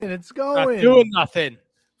And it's Not going. doing nothing.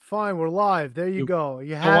 Fine, we're live. There you go. Are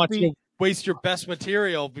you I want you happy? to waste your best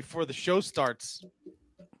material before the show starts.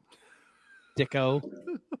 Dicko.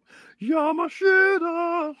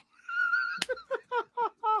 Yamashita.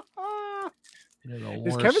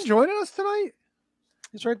 Is Kevin joining us tonight?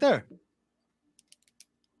 He's right there.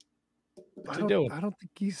 I he doing? don't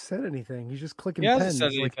think he said anything. He's just clicking He hasn't pens.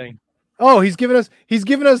 said anything. Oh, he's giving us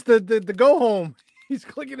the go home. He's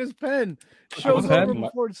clicking his pen. Show's over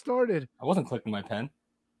before it started. I wasn't clicking my pen.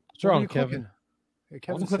 What's wrong, Kevin? Hey,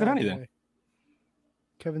 I wasn't clicking anything. Boy.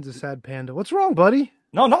 Kevin's a sad panda. What's wrong, buddy?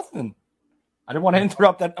 No, nothing. I didn't want to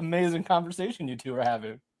interrupt that amazing conversation you two were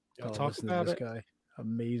having. Talk about this guy.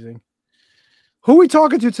 Amazing. Who are we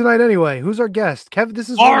talking to tonight anyway? Who's our guest? Kevin, this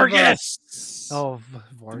is Vargas. Vargas.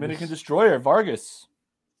 Dominican Destroyer, Vargas.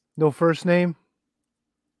 No first name?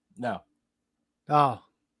 No. Oh.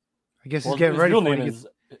 I guess he's getting ready for it.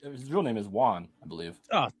 His real name is Juan, I believe.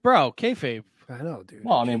 Oh, bro, kayfabe. I know, dude.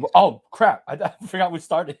 Well, I mean, oh, crap. I forgot we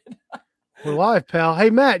started. We're live, pal. Hey,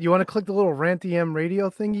 Matt, you want to click the little Rant DM radio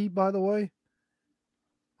thingy, by the way?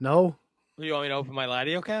 No? You want me to open my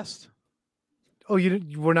Ladiocast? Oh,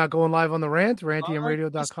 we're not going live on the Rant?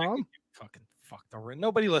 RantDMRadio.com? Fucking fuck the Rant.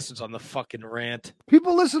 Nobody listens on the fucking Rant.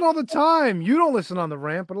 People listen all the time. You don't listen on the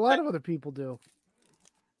Rant, but a lot of other people do.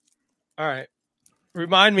 All right.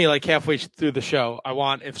 Remind me like halfway through the show. I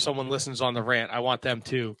want, if someone listens on the Rant, I want them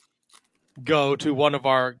to go to one of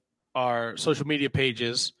our social media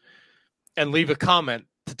pages and leave a comment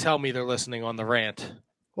to tell me they're listening on the Rant.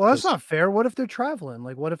 Well, that's not fair. What if they're traveling?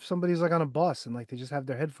 Like, what if somebody's like on a bus and like they just have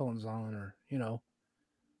their headphones on, or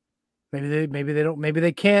maybe they can't. Maybe they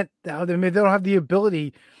don't have the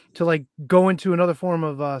ability to like go into another form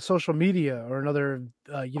of social media or another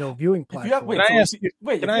viewing platform.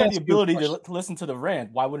 If you have the ability to listen to the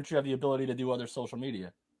Rant, why wouldn't you have the ability to do other social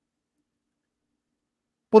media?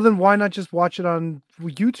 Well, then why not just watch it on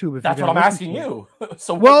YouTube? That's what I'm asking you.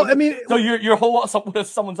 So your whole if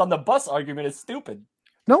someone's on the bus argument is stupid.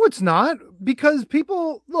 No, it's not, because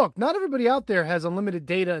not everybody out there has unlimited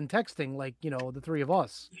data and texting like, the three of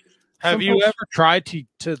us. Have you ever tried to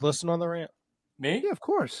listen on the Rant? Me? Yeah, of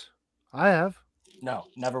course. I have. No,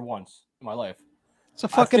 never once in my life. It's a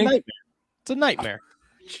fucking nightmare. It's a nightmare.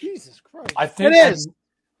 Jesus Christ. I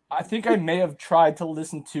think I may have tried to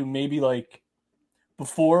listen to maybe like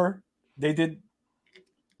before they did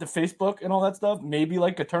the Facebook and all that stuff, maybe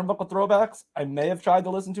like a Turnbuckle Throwbacks. I may have tried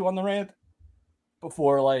to listen to on the Rant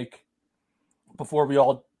before we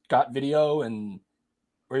all got video and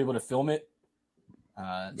were able to film it.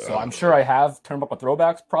 So I'm sure I have Turnbuckle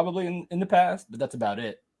Throwbacks probably in the past, but that's about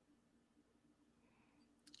it.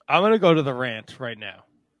 I'm going to go to the Rant right now.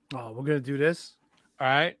 Oh, we're going to do this? All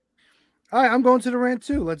right. All right, I'm going to the Rant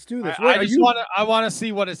too. Let's do this. I want to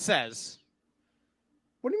see what it says.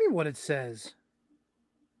 What do you mean what it says?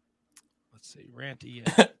 Let's see. Rant EN.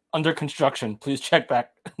 Under construction. Please check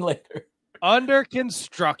back later. Under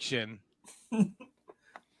construction.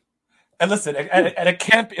 And listen, at a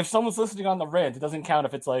camp, if someone's listening on the Rant, it doesn't count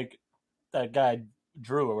if it's like that guy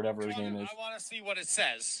Drew or whatever his name is. I want to see what it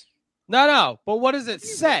says. No, but what does it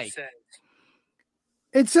say?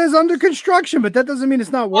 It says under construction, but that doesn't mean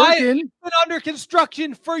it's not working. It's been under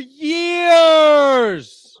construction for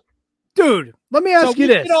years. Dude, let me ask you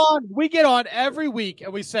this. We get on every week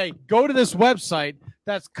and we say, go to this website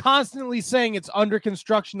that's constantly saying it's under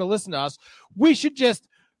construction to listen to us. We should just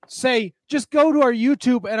say, just go to our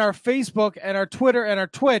YouTube and our Facebook and our Twitter and our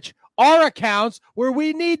Twitch, our accounts where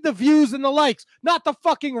we need the views and the likes, not the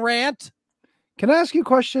fucking Rant. Can I ask you a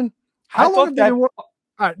question? How long have they been working?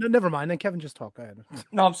 All right, no, never mind. Then Kevin, just talk. Go ahead.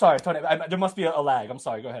 No, I'm sorry, Tony. There must be a lag. I'm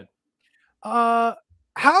sorry. Go ahead.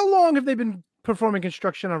 How long have they been performing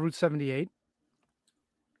construction on Route 78?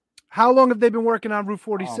 How long have they been working on Route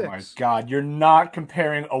 46? Oh my God, you're not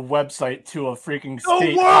comparing a website to a freaking state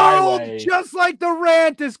highway. The world, highway. Just like the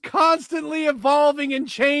Rant, is constantly evolving and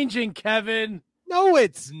changing, Kevin. No,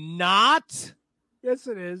 it's not. Yes,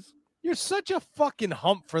 it is. You're such a fucking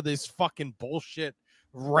hump for this fucking bullshit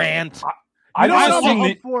Rant. You know what I'm a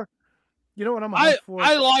hump for? You know what I'm a hump for?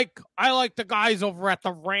 I like the guys over at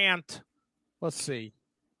the Rant. Let's see.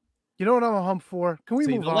 You know what I'm a hump for? Can we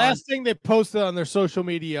move on? The last thing they posted on their social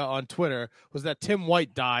media on Twitter was that Tim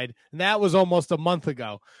White died, and that was almost a month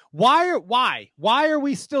ago. Why are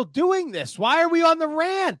we still doing this? Why are we on the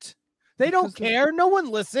Rant? They don't care. No one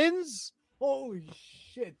listens. Holy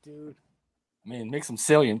shit, dude. I mean, make some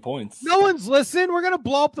salient points. No one's listening. We're going to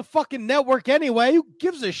blow up the fucking network anyway. Who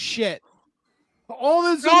gives a shit? All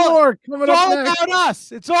this more coming up next. It's all about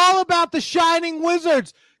us. It's all about the Shining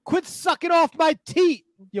Wizards. Quit sucking off my teat,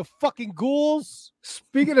 You fucking ghouls.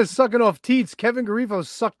 Speaking of sucking off teats, Kevin Garifo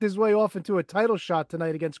sucked his way off into a title shot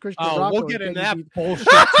tonight against Christian Oh, Rocco. we'll get and into that Kenny bullshit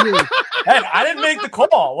too. Hey, I didn't make the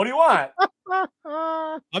call. What do you want?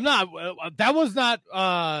 I'm not. That was not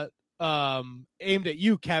aimed at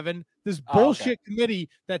you, Kevin. This Oh, bullshit okay. committee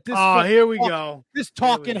that this. Oh, here we go. This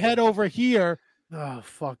talking head over here. Oh,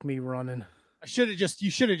 fuck me running. You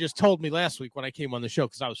should have just told me last week when I came on the show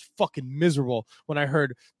because I was fucking miserable when I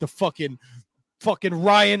heard the fucking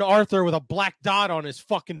Ryan Arthur with a black dot on his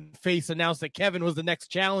fucking face announce that Kevin was the next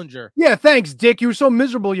challenger. Yeah, thanks, Dick. You were so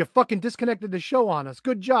miserable you fucking disconnected the show on us.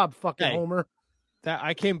 Good job, fucking Hey. Homer. That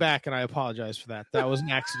I came back and I apologize for that. That was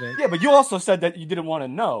an accident. Yeah, but you also said that you didn't want to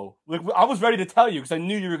know. Like, I was ready to tell you because I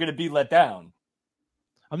knew you were going to be let down.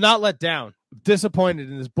 I'm not let down. I'm disappointed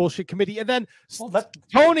in this bullshit committee. And then Well,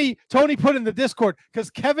 Tony put in the Discord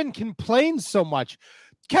because Kevin complains so much.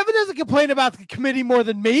 Kevin doesn't complain about the committee more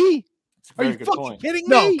than me. It's a Are very you good fucking point. kidding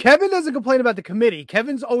No, me? Kevin doesn't complain about the committee.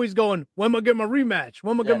 Kevin's always going, when am I getting my rematch?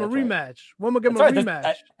 When am I Yeah, getting my that's right. rematch? When am I getting That's my right.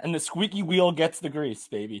 rematch? And the squeaky wheel gets the grease,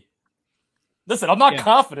 baby. Listen, I'm not Yeah.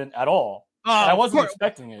 confident at all. And I wasn't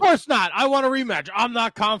expecting it. Of course not. I want a rematch. I'm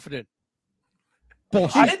not confident.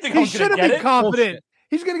 Bullshit. I didn't think I He was should going to have get been it. confident. Bullshit.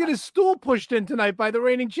 He's going to get his stool pushed in tonight by the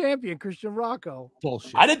reigning champion, Christian Rocco.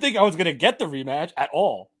 Bullshit. I didn't think I was going to get the rematch at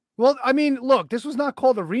all. Well, I mean, look, this was not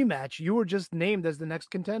called a rematch. You were just named as the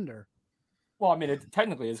next contender. Well, I mean, it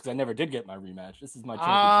technically is because I never did get my rematch. This is my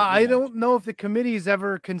championship I rematch. don't know if the committee's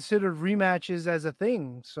ever considered rematches as a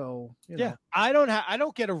thing. So, you know. Yeah, I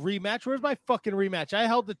don't get a rematch. Where's my fucking rematch? I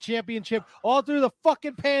held the championship all through the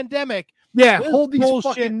fucking pandemic. Yeah, This hold these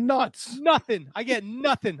bullshit. fucking nuts. Nothing. I get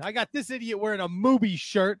nothing. I got this idiot wearing a Mooby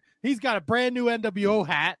shirt. He's got a brand new NWO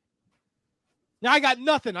hat. Now I got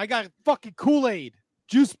nothing. I got fucking Kool-Aid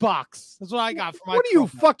juice box. That's what I got for my. What are you,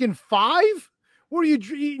 trophy. fucking 5? What are you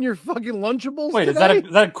eating your fucking Lunchables Wait, today?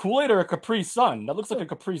 is that a Kool-Aid or a Capri Sun? That looks like a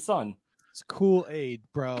Capri Sun. It's Kool-Aid,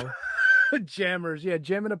 bro. Jammers. Yeah,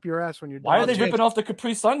 jamming up your ass when you're done. Why are they James. ripping off the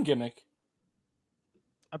Capri Sun gimmick?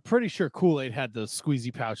 I'm pretty sure Kool-Aid had the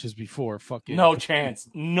squeezy pouches before. Fucking No chance.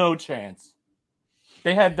 No chance.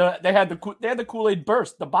 They had the Kool-Aid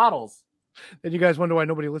burst, the bottles. Then you guys wonder why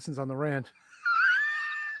nobody listens on the rant.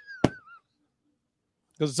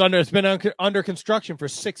 Because it's been under construction for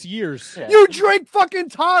 6 years. Yeah. You drink fucking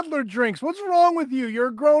toddler drinks. What's wrong with you? You're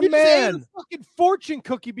a grown You just ate man. a fucking fortune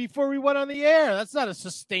cookie before we went on the air. That's not a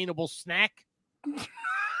sustainable snack.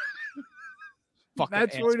 Fucking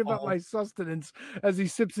Matt's worried about asshole. my sustenance as he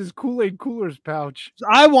sips his Kool-Aid Coolers pouch.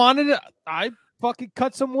 I wanted it. I fucking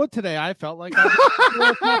cut some wood today. I felt like I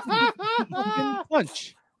was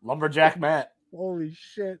punch. Lumberjack Matt. Holy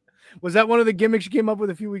shit. Was that one of the gimmicks you came up with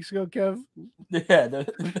a few weeks ago, Kev? Yeah.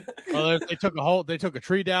 Well, they took a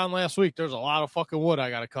tree down last week. There's a lot of fucking wood I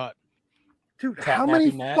got to cut. Dude, Cat how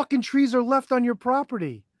many nappy Matt. fucking trees are left on your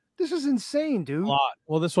property? This is insane, A dude. lot.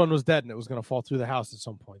 Well, this one was dead and it was going to fall through the house at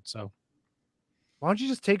some point. So Why don't you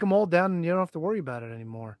just take them all down and you don't have to worry about it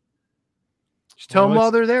anymore? Just tell Well, them while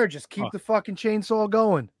it's- they're there. Just keep Huh. the fucking chainsaw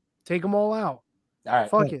going. Take them all out. All right.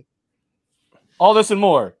 Fuck it. All this and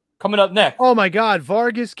more coming up next. Oh my God,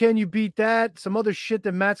 Vargas, can you beat that? Some other shit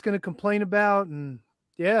that Matt's going to complain about, and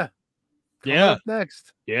yeah, coming yeah, up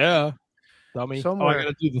next. yeah. Dummy. Somewhere. Oh, I got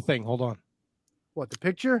to do the thing. Hold on. What, the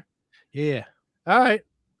picture? Yeah. All right,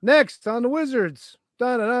 next on the Wizards.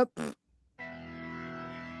 Da-da-da.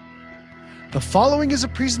 The following is a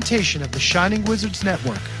presentation of the Shining Wizards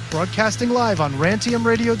Network, broadcasting live on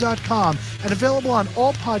rantiumradio.com and available on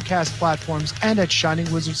all podcast platforms and at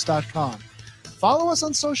shiningwizards.com. Follow us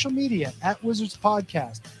on social media at Wizards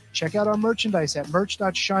Podcast. Check out our merchandise at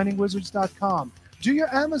merch.shiningwizards.com. Do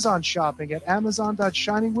your Amazon shopping at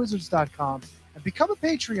amazon.shiningwizards.com and become a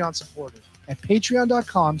Patreon supporter at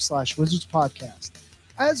patreon.com/wizardspodcast.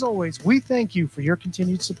 As always, we thank you for your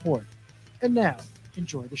continued support. And now,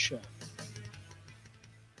 enjoy the show.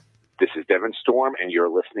 This is Devin Storm, and you're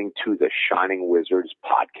listening to the Shining Wizards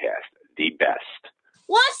podcast, the best.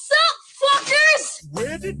 What's up, fuckers?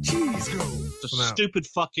 Where did cheese go? It's a stupid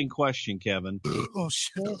fucking question, Kevin. Oh,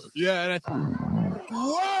 shit. Yeah.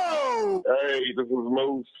 Whoa! Hey, this is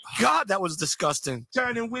Moose. God, that was disgusting.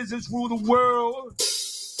 Shining Wizards rule the world.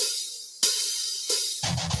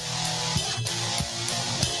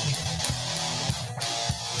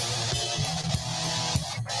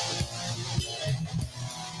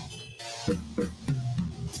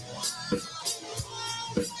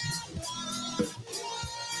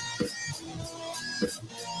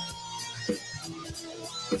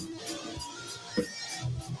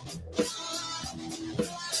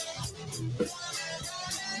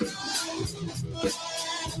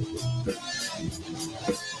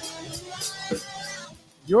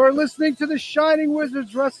 You're listening to the Shining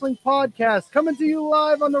Wizards Wrestling Podcast, coming to you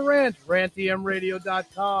live on the Rant,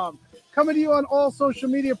 rantmradio.com. Coming to you on all social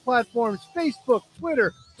media platforms, Facebook,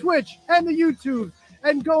 Twitter, Twitch, and the YouTube.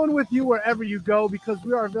 And going with you wherever you go because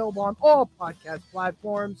we are available on all podcast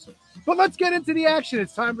platforms. But let's get into the action.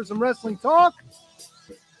 It's time for some wrestling talk.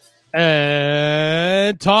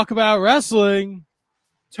 And talk about wrestling.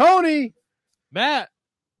 Tony. Matt.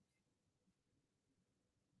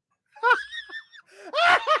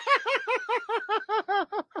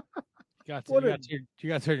 You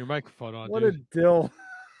got to turn your microphone on. What dude. a dill.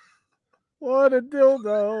 What a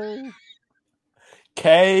dildo.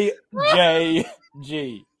 KJG.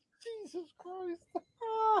 Jesus Christ.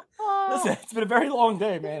 Listen, it's been a very long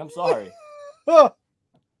day, man. I'm sorry. Like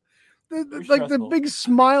the stressful. big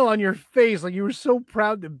smile on your face, like you were so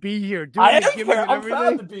proud to be here. Doing I the am gimmick and I'm proud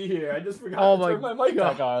everything. to be here. I just forgot Oh to my turn my mic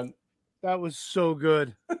God. back on. That was so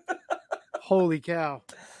good. Holy cow.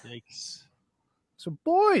 Yikes. So,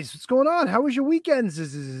 boys, what's going on? How was your weekends?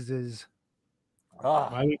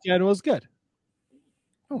 My weekend was good.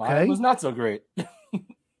 Okay. Mine was not so great.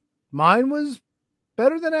 Mine was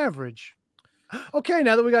better than average. Okay,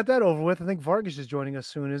 now that we got that over with, I think Vargas is joining us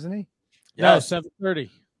soon, isn't he? No, Yes. 7:30.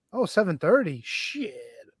 Oh, 7:30. Shit.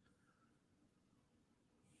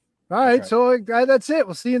 All right, right. so that's it.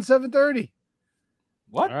 We'll see you in 7:30.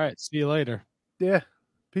 What? All right. See you later. Yeah.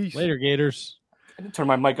 Peace. Later, Gators. I didn't turn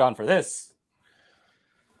my mic on for this.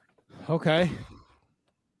 Okay.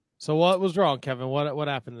 So what was wrong, Kevin? What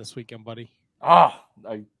happened this weekend, buddy?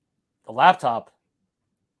 The laptop.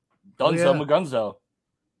 Oh, Dunzo yeah. Magunzo.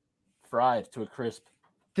 Fried to a crisp.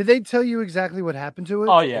 Did they tell you exactly what happened to it?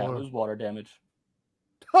 Oh, yeah. Or- It was water damage.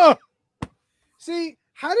 Huh. See,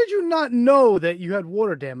 how did you not know that you had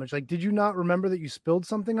water damage? Like, did you not remember that you spilled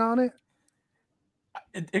something on it?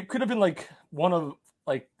 It could have been like one of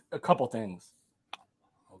like a couple things.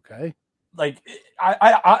 Okay. Like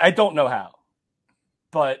I don't know how,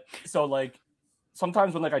 but so like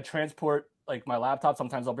sometimes when like I transport like my laptop,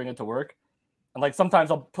 sometimes I'll bring it to work, and like sometimes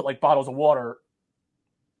I'll put like bottles of water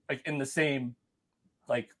like in the same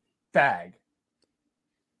like bag.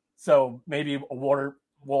 So maybe an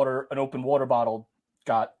open water bottle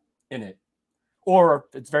got in it, or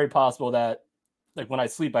it's very possible that like when I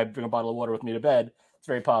sleep, I bring a bottle of water with me to bed. It's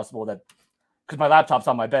very possible that because my laptop's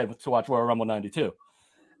on my bed to watch Royal Rumble 92.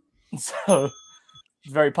 So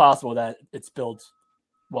it's very possible that it spilled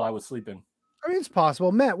while I was sleeping. I mean, it's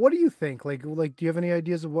possible. Matt, what do you think? Like, do you have any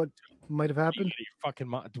ideas of what might have happened?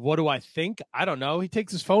 What do I think? I don't know. He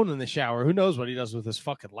takes his phone in the shower. Who knows what he does with his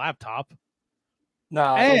fucking laptop?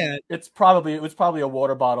 No, And- it was probably a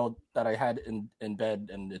water bottle that I had in bed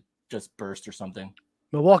and it just burst or something.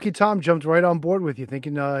 Milwaukee Tom jumped right on board with you,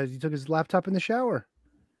 thinking he took his laptop in the shower.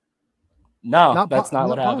 No, that's not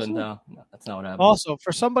what not happened. possible? No, that's not what happened. Also,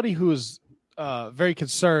 for somebody who's very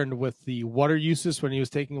concerned with the water uses when he was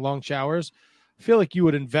taking long showers, I feel like you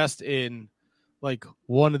would invest in like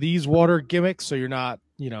one of these water gimmicks so you're not,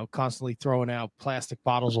 constantly throwing out plastic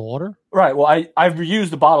bottles of water. Right. Well, I've reused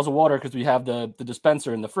the bottles of water because we have the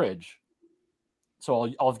dispenser in the fridge. So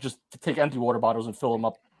I'll just take empty water bottles and fill them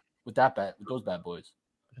up with those bad boys.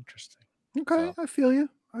 Interesting. Okay, So- I feel you.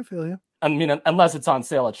 I mean, unless it's on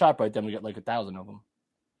sale at ShopRite, then we get like 1,000 of them.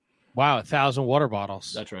 Wow, 1,000 water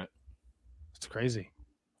bottles. That's right. That's crazy.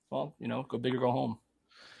 Well, go big or go home.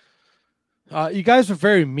 You guys were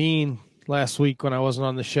very mean last week when I wasn't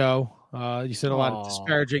on the show. You said a lot of Aw.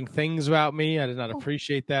 disparaging things about me. I did not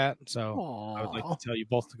appreciate that. So I would like Aw. to tell you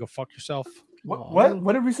both to go fuck yourself.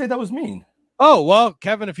 What did we say that was mean? Oh, well,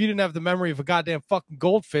 Kevin, if you didn't have the memory of a goddamn fucking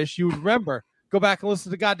goldfish, you would remember. Go back and listen to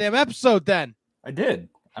the goddamn episode then. I did.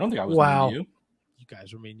 I don't think I was Wow. mean to you. You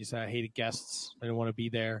guys were mean. You said I hated guests. I didn't want to be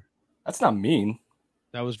there. That's not mean.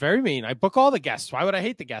 That was very mean. I book all the guests. Why would I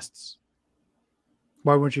hate the guests?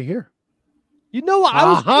 Why weren't you here? You know what?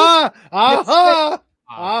 I was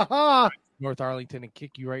Aha! North Arlington and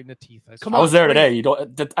kick you right in the teeth. Come I on, was there wait. today.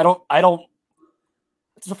 I don't.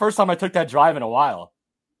 It's the first time I took that drive in a while,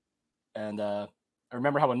 and I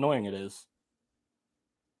remember how annoying it is.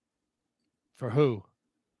 For who?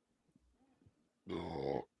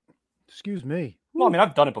 Excuse me. Well, I mean,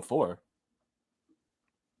 I've done it before.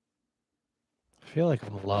 I feel like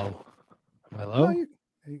I'm low. Am I low?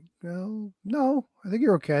 No, I think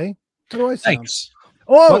you're okay. How do I sound? Thanks.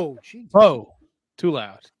 Oh, jeez. Oh, too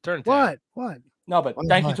loud. Turn it down. What? No, but Why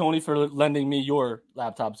thank you, not? Tony, for lending me your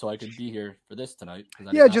laptop so I could be here for this tonight. 'cause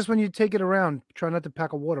I did Yeah, not- just when you take it around, try not to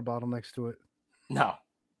pack a water bottle next to it. no.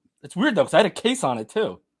 It's weird though, because I had a case on it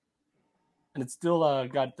too, and it still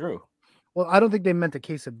got through. Well, I don't think they meant a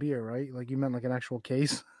case of beer, right? Like you meant like an actual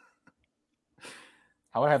case.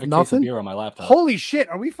 How would I have a case Nothing? of beer on my laptop? Holy shit!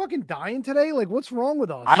 Are we fucking dying today? Like, what's wrong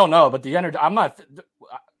with us? I don't know, but the energy. I'm not.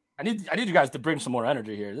 I need you guys to bring some more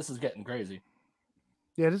energy here. This is getting crazy.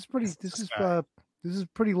 Yeah, this is pretty. This is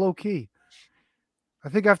pretty low key. I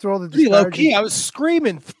think after all the Pretty low disparaging- key. I was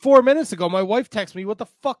screaming 4 minutes ago. My wife texted me, "What the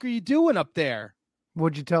fuck are you doing up there?"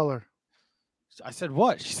 What'd you tell her? I said,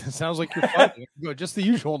 "What?" She said, "Sounds like you're fighting." I go, just the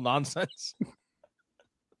usual nonsense.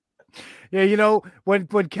 Yeah, you know, when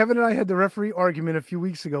Kevin and I had the referee argument a few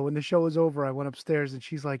weeks ago, when the show was over, I went upstairs and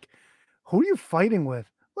she's like, "Who are you fighting with?"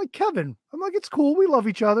 I'm like, Kevin. I'm like, "It's cool. We love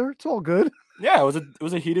each other. It's all good." Yeah, it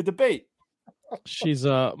was a heated debate. She's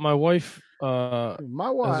my wife My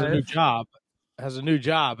has a new wife. job. Has a new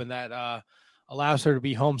job, and that allows her to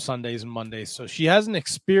be home Sundays and Mondays. So she hasn't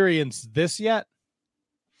experienced this yet.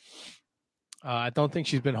 I don't think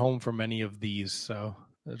she's been home for many of these, so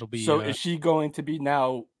it'll be. So is she going to be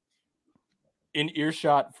now in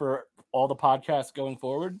earshot for all the podcasts going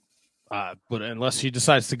forward? But unless she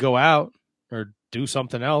decides to go out or do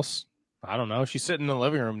something else, I don't know. She's sitting in the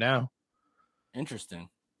living room now. Interesting.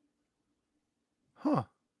 Huh.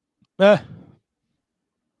 Eh,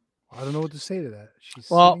 I don't know what to say to that. She's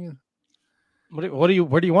Well- sitting in- what do you?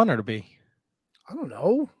 Where do you want her to be? I don't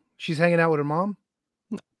know. She's hanging out with her mom.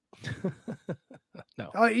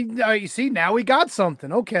 No. Oh, you see, now we got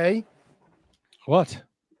something. Okay. What?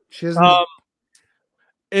 She doesn't.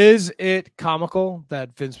 Is it comical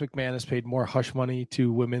that Vince McMahon has paid more hush money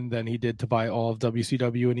to women than he did to buy all of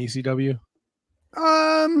WCW and ECW?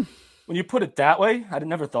 When you put it that way, I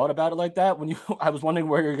never thought about it like that. I was wondering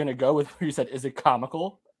where you're going to go with where you said, "Is it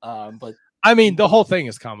comical?" But I mean, the whole thing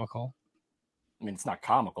is comical. I mean, it's not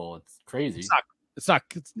comical. It's crazy. It's not.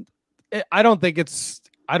 I don't think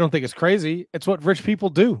it's crazy. It's what rich people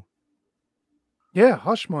do. Yeah,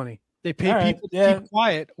 hush money. They pay All right, people yeah. to keep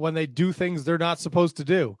quiet when they do things they're not supposed to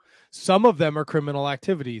do. Some of them are criminal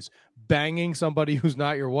activities. Banging somebody who's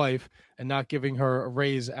not your wife and not giving her a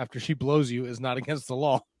raise after she blows you is not against the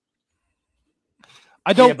law.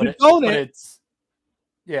 I don't condone it.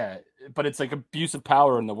 But it's like abuse of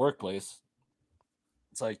power in the workplace.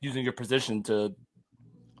 It's like using your position to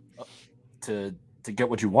get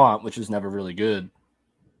what you want, which is never really good.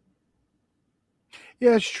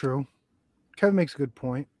 Yeah, it's true. Kevin makes a good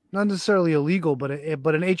point. Not necessarily illegal, but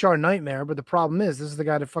an HR nightmare. But the problem is, this is the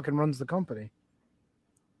guy that fucking runs the company.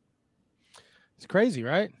 It's crazy,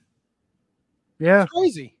 right? Yeah. It's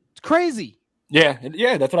crazy. It's crazy. Yeah,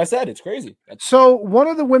 that's what I said. It's crazy. So one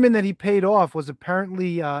of the women that he paid off was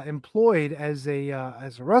apparently employed as a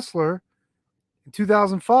wrestler in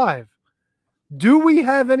 2005. Do we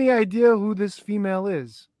have any idea who this female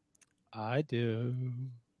is? I do.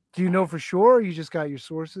 Do you know for sure? Or you just got your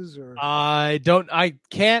sources, or I don't. I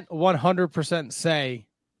can't 100% say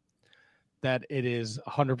that it is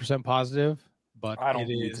 100% positive, but I don't it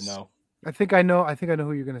need is. to know. I think I know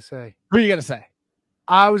who you're gonna say. Who are you gonna say?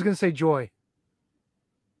 I was gonna say Joy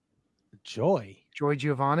Joy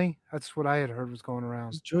Giovanni. That's what I had heard was going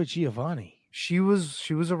around. Who's Joy Giovanni. She was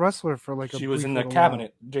a wrestler for like She was in the brief little while.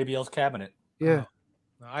 cabinet, JBL's cabinet. Yeah.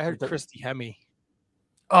 I heard Christy Hemme.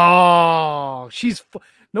 Oh,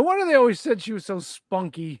 no wonder they always said she was so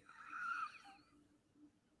spunky.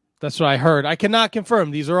 That's what I heard. I cannot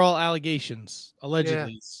confirm. These are all allegations,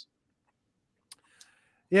 allegedly.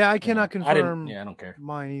 Yeah, I cannot confirm. I don't care.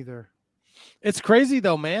 Mine either. It's crazy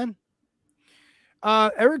though, man.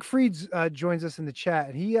 Eric Freeds joins us in the chat,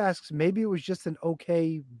 and he asks, maybe it was just an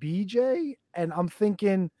okay BJ, and I'm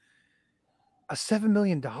thinking a $7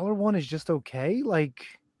 million one is just okay. Like,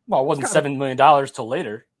 Well, it wasn't $7 million till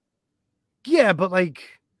later. yeah, but like,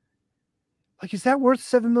 is that worth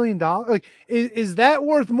 $7 million? Like, is that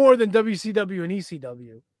worth more than WCW and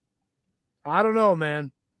ECW? I don't know,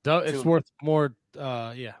 man. It's Dude. worth more.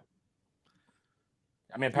 Yeah.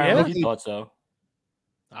 I mean, apparently Yeah. he thought so.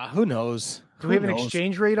 Who knows? Do we have Who an knows?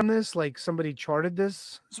 exchange rate on this? Like, somebody charted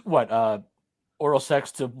this? What? Oral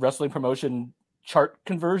sex to wrestling promotion chart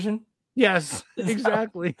conversion? Yes,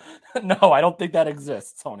 exactly. No, I don't think that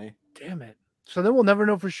exists, Tony. Damn it. So then we'll never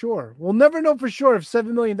know for sure. We'll never know for sure if $7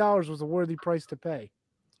 million was a worthy price to pay.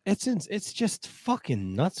 It's just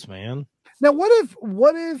fucking nuts, man. Now, what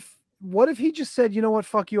if he just said, you know what,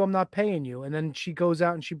 fuck you, I'm not paying you, and then she goes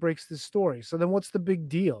out and she breaks this story? So then what's the big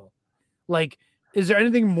deal? Like, is there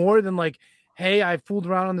anything more than like, hey, I fooled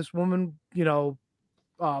around on this woman,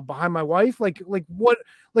 behind my wife? Like what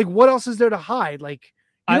else is there to hide? Like,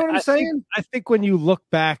 you know what I'm saying? I think when you look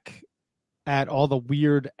back at all the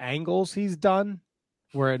weird angles he's done,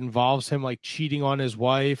 where it involves him like cheating on his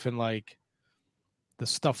wife and like the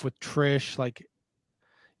stuff with Trish, like,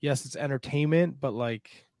 yes, it's entertainment, but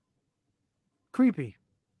like, Creepy.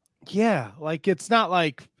 Yeah, like it's not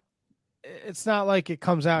like it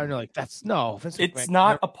comes out and you're like, that's no. Vince It's McMahon not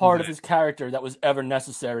never a do part that. of his character that was ever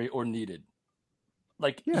necessary or needed.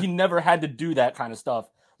 Like Yeah. he never had to do that kind of stuff,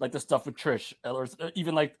 like the stuff with Trish, or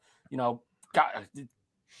even like God,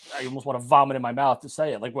 I almost want to vomit in my mouth to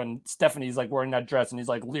say it. Like when Stephanie's like wearing that dress and he's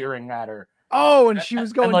like leering at her, Oh, and she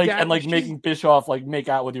was going and down, like she's- making Bischoff like make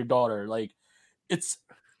out with your daughter. Like it's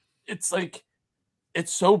like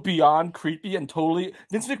it's so beyond creepy and totally.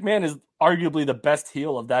 Vince McMahon is arguably the best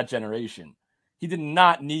heel of that generation. He did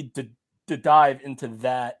not need to dive into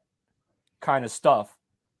that kind of stuff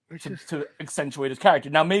to accentuate his character.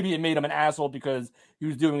 Now maybe it made him an asshole because he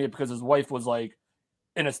was doing it because his wife was like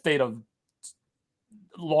in a state of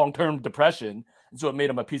long-term depression, and so it made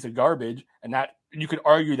him a piece of garbage, and that you could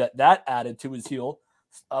argue that added to his heel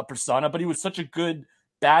persona, but he was such a good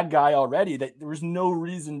bad guy already that there was no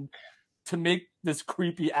reason to make this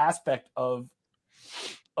creepy aspect of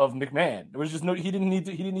McMahon. There was just he didn't need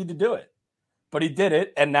to do it, but he did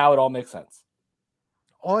it, and now it all makes sense.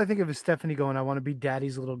 all I think of is Stephanie going, I want to be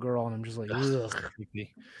daddy's little girl. And I'm just like, ugh.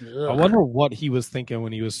 Creepy. Ugh. I wonder what he was thinking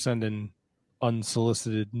when he was sending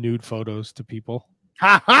unsolicited nude photos to people.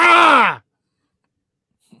 Ha ha!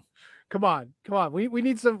 Come on. We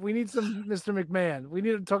need some Mr. McMahon. We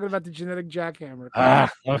need him talking about the genetic jackhammer.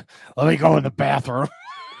 Let me go in the bathroom.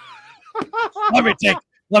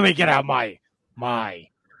 let me get out my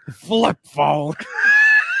flip phone.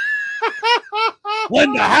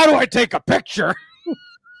 Linda, how do I take a picture?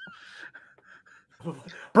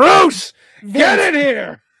 Bruce, get in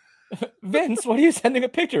here. Vince, what are you sending a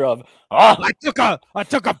picture of? I took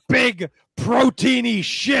a big proteiny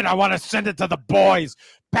shit. I want to send it to the boys.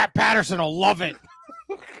 Pat Patterson will love it.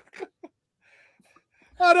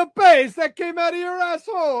 Out of base that came out of your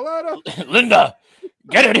asshole. Linda,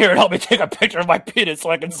 get in here and help me take a picture of my penis so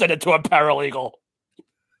I can send it to a paralegal.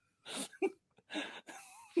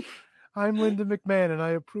 I'm Linda McMahon and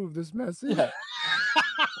I approve this message. Yeah.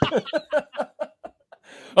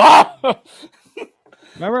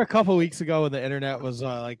 Remember a couple weeks ago when the internet was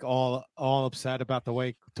like all upset about the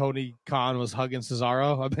way Tony Khan was hugging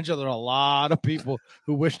Cesaro? I bet you there are a lot of people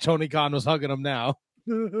who wish Tony Khan was hugging him now.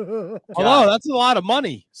 Although that's a lot of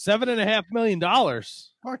money, $7.5 million.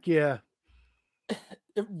 Fuck yeah.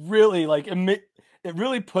 It really it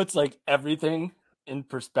really puts like everything in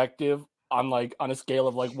perspective on a scale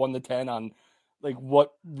of like 1 to 10 on like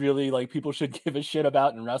what really like people should give a shit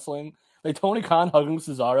about in wrestling. Like Tony Khan hugging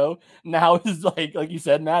Cesaro now is like you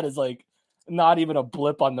said, Matt, is like not even a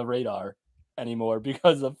blip on the radar anymore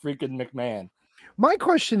because of freaking McMahon. My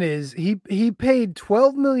question is, he paid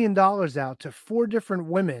 $12 million out to 4 different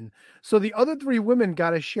women. So the other 3 women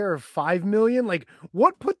got a share of $5 million. Like,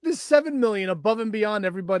 what put this $7 million above and beyond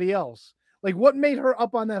everybody else? Like, what made her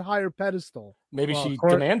up on that higher pedestal? Maybe she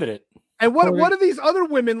demanded it. And what are these other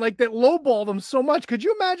women like that lowball them so much? Could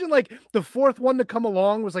you imagine like the 4th one to come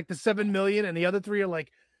along was like the 7 million and the other 3 are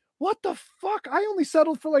like, what the fuck? I only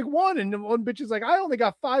settled for like 1. And the one bitch is like, I only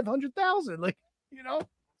got 500,000. Like,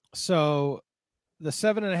 So the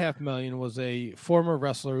 $7.5 million was a former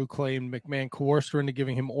wrestler who claimed McMahon coerced her into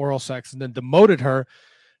giving him oral sex and then demoted her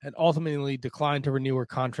and ultimately declined to renew her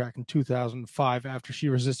contract in 2005 after she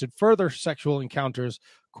resisted further sexual encounters,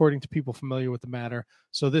 according to people familiar with the matter.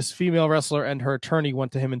 So this female wrestler and her attorney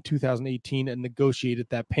went to him in 2018 and negotiated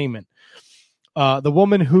that payment. The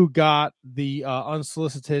woman who got the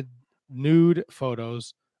unsolicited nude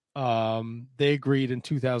photos, they agreed in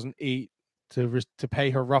 2008 to pay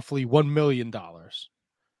her roughly $1 million.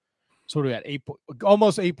 So we got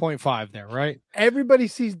almost 8.5 there, right? Everybody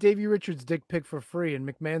sees Davey Richards' dick pic for free, and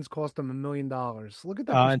McMahon's cost him $1 million. Look at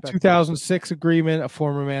that. In 2006 agreement, a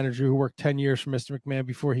former manager who worked 10 years for Mr. McMahon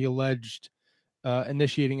before he alleged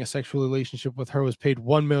initiating a sexual relationship with her was paid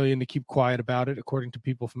 $1 million to keep quiet about it, according to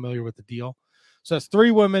people familiar with the deal. So that's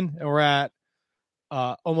 3 women, and we're at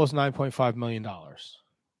almost $9.5 million.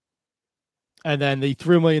 And then the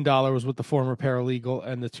 $3 million was with the former paralegal,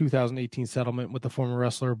 and the 2018 settlement with the former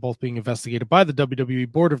wrestler, both being investigated by the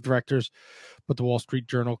WWE board of directors, but the Wall Street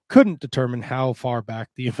Journal couldn't determine how far back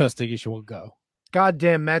the investigation will go.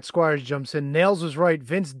 Goddamn, Matt Squires jumps in. Nails was right.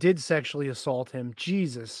 Vince did sexually assault him.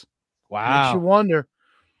 Jesus. Wow. Makes you wonder.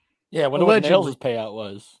 Yeah, I wonder what Nails' payout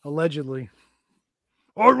was. Allegedly.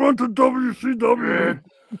 I went to WCW.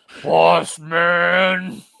 Boss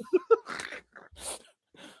man.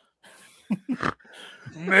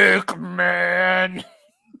 McMahon.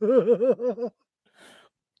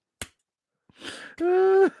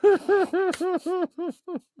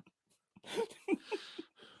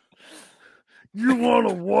 You want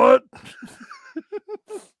a what?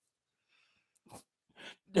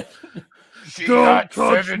 She Don't got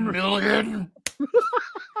touch 7 me. million.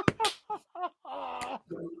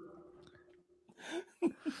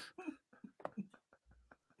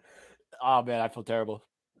 Oh man, I feel terrible.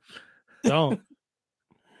 Don't.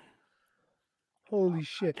 Holy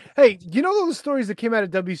shit! Hey, you know those stories that came out of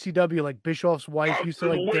WCW? Like Bischoff's wife used to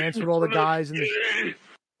like dance with all the guys in the.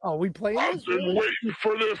 Oh, we playing this? I've been waiting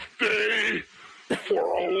for this day for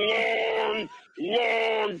a long,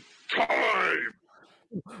 long time.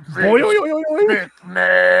 Boy, oy, oy, oy, oy.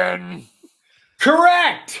 McMahon.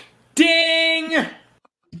 Correct. Ding.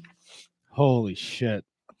 Holy shit.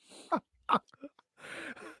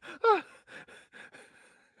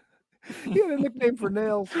 He had a nickname for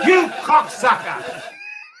nails. You cocksucker.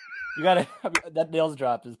 You gotta. I mean, that nails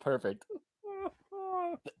drop is perfect.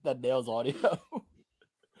 That nails audio.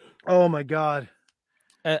 Oh my god!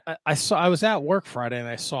 I was at work Friday and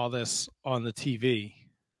I saw this on the TV.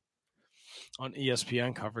 On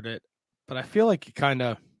ESPN covered it, but I feel like it kind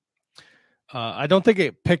of. I don't think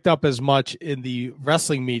it picked up as much in the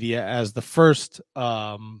wrestling media as the first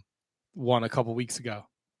one a couple weeks ago.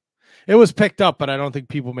 It was picked up, but I don't think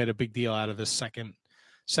people made a big deal out of this second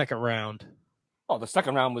round. Oh, the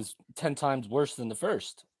second round was 10 times worse than the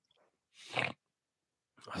first.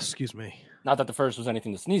 Excuse me. Not that the first was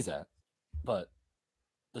anything to sneeze at, but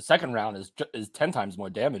the second round is 10 times more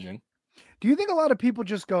damaging. Do you think a lot of people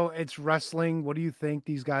just go, "It's wrestling"? What do you think?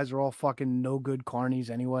 These guys are all fucking no good carnies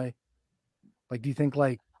anyway. Like, do you think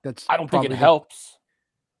like that's? I don't think it probably helps.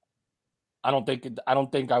 I don't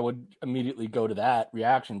think I would immediately go to that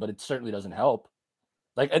reaction, but it certainly doesn't help.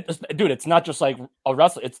 Like, dude, it's not just like a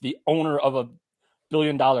wrestler; it's the owner of a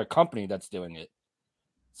billion-dollar company that's doing it.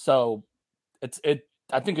 So,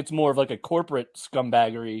 I think it's more of like a corporate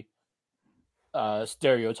scumbaggery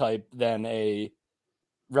stereotype than a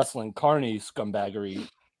wrestling carny scumbaggery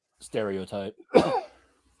stereotype.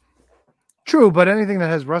 True, but anything that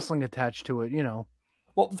has wrestling attached to it, you know.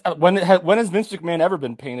 Well, when has Vince McMahon ever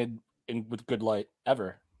been painted with good light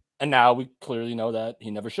ever? And now we clearly know that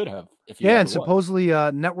he never should have. If he Yeah, ever and was. supposedly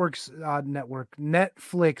Netflix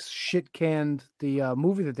shit canned the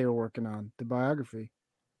movie that they were working on, the biography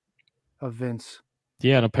of Vince.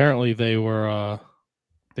 Yeah, and apparently they were.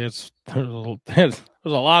 There's a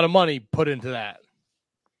lot of money put into that.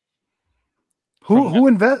 Who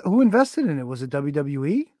invested in it? Was it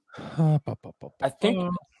WWE? I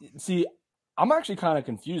think. See, I'm actually kind of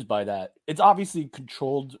confused by that. It's obviously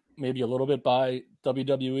controlled maybe a little bit by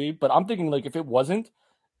WWE, but I'm thinking like if it wasn't,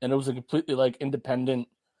 and it was a completely like independent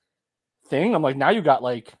thing, I'm like now you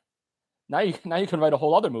can write a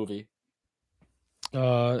whole other movie.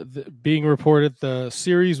 Being reported, the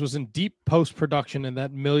series was in deep post-production and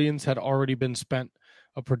that millions had already been spent.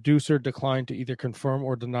 A producer declined to either confirm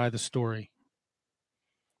or deny the story.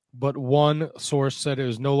 But one source said it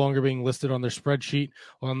was no longer being listed on their spreadsheet,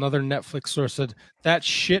 while another Netflix source said, that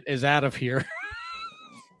shit is out of here.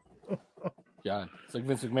 Yeah, it's like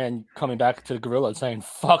Vince McMahon coming back to the Gorilla and saying,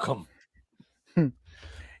 fuck him.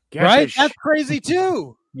 Right? That's crazy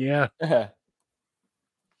too. Yeah.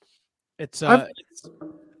 It's I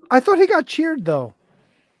thought he got cheered though.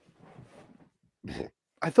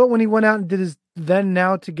 I thought when he went out and did his then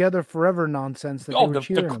now together forever nonsense that they were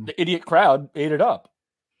cheering him. The idiot crowd ate it up.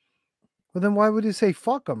 Well, then why would he say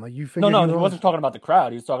fuck him? Like you No, figured he wasn't talking about the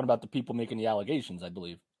crowd. He was talking about the people making the allegations, I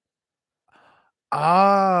believe.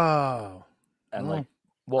 Oh. And Well, like,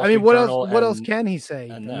 Wall I mean, Street what Journal else? What else and- can he say?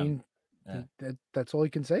 I and mean, them. that's all he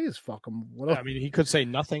can say is fuck him. What else? I mean, he could say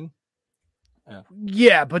nothing.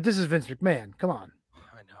 Yeah, but this is Vince McMahon. Come on.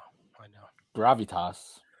 I know. Gravitas.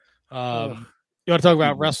 You want to talk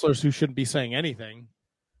about wrestlers who shouldn't be saying anything?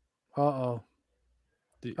 Oh,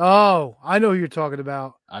 I know who you're talking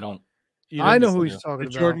about. I don't. I know who he's talking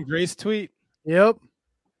The about. Jordan Grace tweet. Yep.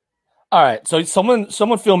 All right, so someone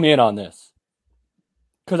fill me in on this,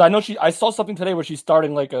 because I know I saw something today where she's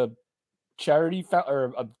starting like a charity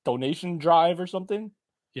or a donation drive or something.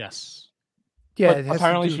 Yes. Yeah. But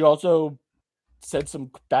apparently, she also said some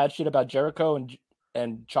bad shit about Jericho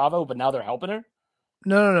and Chavo, but now they're helping her.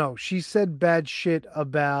 No. She said bad shit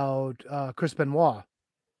about Chris Benoit.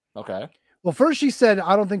 Okay. Well, first she said,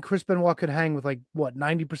 I don't think Chris Benoit could hang with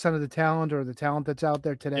 90% of the talent or the talent that's out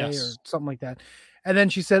there today or something like that. And then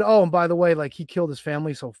she said, oh, and by the way, like he killed his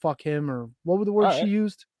family, so fuck him. Or what were the words she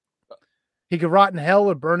used? He could rot in hell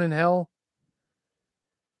or burn in hell.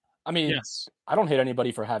 I mean, yes. I don't hate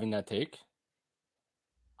anybody for having that take.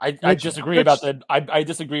 I disagree about I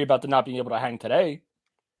disagree about the not being able to hang today.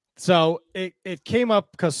 So it came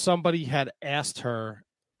up because somebody had asked her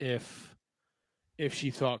if she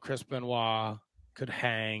thought Chris Benoit could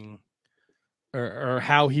hang or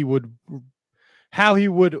how he would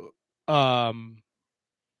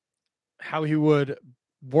how he would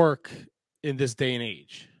work in this day and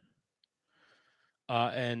age.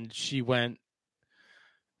 And she went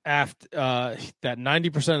after that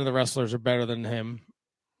 90% of the wrestlers are better than him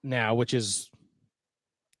now, which is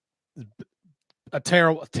a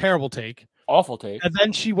terrible take. Awful take. And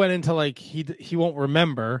then she went into like he won't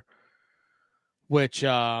remember, which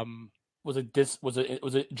was it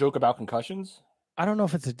a joke about concussions? I don't know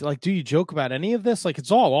if it's like, do you joke about any of this? Like,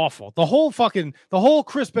 it's all awful. The whole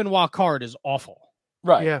Chris Benoit card is awful.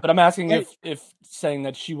 Right. Yeah. But I'm asking if saying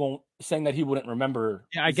that he wouldn't remember.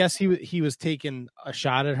 Yeah, I guess he was taking a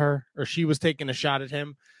shot at her, or she was taking a shot at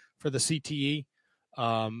him for the CTE.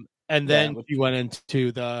 And then he went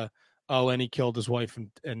into and he killed his wife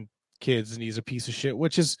and kids and he's a piece of shit,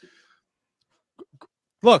 which is,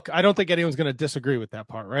 look, I don't think anyone's going to disagree with that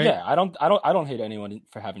part, right? Yeah, I don't hate anyone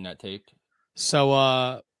for having that take.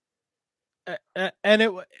 So,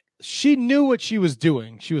 she knew what she was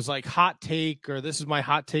doing. She was like, hot take, or this is my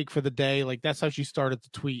hot take for the day. Like, that's how she started the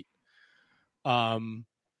tweet. Or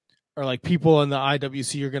like, people in the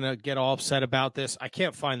IWC are going to get all upset about this. I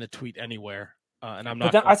can't find the tweet anywhere. And I'm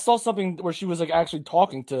not. But then I saw something where she was like actually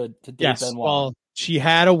talking to Dave Benoit. Well, she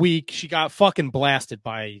had a week. She got fucking blasted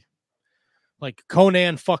by, like,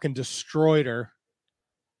 Conan fucking destroyed her.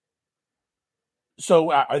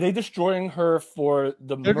 So are they destroying her for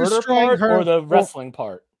the murder part or the wrestling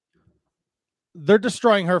part? They're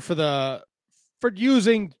destroying her for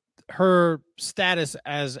using her status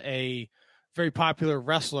as a very popular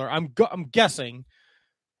wrestler. I'm guessing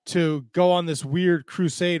to go on this weird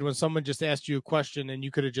crusade when someone just asked you a question and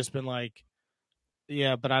you could have just been like,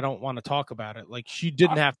 yeah, but I don't want to talk about it. Like, she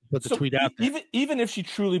didn't have to put the tweet out there. Even if she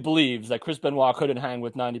truly believes that Chris Benoit couldn't hang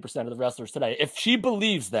with 90% of the wrestlers today, if she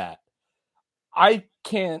believes that, I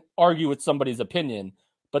can't argue with somebody's opinion.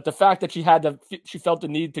 But the fact that she felt the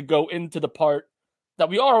need to go into the part that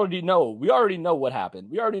we already know what happened.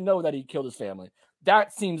 We already know that he killed his family.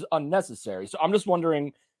 That seems unnecessary. So I'm just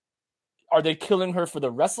wondering, are they killing her for the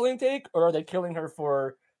wrestling take, or are they killing her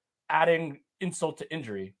for adding insult to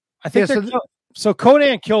injury? I think so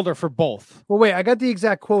Conan killed her for both. Well, wait, I got the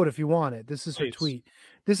exact quote if you want it. This is her tweet.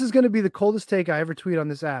 This is going to be the coldest take I ever tweet on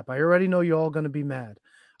this app. I already know you're all going to be mad.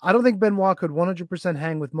 I don't think Benoit could 100%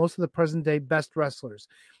 hang with most of the present day best wrestlers.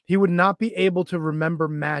 He would not be able to remember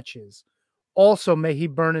matches. Also, may he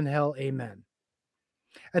burn in hell. Amen.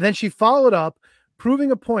 And then she followed up,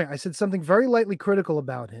 proving a point. I said something very lightly critical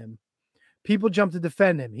about him. People jumped to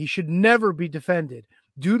defend him. He should never be defended.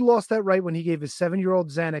 Dude lost that right when he gave his 7-year-old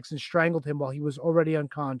Xanax and strangled him while he was already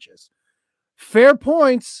unconscious. Fair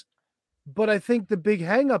points, but I think the big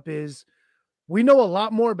hang-up is we know a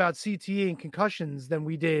lot more about CTE and concussions than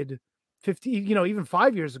we did 15, even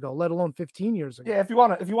 5 years ago, let alone 15 years ago. Yeah, if you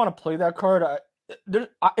want to play that card,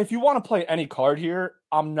 if you want to play any card here,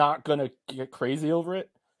 I'm not gonna get crazy over it.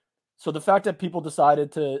 So the fact that people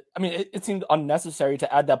decided to, it seemed unnecessary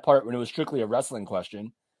to add that part when it was strictly a wrestling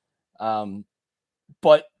question.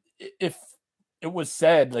 But if it was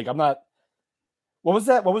said, like, I'm not. What was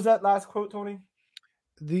that? What was that last quote, Tony?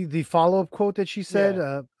 The follow-up quote that she said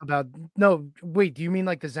about, no, wait, do you mean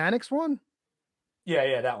like the Xanax one?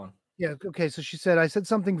 Yeah, that one. Yeah, okay, so she said, I said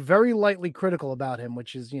something very lightly critical about him,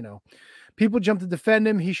 which is, people jumped to defend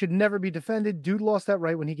him. He should never be defended. Dude lost that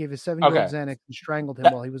right when he gave his 7-year-old Xanax and strangled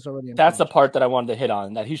him while he was already unconscious. That's the part that I wanted to hit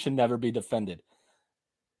on, that he should never be defended.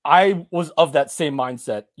 I was of that same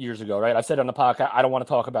mindset years ago, right? I said on the podcast, I don't want to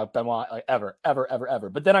talk about Benoit like, ever.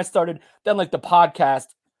 But then the podcast,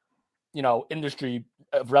 industry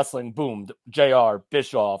of wrestling boomed. JR,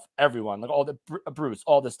 Bischoff, everyone, like all the Bruce,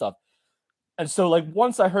 all this stuff. And so, like,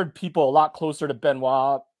 once I heard people a lot closer to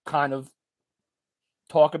Benoit kind of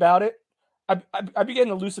talk about it, I began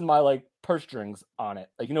to loosen my, like, purse strings on it.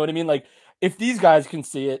 Like, you know what I mean? Like, if these guys can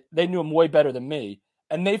see it, they knew him way better than me,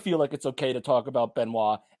 and they feel like it's okay to talk about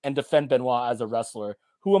Benoit and defend Benoit as a wrestler.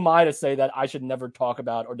 Who am I to say that I should never talk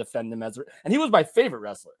about or defend him and he was my favorite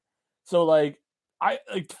wrestler. So, like,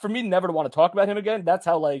 for me never to want to talk about him again, that's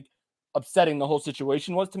how, like, upsetting the whole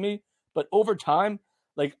situation was to me. But over time,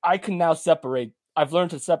 like, I can now I've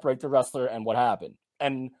learned to separate the wrestler and what happened.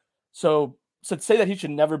 And so to say that he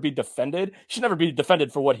should never be defended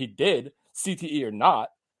for what he did, CTE or not.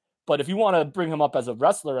 But if you want to bring him up as a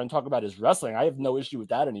wrestler and talk about his wrestling, I have no issue with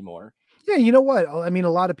that anymore. Yeah, you know what? I mean,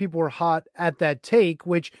 a lot of people were hot at that take,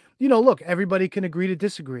 which, look, everybody can agree to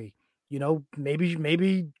disagree.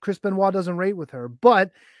 Maybe Chris Benoit doesn't rate with her,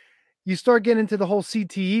 but you start getting into the whole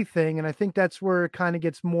CTE thing, and I think that's where it kind of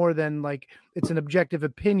gets more than, like, it's an objective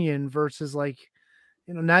opinion versus, like,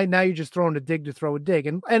 now you're just throwing a dig to throw a dig.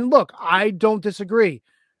 And look, I don't disagree.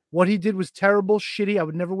 What he did was terrible, shitty. I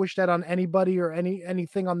would never wish that on anybody or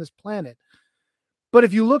anything on this planet. But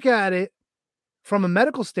if you look at it from a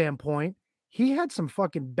medical standpoint, he had some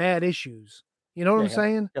fucking bad issues. You know what I'm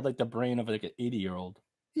saying? He had like the brain of like an 80-year-old.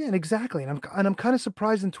 Yeah, and exactly. And I'm kind of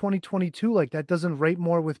surprised in 2022, like that doesn't rate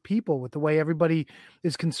more with people, with the way everybody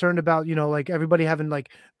is concerned about, like everybody having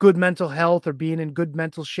like good mental health or being in good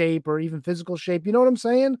mental shape or even physical shape. You know what I'm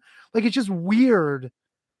saying? Like, it's just weird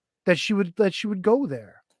that she would go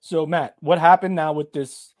there. So Matt, what happened now with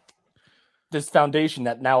this foundation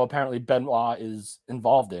that now apparently Benoit is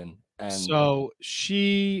involved in? And so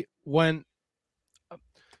she went.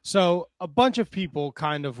 So a bunch of people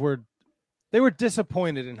kind of were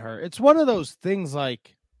disappointed in her. It's one of those things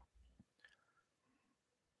like,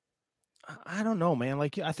 I don't know, man.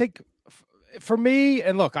 Like, I think for me,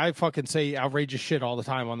 and look, I fucking say outrageous shit all the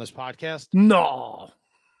time on this podcast. No.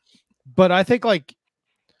 But I think like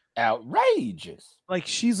outrageous. Like,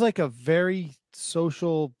 she's like a very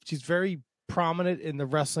social, she's very prominent in the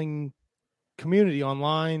wrestling community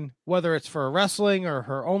online, whether it's for wrestling or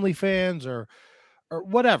her OnlyFans or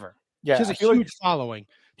whatever. Yeah, she has a huge following.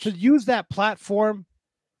 To use that platform,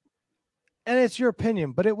 and it's your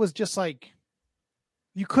opinion, but it was just like,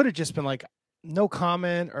 you could have just been like, no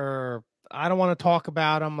comment, or I don't want to talk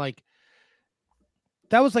about him. Like,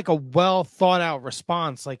 that was like a well thought out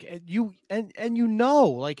response. Like, and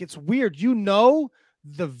like, it's weird.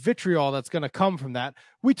 The vitriol that's going to come from that.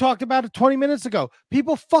 We talked about it 20 minutes ago.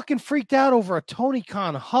 People fucking freaked out over a Tony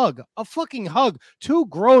Khan hug, a fucking hug, two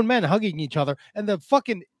grown men hugging each other, and the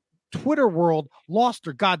fucking Twitter world lost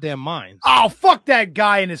their goddamn minds. Oh, fuck that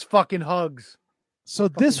guy and his fucking hugs. So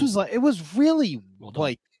this was like, it was really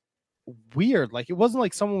like weird. Like, it wasn't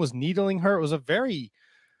like someone was needling her. It was a very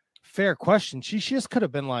fair question. She just could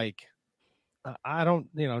have been like, I don't,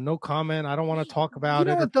 no comment. I don't want to talk about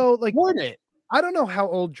it. What, though? Like, word it. I don't know how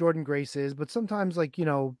old Jordan Grace is, but sometimes, like,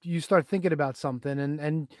 you start thinking about something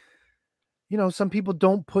and some people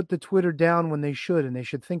don't put the Twitter down when they should, and they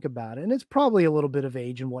should think about it. And it's probably a little bit of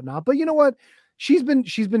age and whatnot, but you know what? She's been,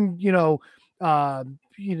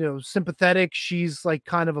 sympathetic. She's like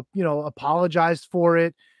kind of, apologized for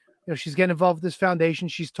it. She's getting involved with this foundation.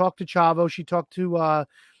 She's talked to Chavo. She talked to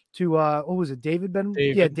what was it? David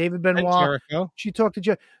Benoit. She talked to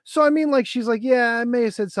Jeff. So, I mean, like, she's like, yeah, I may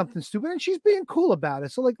have said something stupid, and she's being cool about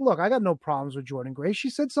it. So, like, look, I got no problems with Jordan Grace. She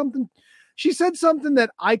said something that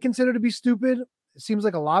I consider to be stupid. It seems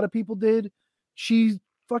like a lot of people did. She's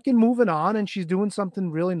fucking moving on, and she's doing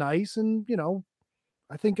something really nice. And,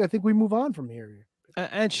 I think we move on from here.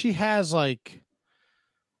 And she has, like,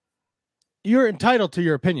 you're entitled to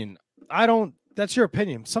your opinion. That's your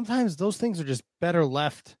opinion. Sometimes those things are just better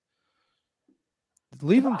left.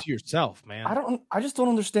 Leave them to yourself, man. I just don't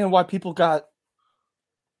understand why people got.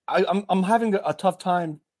 I'm having a tough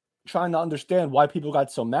time trying to understand why people got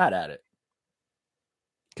so mad at it.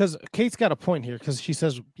 Because Kate's got a point here. Because she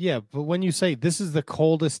says, yeah, but when you say this is the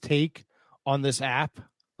coldest take on this app,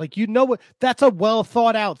 like, what? That's a well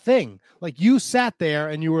thought out thing. Like, you sat there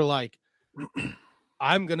and you were like,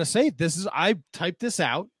 I'm gonna say this is. I typed this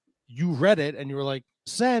out. You read it and you were like,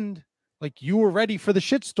 send. Like, you were ready for the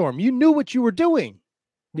shitstorm. You knew what you were doing.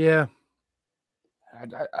 Yeah.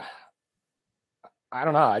 I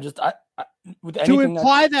don't know. With to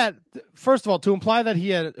imply that, first of all, to imply that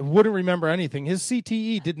he wouldn't remember anything. His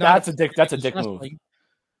CTE did not. That's a dick move,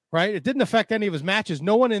 right? It didn't affect any of his matches.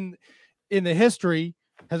 No one in the history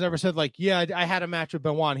has ever said, like, yeah, I had a match with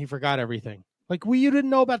Benoit and he forgot everything. Like, you didn't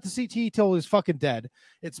know about the CTE till he was fucking dead.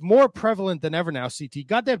 It's more prevalent than ever now, CTE.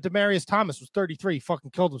 Goddamn, Demaryius Thomas was 33. He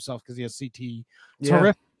fucking killed himself because he has CTE. It's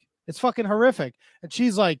horrific. It's fucking horrific. And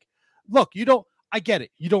she's like, look, I get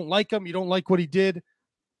it. You don't like him. You don't like what he did.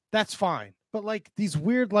 That's fine. But, like, these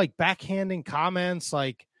weird, like, backhanding comments,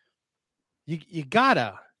 like, you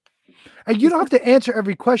gotta. And you don't have to answer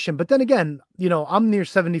every question. But then again, I'm near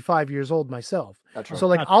 75 years old myself. That's right. So,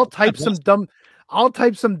 like, I'll type some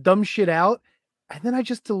dumb shit out. And then I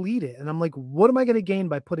just delete it. And I'm like, what am I going to gain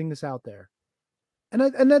by putting this out there?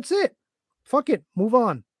 And that's it. Fuck it. Move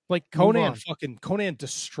on. Like, Conan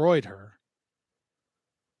destroyed her.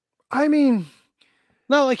 I mean,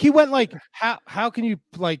 no, like, he went like, how can you,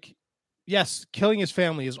 like, yes, killing his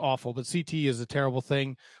family is awful, but CT is a terrible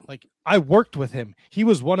thing. Like, I worked with him. He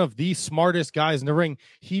was one of the smartest guys in the ring.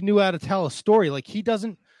 He knew how to tell a story. Like, he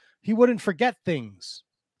wouldn't forget things.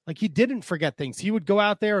 Like, he didn't forget things. He would go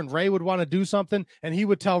out there and Ray would want to do something and he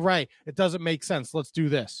would tell Ray, it doesn't make sense. Let's do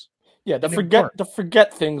this. Yeah. The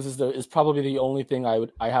forget things is probably the only thing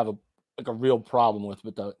I have a real problem with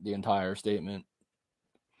the entire statement.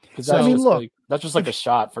 Because that's just like a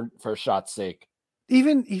shot for a shot's sake.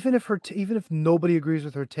 even if nobody agrees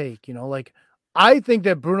with her take, like I think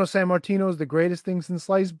that Bruno Sammartino is the greatest thing since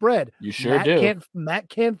sliced bread. You sure do. Matt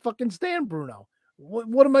can't fucking stand Bruno.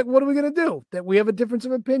 What are we gonna do? That we have a difference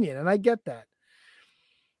of opinion, and I get that.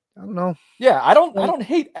 I don't know. Yeah, I don't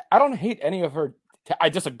hate any of her. I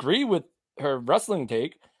disagree with her wrestling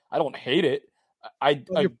take. I don't hate it. I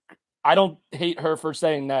don't hate her for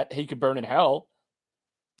saying that he could burn in hell.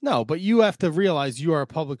 No, but you have to realize you are a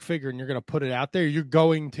public figure and you're going to put it out there. You're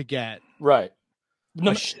going to get right.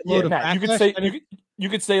 No, Matt, you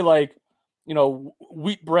could say like,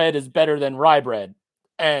 wheat bread is better than rye bread,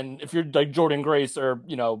 and if you're like Jordan Grace or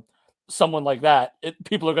someone like that,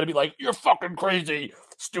 people are going to be like, "You're fucking crazy,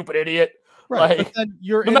 stupid idiot." Right, like, but then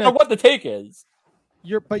you're no matter what the take is.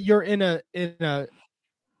 You're in a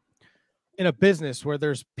business where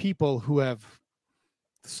there's people who have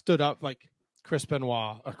stood up like Chris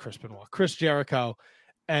Jericho,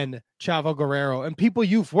 and Chavo Guerrero, and people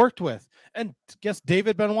you've worked with, and guess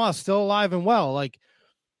David Benoit is still alive and well. Like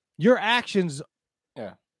your actions,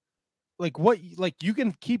 like you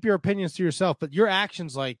can keep your opinions to yourself, but your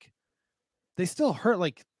actions, like they still hurt.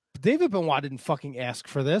 Like David Benoit didn't fucking ask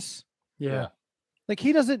for this. Yeah. Like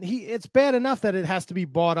it's bad enough that it has to be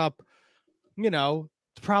bought up,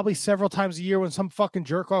 probably several times a year when some fucking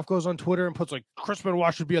jerk off goes on Twitter and puts like Chris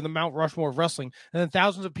Benoit should be on the Mount Rushmore of wrestling. And then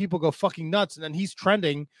thousands of people go fucking nuts. And then he's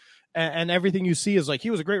trending and everything you see is like,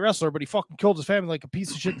 he was a great wrestler, but he fucking killed his family like a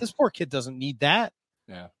piece of shit. This poor kid doesn't need that.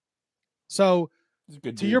 Yeah. So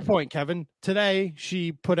to your point, Kevin, today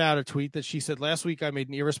she put out a tweet that she said, last week I made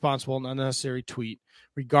an irresponsible and unnecessary tweet.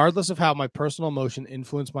 Regardless of how my personal emotion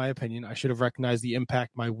influenced my opinion, I should have recognized the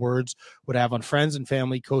impact my words would have on friends and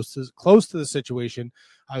family close to the situation.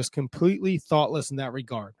 I was completely thoughtless in that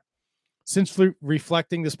regard. Since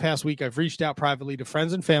reflecting this past week, I've reached out privately to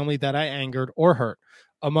friends and family that I angered or hurt.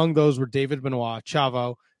 Among those were David Benoit,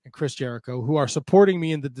 Chavo, and Chris Jericho, who are supporting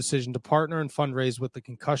me in the decision to partner and fundraise with the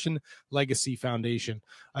Concussion Legacy Foundation.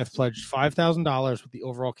 I've pledged $5,000 with the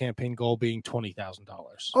overall campaign goal being $20,000.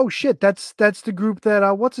 Oh shit, that's the group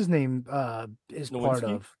that what's his name is Nowinski? part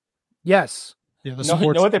of. Yes. Yeah.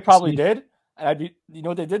 You know what they probably did? You know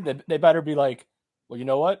what they did? They better be like, well, you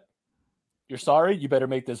know what? You're sorry. You better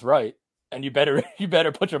make this right, and you better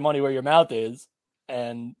put your money where your mouth is,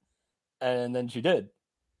 and then she did.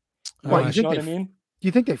 What, You know what I mean? Do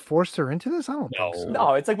you think they forced her into this? I don't think so.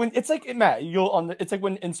 No, it's like Matt, it's like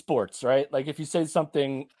when in sports, right? Like if you say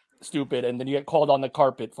something stupid and then you get called on the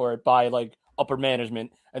carpet for it by like upper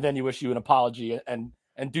management, and then you wish you an apology and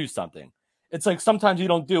do something. It's like sometimes you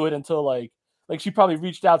don't do it until like she probably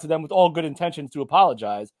reached out to them with all good intentions to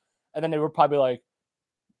apologize, and then they were probably like,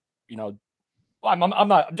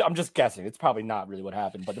 I'm just guessing. It's probably not really what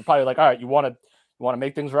happened, but they're probably like, all right, you want to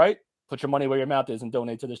make things right? Put your money where your mouth is and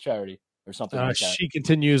donate to this charity. Or something like that. She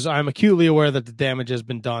continues, I'm acutely aware that the damage has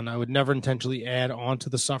been done. I would never intentionally add on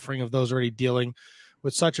to the suffering of those already dealing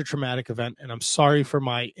with such a traumatic event, and I'm sorry for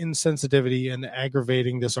my insensitivity and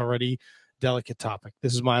aggravating this already delicate topic.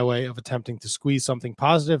 This is my way of attempting to squeeze something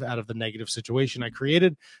positive out of the negative situation I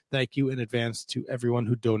created. Thank you in advance to everyone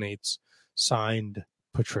who donates. Signed,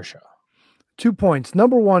 Patricia. 2 points.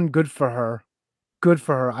 Number one, good for her. Good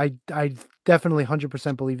for her. I definitely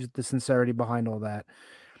 100% believe the sincerity behind all that.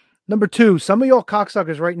 Number two, some of y'all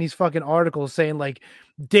cocksuckers writing these fucking articles saying like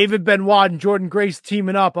David Benoit and Jordan Grace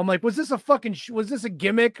teaming up. I'm like, was this a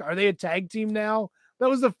gimmick? Are they a tag team now? That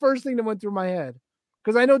was the first thing that went through my head.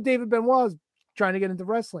 Because I know David Benoit is trying to get into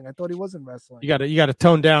wrestling. I thought he was in wrestling. You gotta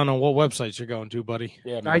tone down on what websites you're going to, buddy.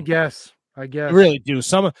 Yeah, man. I guess. You really do.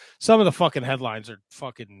 Some of the fucking headlines are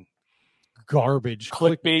fucking garbage.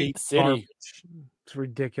 Clickbait city. Garbage. It's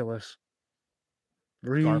ridiculous.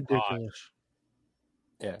 Ridiculous.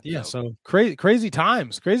 Yeah. So crazy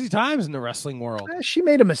times in the wrestling world. She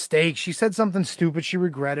made a mistake. She said something stupid. She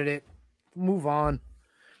regretted it. Move on.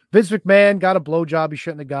 Vince McMahon got a blowjob he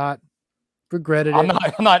shouldn't have got. Regretted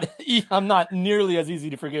it. I'm not nearly as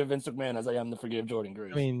easy to forgive Vince McMahon as I am to forgive Jordan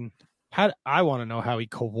Grace. I mean, I want to know how he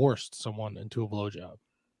coerced someone into a blowjob.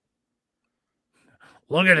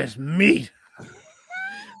 Look at this meat.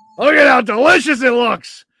 Look at how delicious it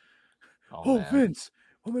looks. Oh Vince,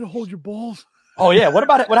 want me to hold your balls? Oh yeah, what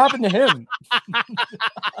about it? What happened to him?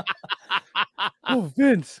 Oh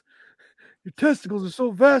Vince, your testicles are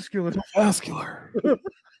so vascular.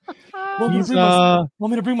 Want me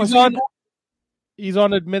to bring my He's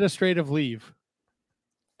on administrative leave.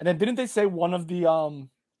 And then didn't they say one of the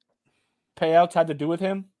payouts had to do with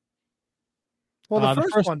him? Well,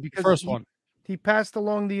 the first one. He passed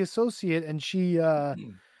along the associate, and she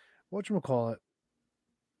whatchamacallit,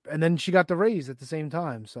 and then she got the raise at the same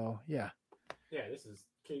time. So yeah. Yeah, this is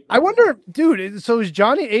I wonder, dude. So is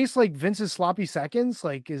Johnny Ace like Vince's sloppy seconds?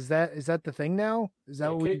 Like, is that the thing now? Is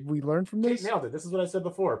that what we learned from Kate this? nailed it. This is what I said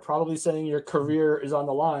before. Probably saying your career is on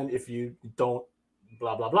the line if you don't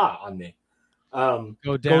blah blah blah on me.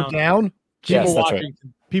 Go down. Yes, that's right.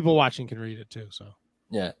 People watching can read it too. So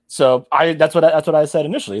yeah. So that's what I said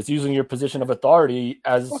initially. It's using your position of authority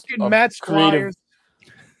as fucking Matt creative.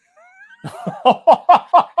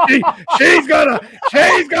 she's gonna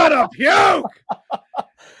puke.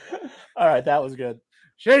 All right, that was good.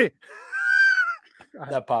 Shitty.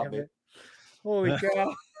 That popped me. Holy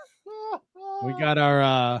cow. we got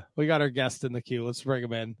our guest in the queue. Let's bring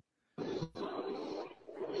him in.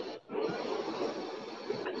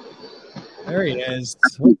 There he is.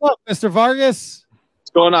 What's up, Mr. Vargas?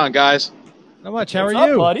 What's going on, guys? Not much. How What's are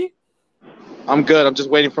you, up, buddy? I'm good. I'm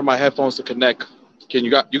just waiting for my headphones to connect.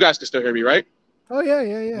 You guys can still hear me, right? Oh yeah.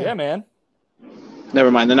 Yeah, man.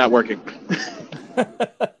 Never mind, they're not working.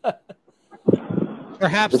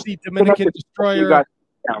 Perhaps the Dominican You destroyer. guys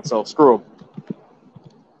down, so screw 'em.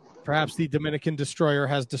 Perhaps the Dominican destroyer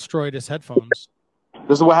has destroyed his headphones.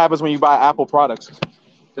 This is what happens when you buy Apple products.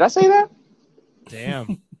 Did I say that?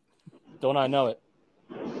 Damn. Don't I know it?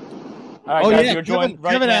 All right, Oh guys, yeah, you're joined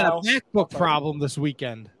Kevin had a now. MacBook problem this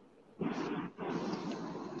weekend.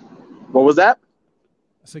 What was that?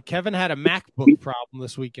 So Kevin had a MacBook problem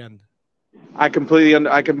this weekend. I can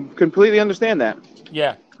completely understand that.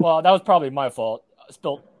 Yeah. Well, that was probably my fault.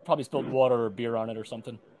 Probably spilled water or beer on it or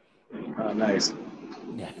something. Oh, nice.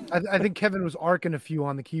 Yeah. I think Kevin was arcing a few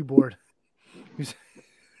on the keyboard.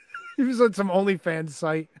 He was on some OnlyFans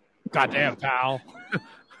site. Goddamn, pal.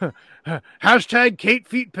 Hashtag Kate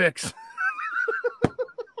Feet Pics.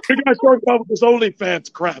 You guys talking about this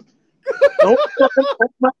OnlyFans crap.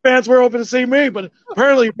 My fans were hoping to see me, but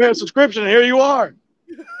apparently you pay a subscription, and here you are.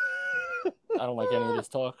 I don't like any of this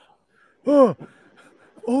talk. Oh,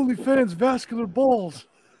 OnlyFans vascular balls.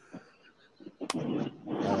 All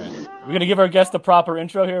right. We're gonna give our guest a proper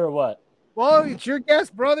intro here, or what? Well, it's your guess,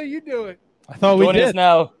 brother. You do it. I thought we Joining us did.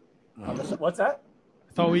 now. What's that?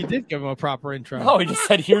 I thought we did give him a proper intro. Oh, he just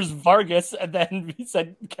said, "Here's Vargas," and then he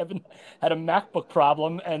said Kevin had a MacBook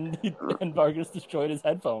problem, and Vargas destroyed his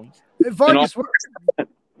headphones. Hey, Vargas,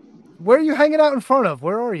 where are you hanging out in front of?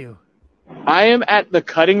 Where are you? I am at the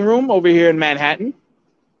cutting room over here in Manhattan.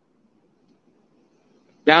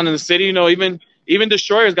 Down in the city, even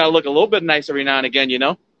Destroyer's got to look a little bit nice every now and again,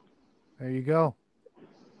 There you go.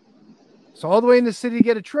 So all the way in the city to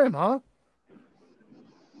get a trim, huh?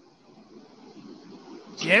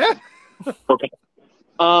 Yeah.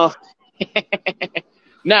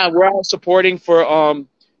 Nah, we're out supporting for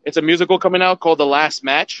it's a musical coming out called The Last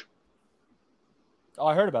Match. Oh,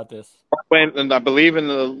 I heard about this. And I believe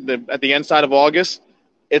at the end side of August,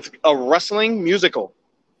 it's a wrestling musical.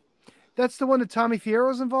 That's the one that Tommy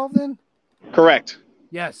Fierro's involved in? Correct.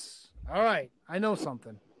 Yes. All right. I know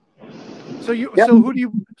something. So Yep. who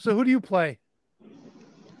do you play?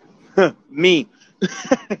 Me.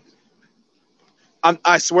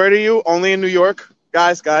 I swear to you, only in New York,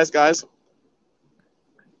 guys.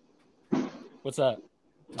 What's that?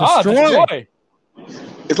 Destroy.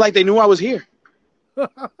 It's like they knew I was here.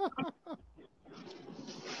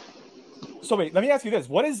 So wait, let me ask you this: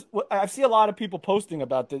 what I see a lot of people posting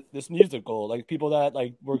about this musical, like people that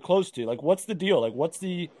we're close to. Like, what's the deal? Like, what's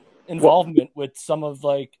the involvement with some of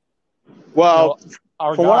our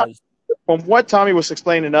guys? From what Tommy was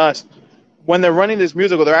explaining to us, when they're running this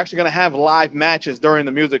musical, they're actually going to have live matches during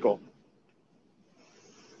the musical.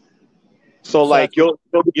 So like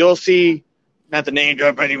you'll see, not to name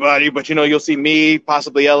drop anybody, but you'll see me,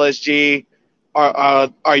 possibly LSG,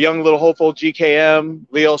 our young little hopeful GKM,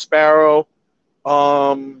 Leo Sparrow,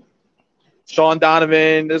 Sean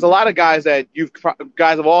Donovan. There's a lot of guys that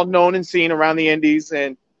guys have all known and seen around the indies,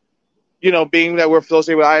 and being that we're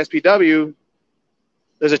associated with ISPW,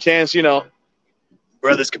 there's a chance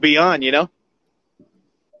brothers could be on. That'd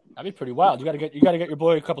be pretty wild. You gotta get your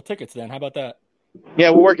boy a couple tickets then. How about that? Yeah,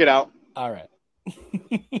 we'll work it out. All right.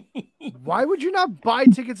 Why would you not buy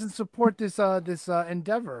tickets and support this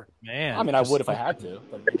endeavor? Man, I mean, I would if I had to.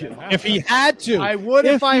 But if he had to, I would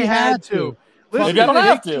if I had to. Listen, maybe I don't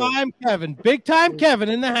have to. Big time Kevin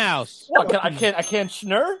in the house. What? I can't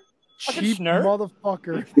schnur. Cheap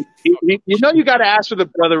motherfucker. You got to ask for the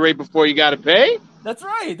brother rate before you got to pay. That's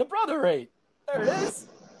right, the brother rate. There it is.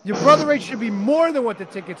 Your brother rate should be more than what the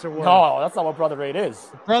tickets are worth. No, that's not what brother rate is.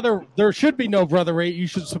 Brother, there should be no brother rate. You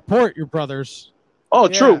should support your brothers. Oh,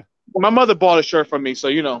 yeah. True. My mother bought a shirt from me, so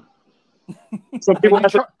Some people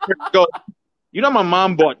have to go. My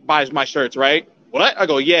mom buys my shirts, right? What? I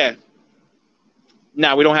go, yeah.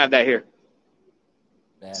 Nah, we don't have that here.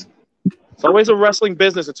 Man. It's always a wrestling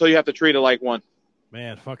business until you have to treat it like one.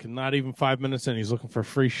 Man, fucking not even 5 minutes in. He's looking for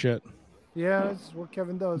free shit. Yeah, that's what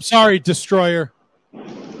Kevin does. I'm sorry, Destroyer.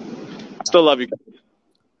 Still love you.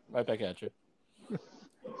 Right back at you.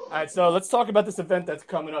 All right, so let's talk about this event that's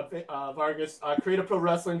coming up, Vargas. Creative Pro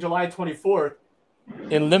Wrestling, July 24th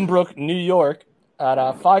in Limbrook, New York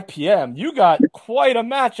at 5 p.m. You got quite a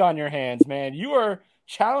match on your hands, man. You are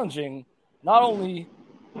challenging not only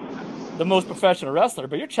the most professional wrestler,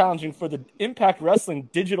 but you're challenging for the Impact Wrestling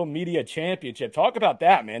Digital Media Championship. Talk about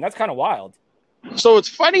that, man. That's kind of wild. So it's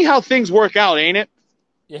funny how things work out, ain't it?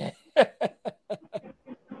 Yeah.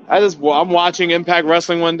 I'm watching Impact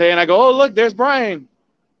Wrestling one day, and I go, "Oh, look, there's Brian.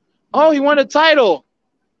 Oh, he won a title.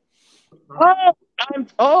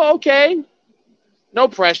 Oh, okay. No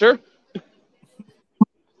pressure."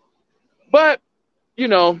 But,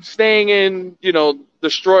 staying in,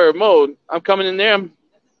 destroyer mode, I'm coming in there.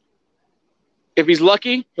 If he's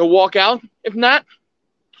lucky, he'll walk out. If not,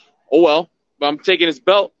 oh well. But I'm taking his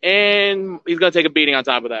belt, and he's going to take a beating on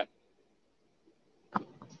top of that.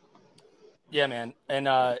 Yeah, man. And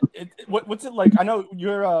what's it like? I know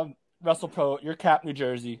you're WrestlePro. You're Cap, New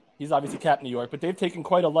Jersey. He's obviously Cap, New York. But they've taken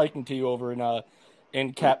quite a liking to you over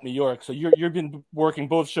in Cap, New York. So you've been working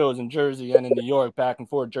both shows in Jersey and in New York, back and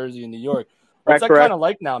forth, Jersey and New York. What's that kind of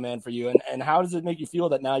like now, man, for you? And how does it make you feel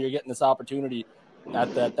that now you're getting this opportunity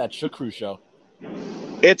at that Shook Crew show?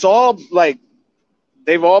 It's all like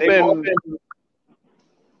they've all been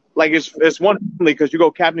like it's one family because you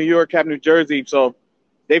go Cap, New York, Cap, New Jersey. So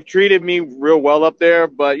they've treated me real well up there.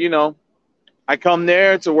 But I come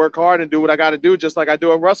there to work hard and do what I got to do, just like I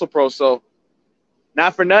do at WrestlePro. So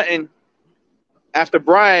not for nothing. After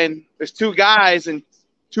Brian, there's two guys in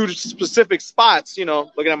two specific spots,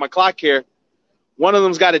 looking at my clock here. One of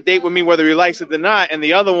them's got a date with me whether he likes it or not, and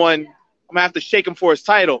the other one, I'm going to have to shake him for his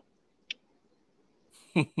title.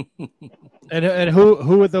 And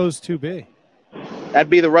who would those two be? That'd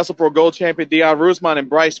be the WrestlePro Gold Champion Dion Rusman and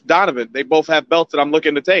Bryce Donovan. They both have belts that I'm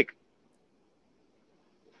looking to take.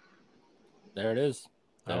 There it is.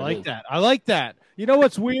 I like that. You know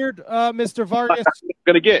what's weird, Mr. Vargas?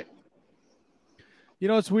 Gonna get. You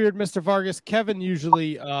know what's weird, Mr. Vargas? Kevin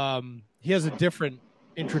usually he has a different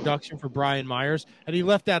introduction for Brian Myers, and he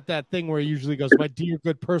left out that thing where he usually goes, "My dear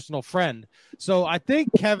good personal friend." So I think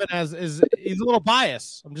Kevin he's a little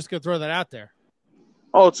biased. I'm just gonna throw that out there.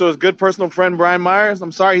 Oh, so his good personal friend Brian Myers.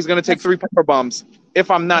 I'm sorry, he's gonna take 3 power bombs.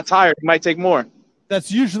 If I'm not tired, he might take more.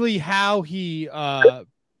 That's usually how he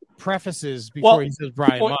prefaces before he says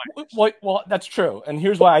Brian Myers. Well, that's true. And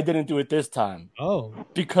here's why I didn't do it this time. Oh.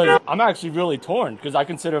 Because I'm actually really torn because I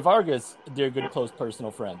consider Vargas a dear, good, close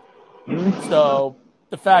personal friend. Mm-hmm. So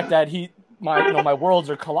the fact that my worlds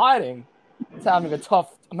are colliding, I'm having a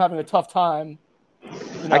tough time.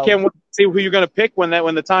 I can't wait to see who you're going to pick when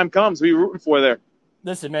the time comes. Who you rooting for there?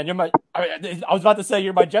 Listen, man, I was about to say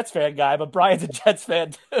you're my Jets fan guy, but Brian's a Jets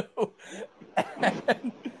fan too.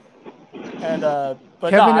 But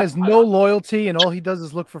Kevin has no loyalty, and all he does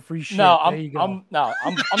is look for free shit. No, I'm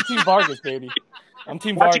Team Vargas, baby. I'm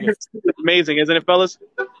Team Vargas. It's amazing, isn't it, fellas?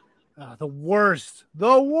 The worst.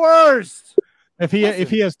 If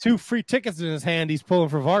he has 2 free tickets in his hand, he's pulling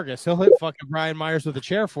for Vargas. He'll hit fucking Brian Myers with a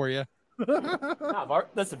chair for you.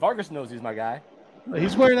 Listen, Vargas knows he's my guy.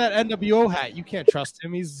 He's wearing that NWO hat. You can't trust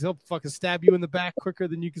him. He'll fucking stab you in the back quicker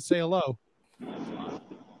than you can say hello.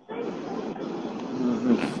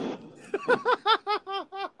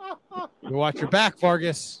 You watch your back,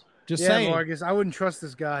 Vargas. Just saying. Vargas, I wouldn't trust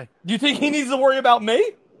this guy. Do you think he needs to worry about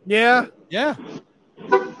me? Yeah.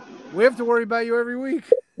 We have to worry about you every week.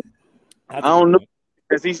 I don't know.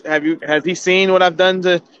 Has he seen what I've done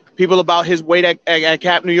to people about his weight at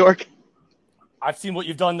Cap, New York? I've seen what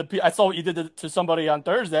you've done. I saw what you did to somebody on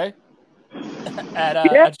Thursday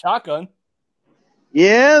at Shotgun.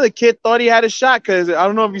 Yeah, the kid thought he had a shot because I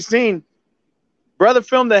don't know if you've seen. Brother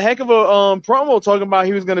filmed a heck of a promo talking about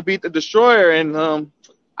he was going to beat the Destroyer, and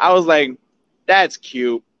I was like, that's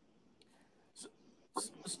cute.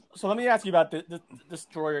 So let me ask you about the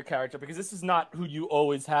Destroyer character, because this is not who you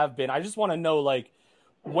always have been. I just want to know,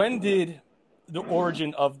 when did the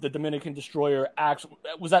origin of the Dominican Destroyer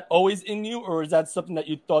was that always in you, or is that something that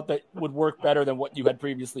you thought that would work better than what you had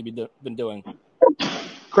previously been doing?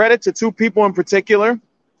 Credit to 2 people in particular.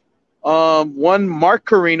 One, Mark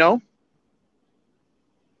Carino,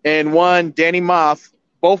 and one, Danny Moff.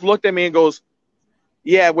 Both looked at me and goes,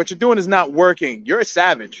 "Yeah, what you're doing is not working. You're a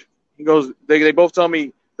savage." He goes, they both tell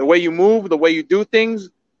me, the way you move, the way you do things,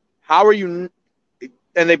 how are you?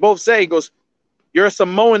 And they both say, he goes, "You're a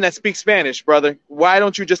Samoan that speaks Spanish, brother. Why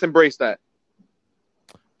don't you just embrace that?"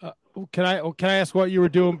 Can I ask what you were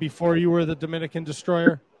doing before you were the Dominican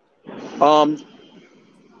Destroyer?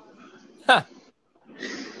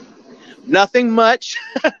 Nothing much.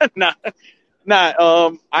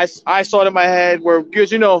 I saw it in my head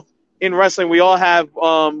because in wrestling we all have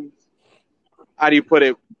how do you put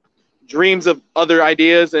it, dreams of other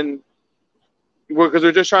ideas, and because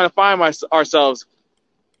we're just trying to find ourselves.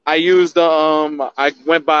 I used I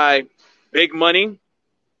went by Big Money.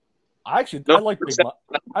 I like Big Money.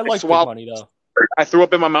 I like Big Money though. I threw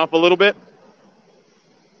up in my mouth a little bit,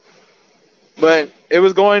 but it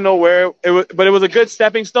was going nowhere. But it was a good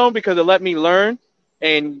stepping stone because it let me learn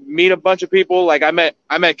and meet a bunch of people. Like I met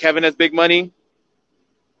Kevin as Big Money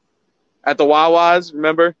at the Wawas.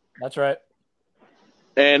 Remember? That's right.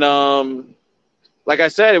 And like I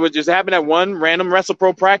said, it would just happen at one random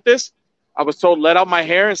WrestlePro practice. I was told let out my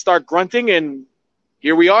hair and start grunting, and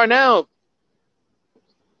here we are now.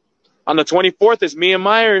 On the 24th, it's me and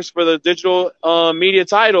Myers for the digital media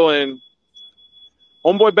title, and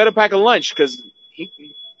homeboy better pack a lunch because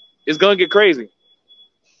it's gonna get crazy.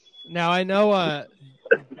 Now I know.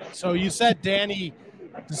 So you said Danny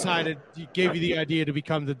gave you the idea to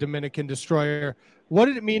become the Dominican Destroyer. What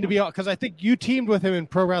did it mean to be? Because I think you teamed with him in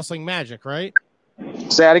Pro Wrestling Magic, right?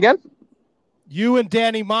 Say that again. You and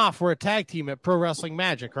Danny Moff were a tag team at Pro Wrestling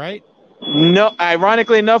Magic, right? No,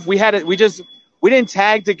 ironically enough, we didn't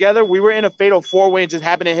tag together. We were in a fatal 4-way and just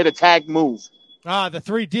happened to hit a tag move. Ah, the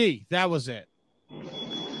 3D. That was it.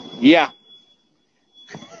 Yeah.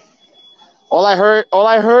 All I heard.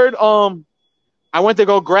 I went to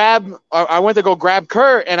go grab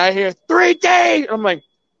Kurt, and I hear 3D. I'm like,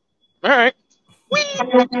 all right.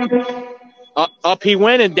 Up he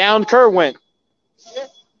went, and down Kurt went.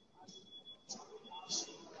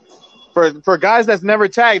 For guys that's never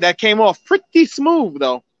tagged, that came off pretty smooth,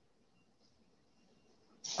 though.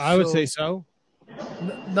 I would say so.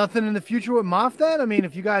 Nothing in the future with Moff then? I mean,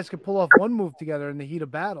 if you guys could pull off one move together in the heat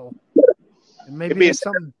of battle, and maybe it's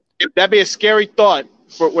something. That'd be a scary thought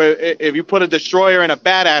if you put a Destroyer and a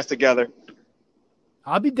Badass together.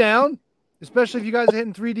 I'll be down, especially if you guys are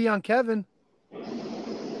hitting 3D on Kevin.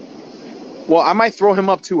 Well, I might throw him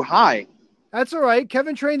up too high. That's all right.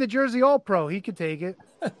 Kevin trained the Jersey All-Pro. He could take it.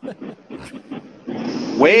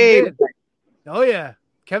 Way. Oh, yeah.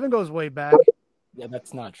 Kevin goes way back. Yeah,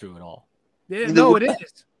 that's not true at all. Yeah, no, it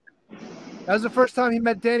is. That was the first time he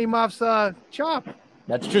met Danny Moff's chop.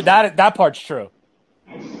 That's true. That part's true.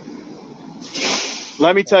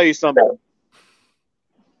 Let me tell you something.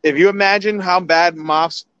 If you imagine how bad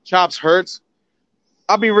Moff's chops hurts,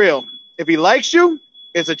 I'll be real. If he likes you,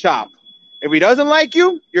 it's a chop. If he doesn't like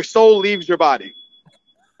you, your soul leaves your body.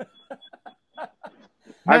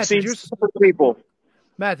 I've seen people.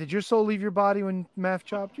 Matt, did your soul leave your body when Math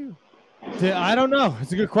chopped you? I don't know.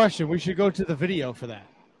 It's a good question. We should go to the video for that.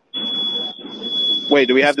 Wait,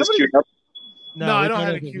 do we have this queued up? No, I don't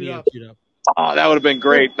have it queued up. Oh, that would have been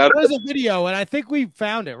great. There's a video, and I think we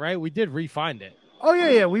found it, right? We did re-find it. Oh,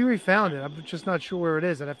 yeah, we refound it. I'm just not sure where it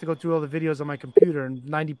is. I'd have to go through all the videos on my computer, and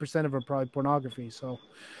 90% of them are probably pornography, so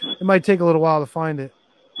it might take a little while to find it.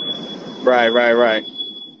 Right.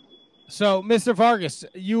 So, Mr. Vargas,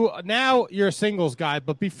 you're a singles guy,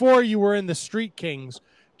 but before you were in the Street Kings,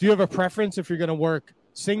 do you have a preference if you're going to work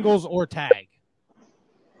singles or tag?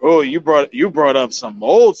 Oh, you brought up some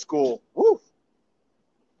old school. Woo.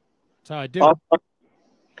 That's how I do.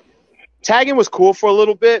 Tagging was cool for a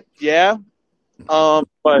little bit, yeah. But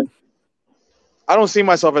I don't see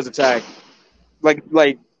myself as a tag.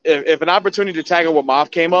 Like if an opportunity to tag with Moff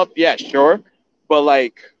came up, yeah, sure. But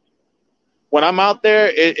like when I'm out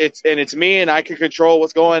there, it's me and I can control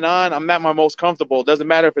what's going on. I'm at my most comfortable. It doesn't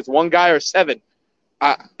matter if it's one guy or 7.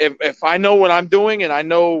 If I know what I'm doing and I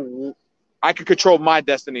know I can control my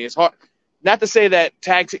destiny, it's hard. Not to say that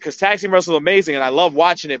because tag team wrestling is amazing and I love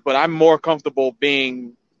watching it, but I'm more comfortable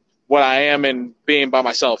being what I am and being by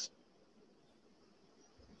myself.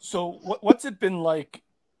 So what's it been like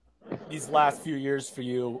these last few years for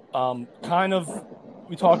you?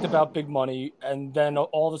 We talked about Big Money, and then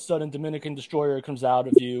all of a sudden Dominican Destroyer comes out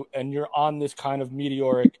of you, and you're on this kind of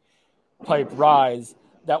meteoric type rise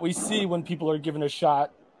that we see when people are given a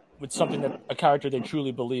shot with something a character they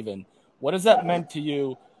truly believe in. What has that meant to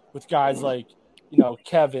you with guys like,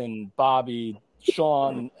 Kevin, Bobby,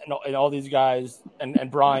 Sean, and all these guys,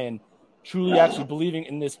 and Brian, truly actually believing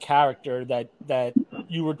in this character that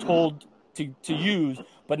you were told to use,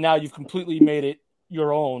 but now you've completely made it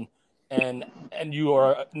your own, and you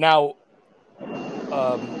are now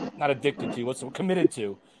not addicted to, committed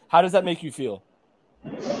to. How does that make you feel?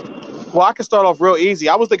 Well, I can start off real easy.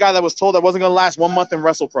 I was the guy that was told I wasn't going to last 1 month in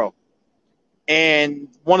WrestlePro. And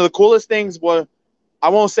one of the coolest things was, I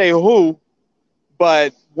won't say who,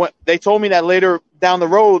 but when they told me that later down the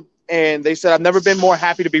road, and they said, I've never been more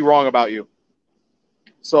happy to be wrong about you.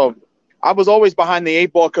 So I was always behind the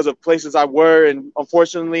 8 ball because of places I were, and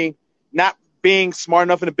unfortunately not being smart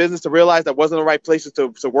enough in the business to realize that wasn't the right places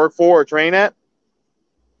to work for or train at.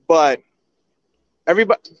 But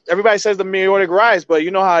everybody says the meteoric rise, but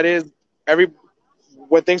you know how it is.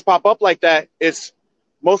 When things pop up like that, it's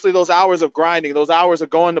mostly those hours of grinding, those hours of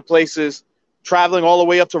going to places, traveling all the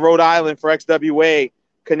way up to Rhode Island for XWA,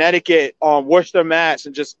 Connecticut, Worcester, Mass,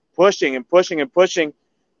 and just pushing and pushing and pushing.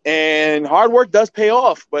 And hard work does pay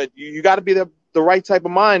off, but you got to be the right type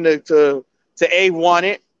of mind to want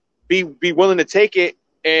it, be willing to take it.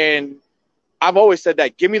 And I've always said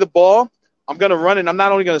that, give me the ball, I'm going to run it. I'm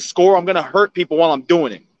not only going to score, I'm going to hurt people while I'm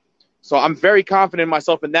doing it. So I'm very confident in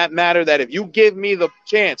myself in that matter, that if you give me the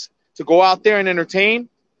chance to go out there and entertain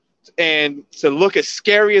and to look as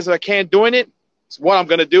scary as I can doing it, it's what I'm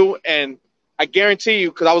going to do. And I guarantee you,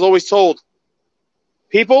 because I was always told,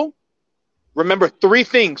 people remember 3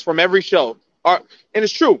 things from every show. And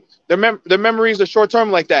it's true. Their memories are short-term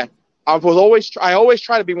like that. I always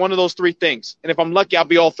try to be one of those 3 things. And if I'm lucky, I'll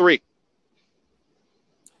be all 3.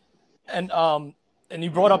 And you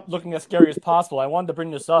brought up looking as scary as possible. I wanted to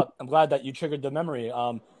bring this up. I'm glad that you triggered the memory.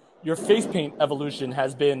 Your face paint evolution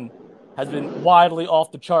has been widely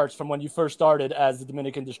off the charts from when you first started as the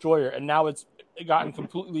Dominican Destroyer, and now it's gotten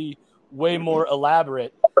completely way more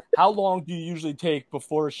elaborate. How long do you usually take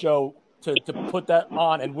before a show to put that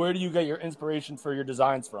on, and where do you get your inspiration for your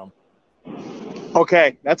designs from?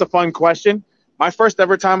 Okay, that's a fun question. My first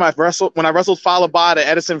ever time when I wrestled Falaba at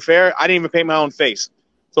Edison Fair, I didn't even paint my own face.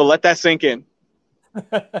 So let that sink in.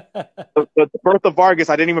 The birth of Vargas,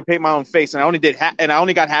 I didn't even paint my own face, and I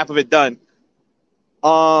only got half of it done.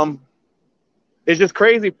 It's just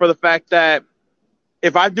crazy for the fact that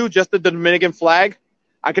if I do just the Dominican flag,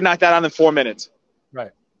 I can knock that out in 4 minutes.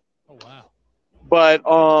 Right. Oh wow. But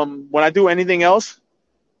when I do anything else,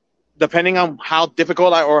 depending on how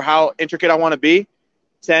difficult or how intricate I want to be,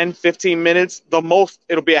 10, 15 minutes, the most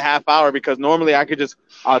it'll be a half hour, because normally I could just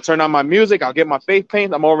turn on my music, I'll get my face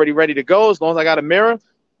paint, I'm already ready to go. As long as I got a mirror,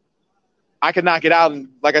 I can knock it out. And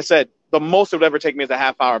like I said, the most it would ever take me is a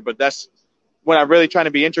half hour. But that's when I'm really trying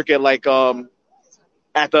to be intricate, like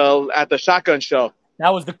at the shotgun show.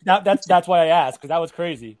 That's why I asked, because that was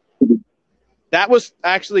crazy. That was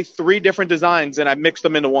actually 3 different designs, and I mixed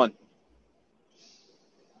them into one.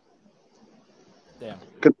 Damn.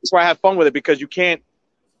 Because that's why I have fun with it, because you can't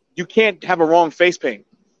have a wrong face paint.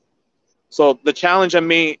 So the challenge on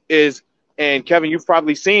me is, and Kevin, you've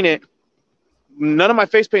probably seen it, none of my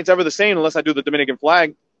face paint's ever the same unless I do the Dominican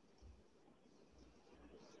flag.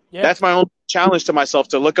 Yeah. That's my own challenge to myself,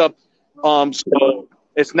 to look up. So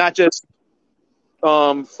it's not just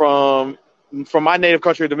from my native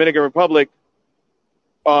country, Dominican Republic.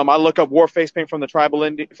 I look up war face paint from the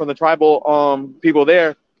tribal people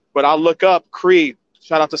there, but I'll look up Cree.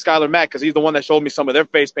 Shout out to Skylar Mack, because he's the one that showed me some of their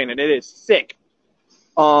face paint, and it is sick.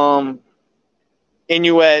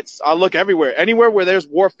 Inuits, I'll look everywhere. Anywhere where there's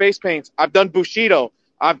war face paints. I've done Bushido.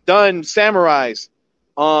 I've done Samurais.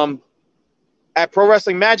 At Pro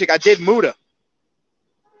Wrestling Magic, I did Muda.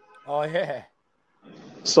 Oh, yeah.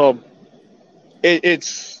 So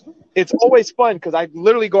it's always fun, because I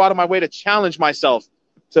literally go out of my way to challenge myself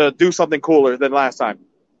to do something cooler than last time.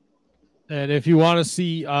 And if you want to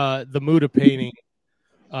see the Muda painting,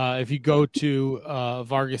 if you go to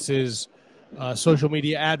Vargas's social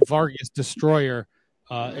media at Vargas Destroyer,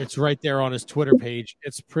 it's right there on his Twitter page.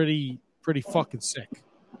 It's pretty fucking sick.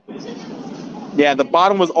 Yeah, the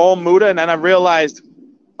bottom was all Muda, and then I realized,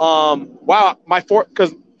 wow,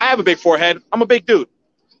 because I have a big forehead. I'm a big dude.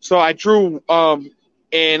 So I drew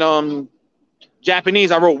in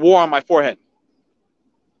Japanese. I wrote war on my forehead.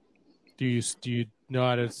 Do you know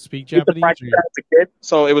how to speak Japanese?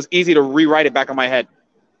 So it was easy to rewrite it back on my head.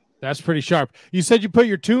 That's pretty sharp. You said you put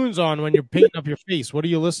your tunes on when you're painting up your face. What are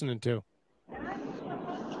you listening to?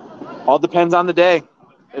 All depends on the day.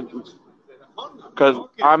 Because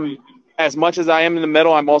I'm, as much as I am in the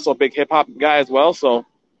metal, I'm also a big hip-hop guy as well. So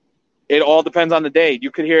it all depends on the day.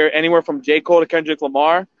 You could hear anywhere from J. Cole to Kendrick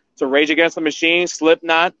Lamar to Rage Against the Machine,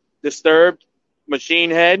 Slipknot, Disturbed,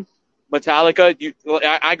 Machine Head, Metallica.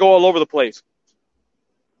 I go all over the place.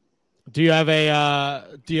 Do you have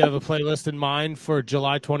a playlist in mind for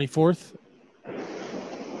July 24th?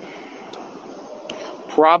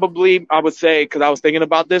 Probably, I would say, because I was thinking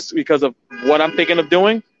about this because of what I'm thinking of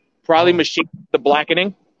doing. Probably Machine, The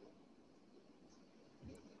Blackening.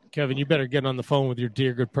 Kevin, you better get on the phone with your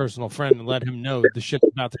dear good personal friend and let him know the shit's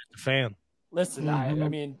about to hit the fan. Listen, I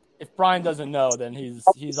mean, if Brian doesn't know, then he's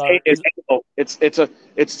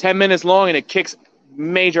it's 10 minutes long, and it kicks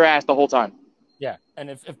major ass the whole time. Yeah, and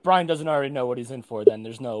if Brian doesn't already know what he's in for, then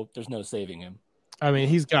there's no saving him. I mean,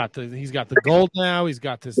 he's got the gold now. He's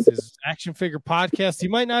got his action figure podcast. He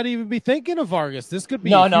might not even be thinking of Vargas. This could be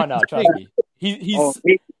no. Trust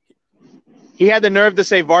me, he had the nerve to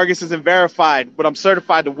say Vargas isn't verified, but I'm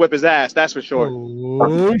certified to whip his ass. That's for sure.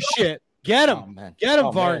 Oh shit! Get him, get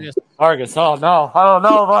him, Vargas. Man. Vargas. Oh no, I don't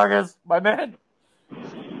know, Vargas, my man.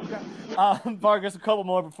 Vargas, a couple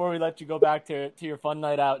more before we let you go back to your fun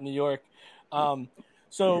night out in New York.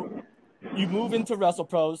 So you move into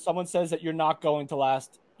WrestlePro. Someone says that you're not going to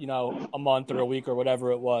last, a month or a week or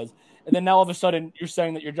whatever it was. And then now all of a sudden you're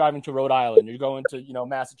saying that you're driving to Rhode Island. You're going to,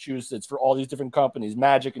 Massachusetts for all these different companies,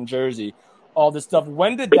 Magic and Jersey, all this stuff.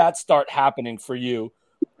 When did that start happening for you?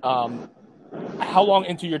 How long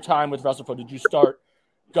into your time with WrestlePro did you start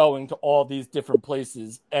going to all these different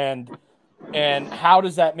places? And how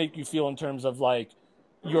does that make you feel in terms of like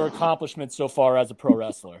your accomplishments so far as a pro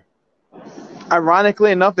wrestler?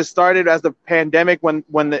 Ironically enough, it started as the pandemic when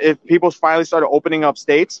if people finally started opening up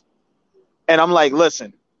states. And I'm like,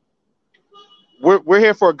 listen, we're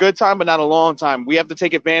here for a good time, but not a long time. We have to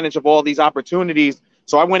take advantage of all these opportunities.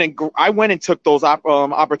 So I went and took those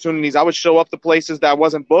opportunities. I would show up to places that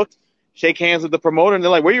wasn't booked, shake hands with the promoter, and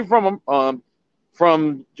they're like, where are you from?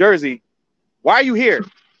 From Jersey. Why are you here?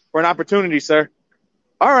 For an opportunity, sir.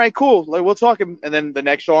 All right, cool. Like, we'll talk. And then the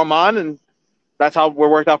next show I'm on, and that's how we're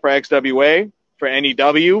worked out for XWA, for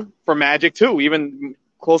NEW, for Magic too, even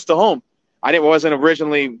close to home. I wasn't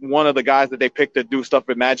originally one of the guys that they picked to do stuff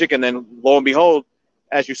with Magic, and then lo and behold,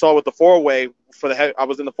 as you saw with the four-way I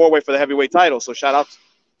was in the four-way for the heavyweight title. So shout out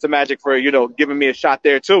to Magic for giving me a shot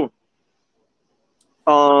there too.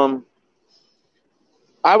 I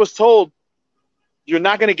was told you're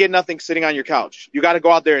not going to get nothing sitting on your couch. You got to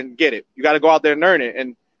go out there and get it. You got to go out there and earn it.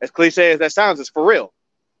 And as cliche as that sounds, it's for real.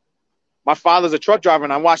 My father's a truck driver,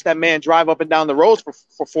 and I watched that man drive up and down the roads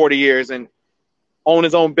for 40 years and own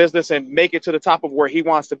his own business and make it to the top of where he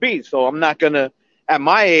wants to be. So I'm not going to, at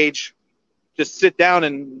my age, just sit down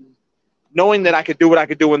and knowing that I could do what I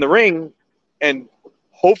could do in the ring and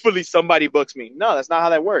hopefully somebody books me. No, that's not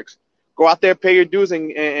how that works. Go out there, pay your dues,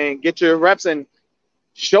 and get your reps and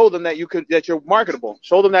show them that you're marketable.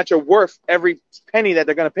 Show them that you're worth every penny that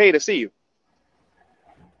they're going to pay to see you.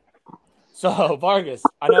 So Vargas,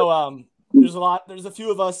 I know there's a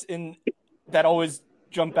few of us that always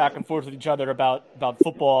jump back and forth with each other about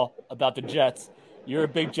football, about the Jets. You're a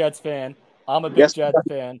big Jets fan. I'm a big Jets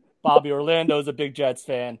fan. Bobby Orlando's a big Jets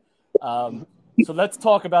fan. So let's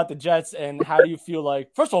talk about the Jets and how do you feel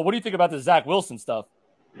like, first of all, what do you think about the Zach Wilson stuff?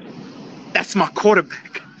 That's my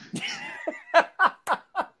quarterback.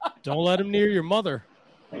 Don't let him near your mother.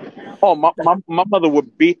 Oh, my mother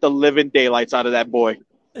would beat the living daylights out of that boy.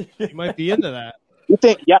 You might be into that. You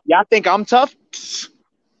think y'all think I'm tough?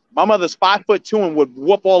 My mother's 5'2" and would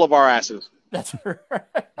whoop all of our asses. That's right.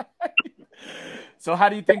 So how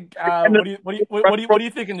do you think? What are you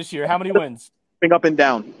thinking this year? How many wins? Up and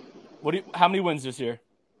down. How many wins this year?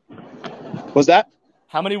 What's that?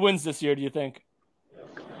 How many wins this year do you think?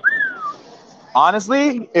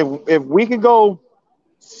 Honestly, if we could go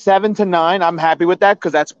 7 to 9, I'm happy with that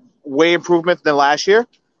because that's way improvement than last year.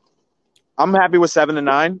 I'm happy with 7 to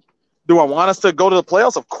 9. Do I want us to go to the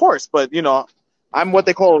playoffs? Of course, but I'm what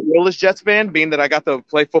they call a realist Jets fan, being that I got to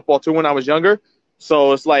play football too when I was younger.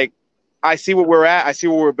 So it's like I see what we're at, I see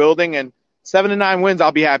what we're building, and 7 to 9 wins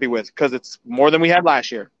I'll be happy with because it's more than we had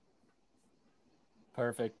last year.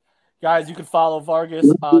 Perfect. Guys, you can follow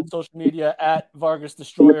Vargas on social media at Vargas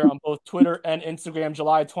Destroyer on both Twitter and Instagram.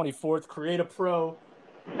 July 24th, Create a Pro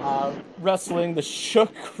Wrestling, the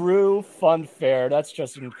Shook Crew Fun Fair. That's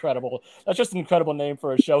just incredible. That's just an incredible name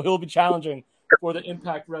for a show. He'll be challenging for the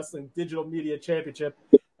Impact Wrestling Digital Media Championship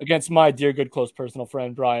against my dear, good, close personal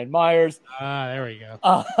friend, Brian Myers. There we go.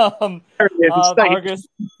 Vargas.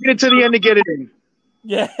 Get it to the end to get it in.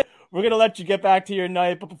 Yeah. We're going to let you get back to your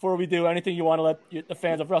night, but before we do, anything you want to let the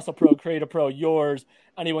fans of WrestlePro, Create a Pro, yours,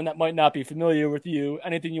 anyone that might not be familiar with you,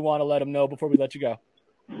 anything you want to let them know before we let you go?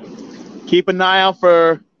 Keep an eye out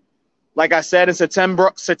for, like I said, in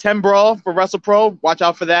September for WrestlePro. Watch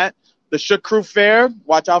out for that. The Shook Crew Fair.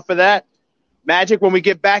 Watch out for that. Magic, when we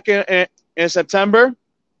get back in September.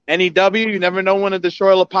 NEW, you never know when a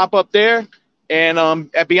Destroyer will pop up there. And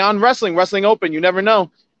at Beyond Wrestling, Wrestling Open, you never know.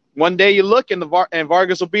 One day you look and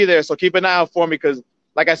Vargas will be there. So keep an eye out for me because,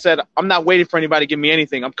 like I said, I'm not waiting for anybody to give me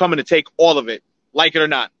anything. I'm coming to take all of it, like it or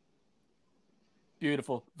not.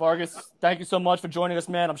 Beautiful. Vargas, thank you so much for joining us,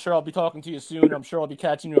 man. I'm sure I'll be talking to you soon. I'm sure I'll be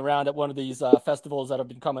catching you around at one of these festivals that have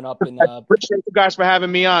been coming up. Appreciate you guys for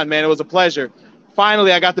having me on, man. It was a pleasure.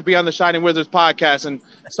 finally I got to be on the Shining Wizards podcast, and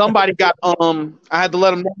somebody got I had to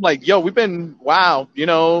let them know, like, yo, we've been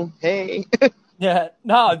hey. Yeah,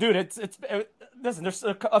 no, dude, listen, there's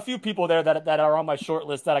a few people there that are on my short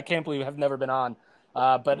list that I can't believe have never been on,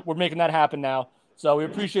 but we're making that happen now. So we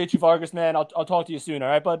appreciate you, Vargas, man. I'll talk to you soon. All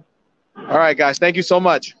right, bud. All right, guys. Thank you so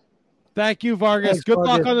much. Thank you, Vargas. Thanks, Good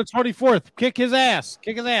Vargas. luck on the 24th. Kick his ass,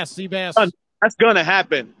 Seabass. That's gonna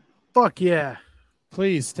happen. Fuck yeah.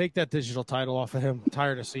 Please take that digital title off of him. I'm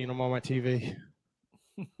tired of seeing him on my TV.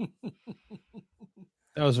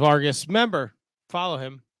 That was Vargas. Remember, follow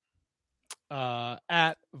him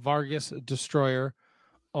at Vargas Destroyer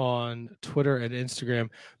on Twitter and Instagram.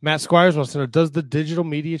 Matt Squires wants to know, does the Digital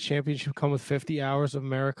Media Championship come with 50 hours of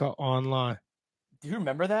America Online? Do you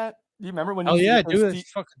remember that? Do you remember when? Oh, yeah, the dude.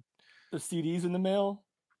 the CDs in the mail?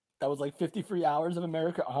 That was like 50 free hours of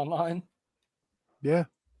America Online. Yeah.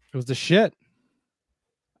 It was the shit.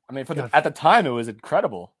 I mean, at the time, it was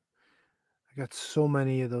incredible. I got so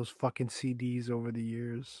many of those fucking CDs over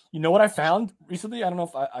you know what I found recently? I don't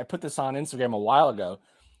know if I put this on Instagram a while ago.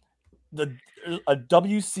 A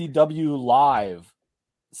WCW Live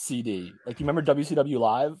CD. Like, you remember WCW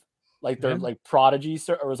Live? Like their like Prodigy,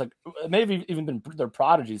 or it was like maybe even been their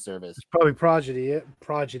Prodigy service. It's probably Prodigy.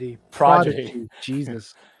 Prodigy.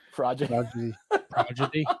 Jesus. Prodigy.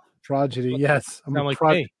 Yes. I'm like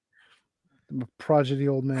I'm a prodigy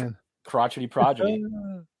old man. Crotchety.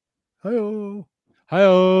 Hi-oh.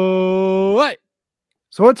 Hi-oh.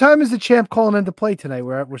 So what time is the champ calling into play tonight?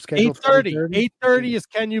 We're scheduled 8:30. 8:30 is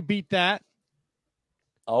Can You Beat That?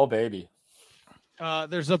 Oh, baby.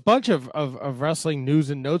 There's a bunch of wrestling news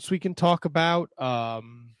and notes we can talk about.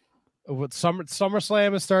 What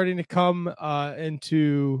SummerSlam is starting to come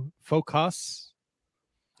into focus.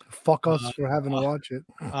 Fuck us for having to watch it.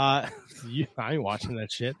 I ain't watching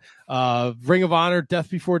that shit. Ring of Honor, Death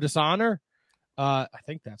Before Dishonor. I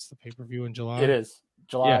think that's the pay-per-view in July. It is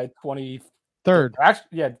July 23rd.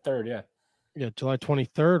 Actually, 3rd. Yeah, July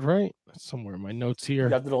 23rd, right? That's somewhere in my notes here. You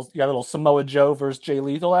got little Samoa Joe versus Jay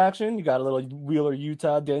Lethal action. You got a little Wheeler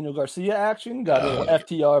Utah Daniel Garcia action. You got a little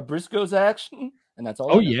FTR Briscoes action, and that's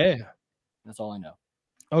all. Yeah, that's all I know.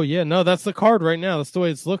 Oh yeah, no, that's the card right now. That's the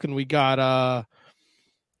way it's looking. We got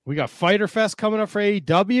Fyter Fest coming up for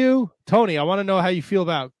AEW. Tony, I want to know how you feel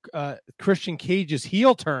about Christian Cage's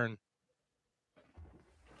heel turn.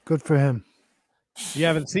 Good for him. You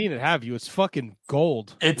haven't seen it, have you? It's fucking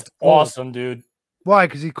gold. It's awesome, dude. Why?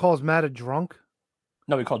 Because he calls Matt a drunk?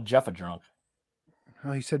 No, he called Jeff a drunk.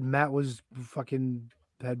 Oh, he said Matt was fucking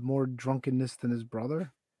had more drunkenness than his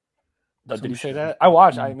brother. Did he say that? I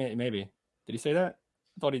watched. Maybe. Did he say that?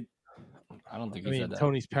 I don't think he said that.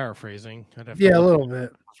 Tony's paraphrasing. A little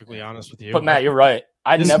bit. Perfectly honest with you. But Matt, you're right.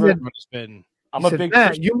 I'm a big.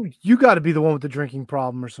 Matt, you got to be the one with the drinking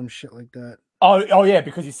problem or some shit like that. Oh yeah,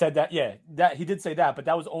 because he said that. Yeah, that he did say that, but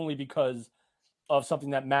that was only because of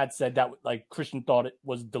something that Matt said that like Christian thought it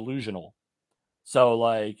was delusional. So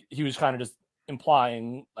like he was kind of just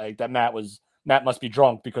implying like that Matt must be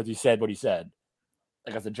drunk because he said what he said,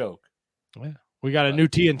 like as a joke. Yeah, we got a new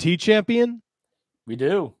TNT champion. We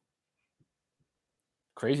do.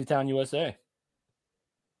 Crazy Town, USA.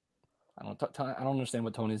 I don't understand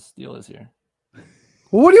what Tony's deal is here.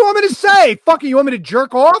 Well, what do you want me to say? Fucking, you want me to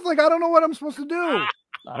jerk off? Like, I don't know what I'm supposed to do.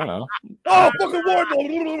 I don't know. Oh, fucking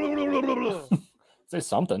Wardlow. Say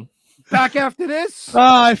something. Back after this?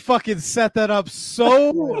 I fucking set that up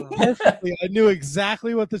so perfectly. I knew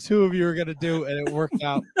exactly what the two of you were going to do, and it worked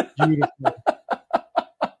out beautifully.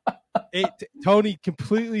 Tony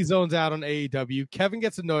completely zones out on AEW. Kevin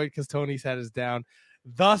gets annoyed because Tony's head is down.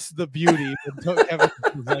 Thus, the beauty. Kevin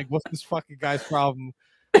was like, what's this fucking guy's problem?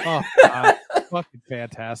 Oh, God. Fucking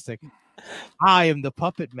fantastic. I am the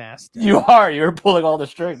puppet master. You are. You're pulling all the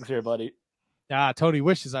strings here, buddy. Tony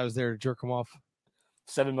wishes I was there to jerk him off.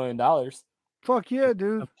 $7 million. Fuck yeah,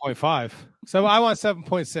 dude. 7.5. So I want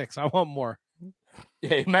 7.6. I want more.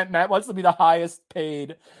 Yeah, Matt wants to be the highest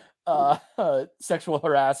paid sexual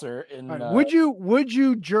harasser in. Right. Would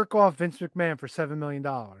you jerk off Vince McMahon for $7 million?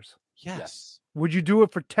 Yes. Would you do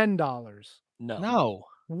it for $10? No.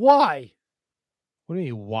 Why? What do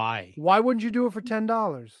you mean, why? Why wouldn't you do it for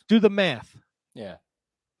 $10? Do the math. Yeah.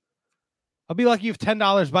 I'll be lucky if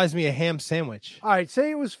 $10 buys me a ham sandwich. All right, say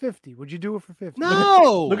it was 50. Would you do it for 50?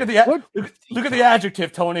 No. Look at the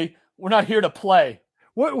adjective, Tony. We're not here to play.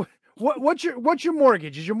 What's your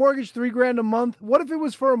mortgage? Is your mortgage $3,000 a month? What if it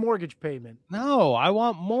was for a mortgage payment? No, I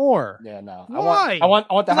want more. Yeah, no. Why? I want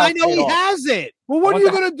the house. I know he has it. Well, what are you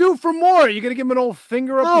gonna do for more? Are you gonna give him an old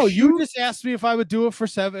finger up? No, the you chute? just asked me if I would do it for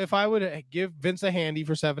 $7. If I would give Vince a handy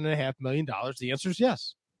for $7.5 million. The answer is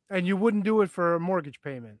yes. And you wouldn't do it for a mortgage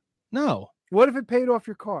payment? No. What if it paid off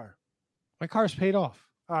your car? My car's paid off.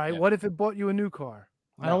 All right. Yeah. What if it bought you a new car?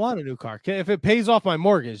 I don't want a new car. If it pays off my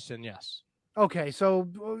mortgage, then yes. Okay, so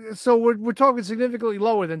we're talking significantly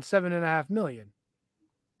lower than $7.5 million.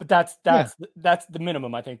 But that's the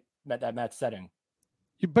minimum I think that Matt's setting.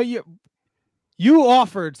 But you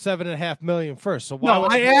offered $7.5 million first. So why No,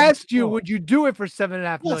 would I asked you, would you do it for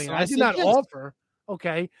 $7.5 million? Yes, I I did said not yes. offer.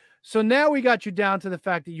 Okay, so now we got you down to the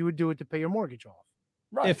fact that you would do it to pay your mortgage off.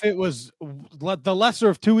 Right. If it was the lesser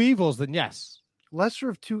of two evils, then yes. Lesser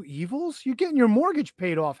of two evils? You're getting your mortgage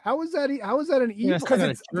paid off. How is that? How is that an evil? Because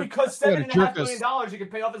 $7.5 million you can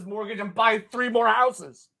pay off his mortgage and buy 3 more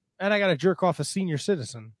houses. And I got to jerk off a senior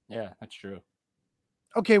citizen. Yeah, that's true.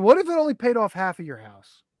 Okay, what if it only paid off half of your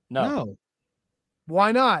house? No.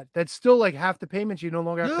 Why not? That's still like half the payments you no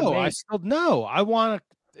longer have to No, make. I still no. I want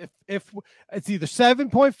to. If it's either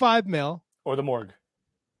 7.5 mil Or the morgue.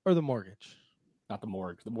 or the mortgage. Not the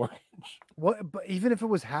morgue. The mortgage. What? But even if it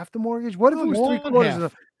was half the mortgage, what if No, it was one 3/4 half. of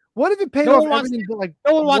the? What if it paid No off one wants- everything but like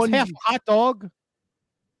No one wants one- half a hot dog.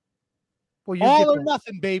 Well, you'd All get or the,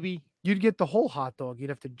 nothing, baby. You'd get the whole hot dog. You'd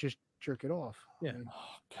have to just jerk it off. Yeah.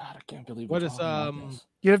 Oh God, I can't believe What we're is, talking about this.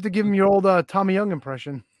 You'd have to give him your old Tommy Young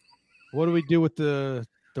impression. What do we do with the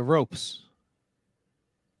ropes?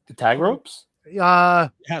 The tag ropes?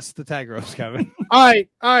 Yes, the tag ropes, Kevin. All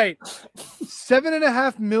right.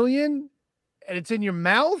 $7.5 million, and it's in your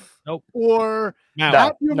mouth. Nope. Or Now,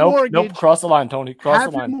 half your mortgage. Nope. Cross the line, Tony. Cross half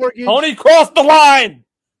the your line. mortgage. Tony, cross the line.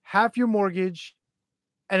 Half your mortgage,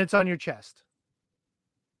 and it's on your chest.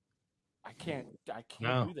 I can't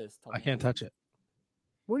No, do this. Tony. I can't touch it.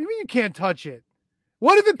 What do you mean you can't touch it?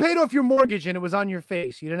 What if it paid off your mortgage and it was on your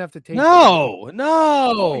face? You didn't have to take it. No.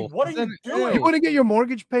 Tony, what are you Then- doing? You wouldn't get your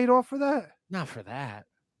mortgage paid off for that? Not for that.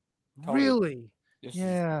 Tony, Really? this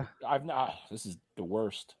Yeah. This is the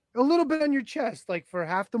worst. A little bit on your chest, like for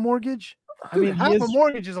half the mortgage? I mean, half a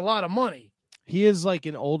mortgage is a lot of money. he is like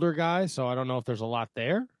an older guy, so I don't know if there's a lot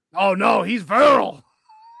there. Oh, no, he's virile.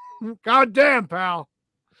 God damn, pal.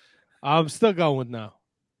 I'm still going with no.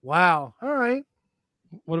 Wow. All right.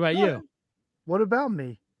 What about you? What about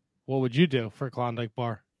me? What would you do for a Klondike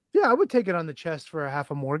bar? Yeah, I would take it on the chest for a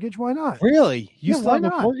half a mortgage. Why not? Really? You Yeah, still why have a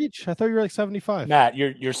not? mortgage? I thought you were like 75. Matt,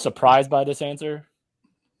 you're surprised by this answer?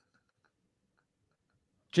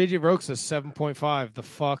 JJ Roke says 7.5. The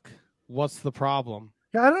fuck? What's the problem?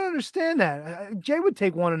 Yeah, I don't understand that. Jay would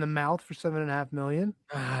take one in the mouth for $7.5 million.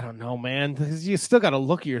 I don't know, man. 'Cause you still got to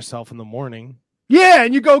look at yourself in the morning. Yeah,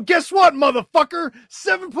 and you go, guess what, motherfucker?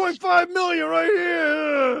 $7.5 million right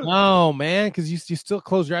here. No, man, because you still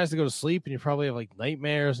close your eyes to go to sleep, and you probably have like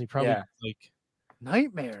nightmares, and you probably Yeah. like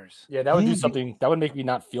Nightmares. Yeah, that would do Yeah. something. That would make me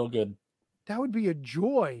not feel good. That would be a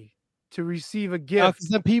joy to receive a because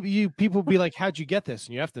gift. then people be like, "How'd you get this?"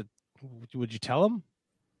 And you have to. Would you tell them?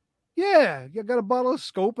 Yeah, you got a bottle of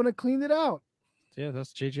scope and I cleaned it out. Yeah,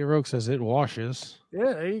 that's JJ Roke says it washes.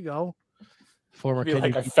 Yeah, there you go. Former Be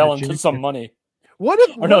like KD I fell into Jr. some money. What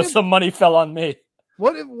if? Or no, What if, some money fell on me.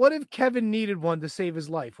 what if Kevin needed one to save his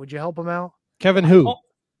life? Would you help him out? Kevin who? Oh,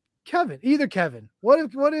 Kevin, either Kevin. What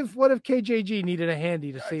if KJG needed a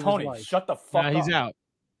handy to save Tony, his life? shut the fuck Nah, up. he's out.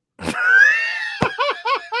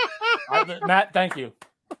 Matt, thank you.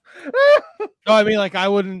 No, I mean like I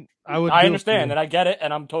would. I do it for understand you. and I get it,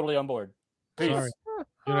 and I'm totally on board. Peace. Sorry.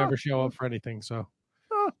 You never show up for anything, so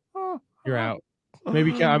you're out.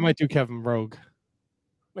 Maybe I might do Kevin Rogue.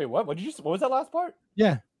 Wait, what? What was that last part?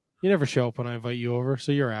 Yeah, you never show up when I invite you over,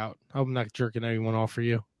 so you're out. I'm not jerking anyone off for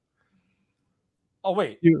you. Oh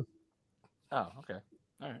wait. You. Oh, okay.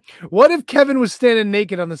 All right. What if Kevin was standing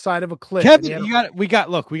naked on the side of a cliff? and he Kevin, had we got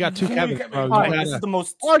two Kevins. Bro. You All right, This gotta- is the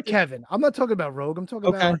most. our Kevin. I'm not talking about Rogue. I'm talking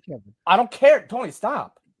about Okay. our Kevin. I don't care, Tony.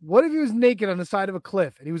 Stop. What if he was naked on the side of a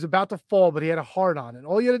cliff and he was about to fall, but he had a heart on it?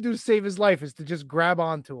 All you had to do to save his life is to just grab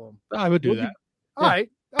onto him. I would do Would you- that. All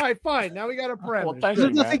right, fine. Now we got a parameter. Well, thank There's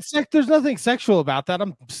you, nothing. Matt. There's nothing sexual about that.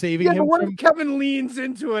 I'm saving Yeah, him but what from. if Kevin leans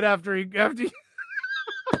into it after he?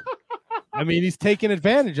 I mean, he's taking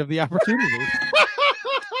advantage of the opportunity.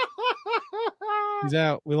 He's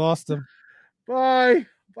out. We lost him. Bye,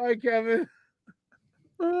 Kevin.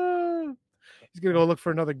 He's gonna go look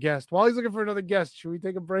for another guest. While he's looking for another guest, should we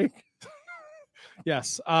take a break?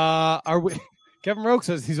 Yes. Are we? Kevin Roke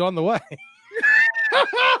says he's on the way.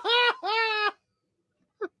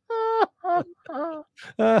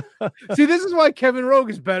 See, this is why Kevin Rogue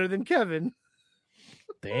is better than Kevin.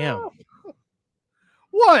 Damn.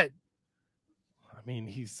 What? I mean,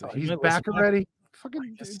 he's He's might back listen already.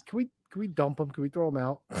 Fucking, can we dump him? Can we throw him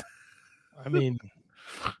out? I mean,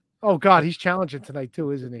 Oh God, he's challenging tonight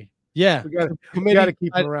too, isn't he? yeah. We got to Committee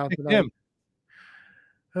keep him around picked tonight. him.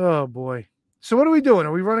 Oh boy. So what are we doing?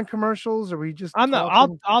 Are we running commercials? Or are we just? I'm not.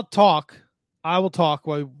 talking? I'll talk. I will talk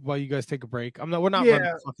while you guys take a break. We're not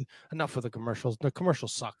running enough for the commercials. The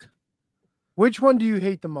commercials suck. Which one do you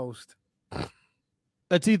hate the most?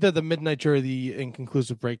 It's either the Midnight Jury or the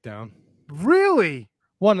Inconclusive Breakdown. Really?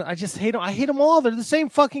 One, I just hate them. I hate them all. They're the same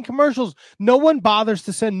fucking commercials. No one bothers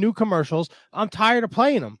to send new commercials. I'm tired of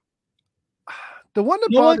playing them. The one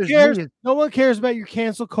that bothers me is no one cares about your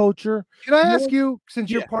cancel culture. Can I ask you,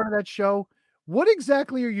 since you're part of that show, what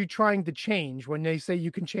exactly are you trying to change when they say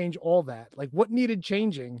you can change all that? Like, what needed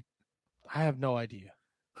changing? I have no idea.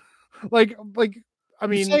 Like, I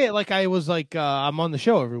mean, you say it like I was like I'm on the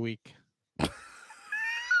show every week.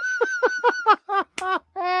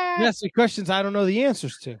 Yes, the questions I don't know the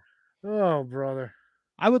answers to. Oh, brother.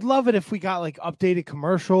 I would love it if we got like updated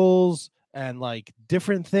commercials and like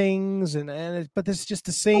different things, but this is just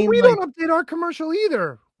the same. Well, we don't update our commercial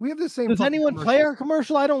either. We have the same. Does anyone play our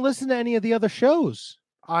commercial? I don't listen to any of the other shows.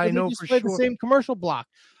 I know just for play sure. The same commercial block.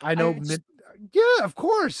 I know. Yeah, of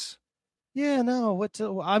course. Yeah, no.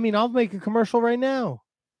 I mean, I'll make a commercial right now.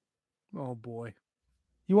 Oh boy.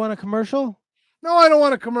 You want a commercial? No, I don't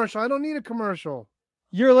want a commercial. I don't need a commercial.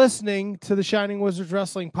 You're listening to the Shining Wizards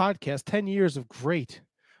Wrestling Podcast. 10 years of great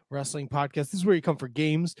wrestling podcasts. This is where you come for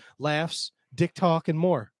games, laughs, dick talk, and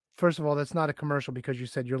more. First of all, that's not a commercial because you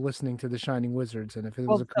said you're listening to the Shining Wizards, and if it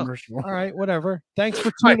was a commercial, all right, whatever. Thanks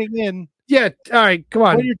for tuning in. Yeah, all right, come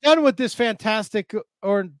on. When you're done with this fantastic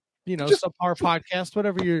or subpar podcast,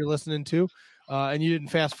 whatever you're listening to, and you didn't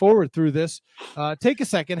fast forward through this, take a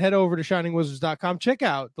second, head over to shiningwizards.com, check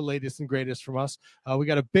out the latest and greatest from us. We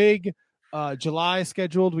got a big July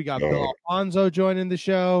scheduled. We got Bill Alfonso joining the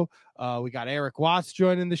show. We got Eric Watts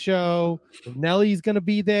joining the show. Nelly's going to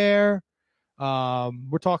be there.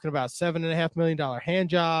 We're talking about $7.5 million hand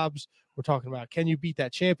jobs. We're talking about can you beat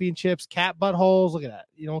that championships, cat buttholes. Look at that.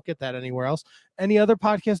 You don't get that anywhere else. Any other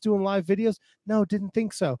podcast doing live videos? No, didn't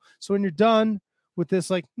think so. So when you're done with this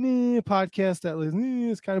podcast that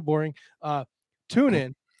is kind of boring, tune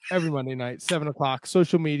in every Monday night, 7:00,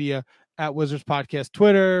 social media at Wizards Podcast,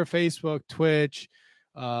 Twitter, Facebook, Twitch,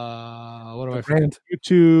 what do I forget?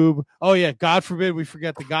 YouTube. Oh yeah, God forbid we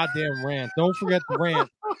forget the goddamn rant. Don't forget the rant.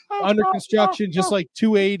 Under construction, just like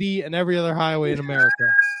 280 and every other highway in America.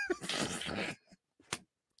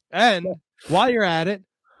 And while you're at it,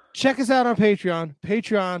 check us out on Patreon,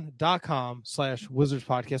 patreon.com/Wizards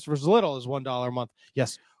Podcast for as little as $1 a month.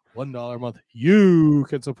 Yes, $1 a month. You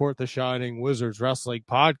can support the Shining Wizards Wrestling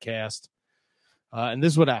Podcast. And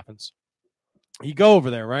this is what happens. You go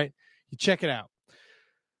over there, right? You check it out.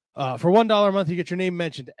 For $1 a month, you get your name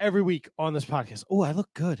mentioned every week on this podcast. Oh, I look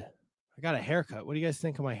good. I got a haircut. What do you guys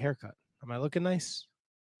think of my haircut? Am I looking nice?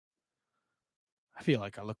 I feel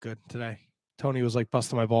like I look good today. Tony was like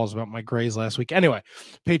busting my balls about my grays last week. Anyway,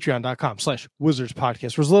 patreon.com/Wizards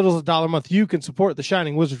Podcast. For as little as $1 a month, you can support the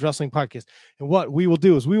Shining Wizards Wrestling Podcast. And what we will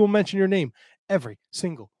do is we will mention your name every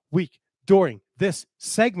single week during this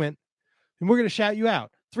segment. And we're going to shout you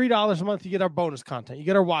out. $3 a month, you get our bonus content. You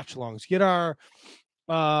get our watch alongs. You get our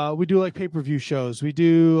we do like pay-per-view shows. We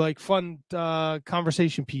do like fun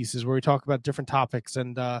conversation pieces where we talk about different topics,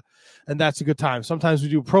 and that's a good time. Sometimes we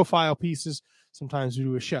do profile pieces. Sometimes we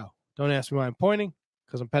do a show. Don't ask me why I'm pointing,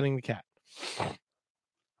 because I'm petting the cat.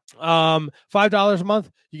 $5 a month,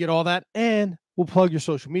 you get all that, and we'll plug your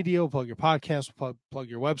social media, we'll plug your podcast, we'll plug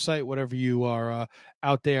your website, whatever you are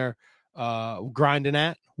out there grinding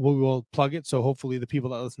at. We will plug it, so hopefully the people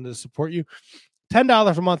that listen to this support you.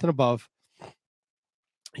 $10 a month and above,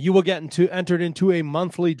 you will get entered into a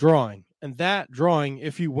monthly drawing, and that drawing,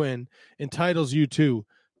 if you win, entitles you to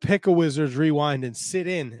pick a Wizards Rewind and sit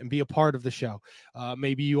in and be a part of the show.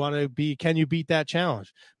 Maybe you want to be, can you beat that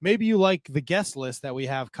challenge? Maybe you like the guest list that we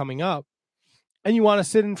have coming up and you want to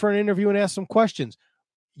sit in for an interview and ask some questions.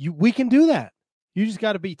 We can do that. You just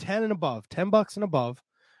got to be 10 and above, $10 and above.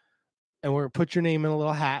 And we're going to put your name in a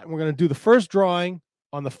little hat. And we're going to do the first drawing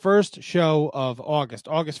on the first show of August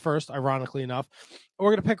 1st, ironically enough. And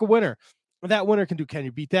we're going to pick a winner. That winner can do, can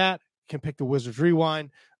you beat that? Can pick the Wizards Rewind,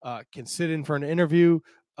 can sit in for an interview,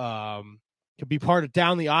 can be part of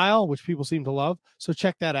Down the Aisle, which people seem to love. So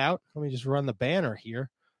check that out. Let me just run the banner here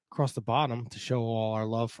across the bottom to show all our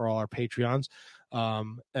love for all our Patreons,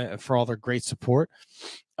 for all their great support.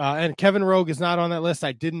 And Kevin Rogue is not on that list.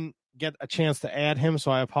 I didn't get a chance to add him,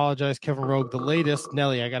 so I apologize. Kevin Rogue, the latest.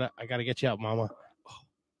 Nelly, I gotta get you out, mama.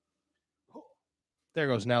 There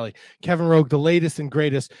goes Nelly. Kevin Rogue, the latest and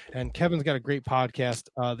greatest. And Kevin's got a great podcast,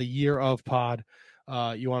 The Year of Pod.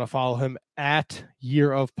 You want to follow him at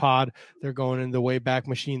Year of Pod. They're going in the Wayback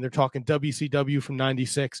Machine. They're talking WCW from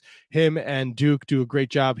 96. Him and Duke do a great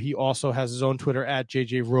job. He also has his own Twitter at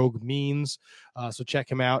JJ Rogue Means. So check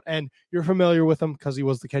him out. And you're familiar with him because he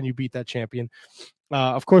was the Can You Beat That champion.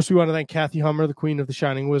 Of course, we want to thank Kathy Hummer, the queen of the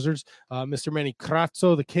Shining Wizards, Mr. Manny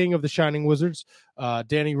Crazzo, the king of the Shining Wizards,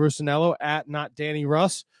 Danny Russinello at Not Danny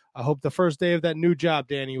Russ. I hope the first day of that new job,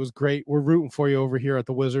 Danny, was great. We're rooting for you over here at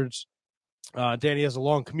the Wizards. Danny has a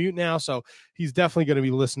long commute now, so he's definitely going to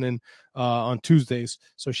be listening on Tuesdays.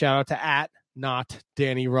 So shout out to at Not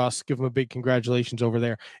Danny Russ. Give him a big congratulations over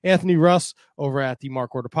there. Anthony Russ over at the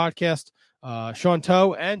Mark Order Podcast. Sean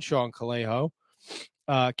Toe and Sean Calejo.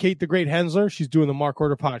 Kate the Great Hensler, she's doing the Mark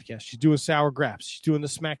Order Podcast. She's doing Sour Graps. She's doing the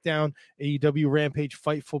SmackDown AEW Rampage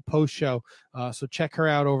Fightful post show. So check her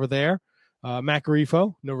out over there. Matt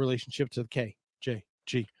Garifo, no relationship to the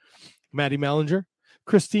KJG. Maddie Mellinger,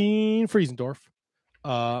 Christine Friesendorf,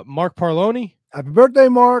 Mark Parloni. Happy birthday,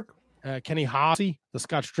 Mark. Kenny Hossey, the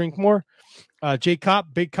Scotch Drinkmore. Jay Kopp,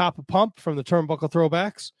 Big Cop a Pump from the Turnbuckle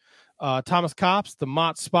Throwbacks. Thomas Copps, the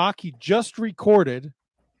Mott Spock. He just recorded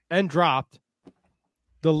and dropped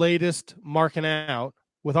the latest Marking Out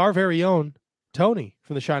with our very own Tony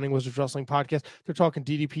from the Shining Wizards Wrestling Podcast. They're talking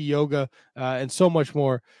DDP Yoga and so much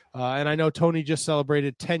more. And I know Tony just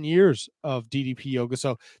celebrated 10 years of DDP Yoga.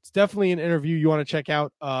 So it's definitely an interview you want to check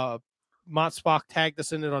out. Mott Spock tagged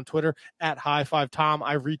us in it on Twitter at High Five Tom.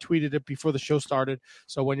 I retweeted it before the show started.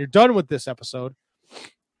 So when you're done with this episode,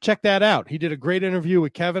 check that out. He did a great interview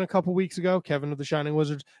with Kevin a couple weeks ago, Kevin of the Shining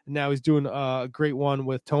Wizards, and now he's doing a great one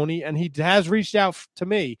with Tony, and he has reached out to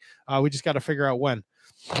me. We just got to figure out when.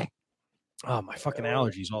 Oh, my fucking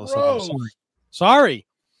allergies all of a sudden. Sorry.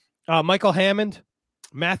 Michael Hammond,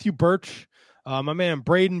 Matthew Birch, my man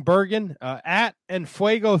Braden Bergen, at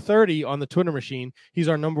Enfuego30 on the Twitter machine. He's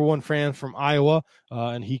our number one fan from Iowa,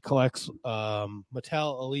 and he collects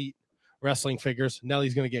Mattel Elite wrestling figures.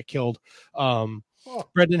 Nellie's going to get killed.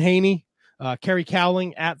 Brendan Haney, Kerry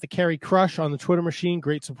Cowling at the Kerry Crush on the Twitter machine.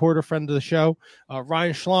 Great supporter, friend of the show.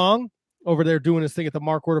 Ryan Schlong over there doing his thing at the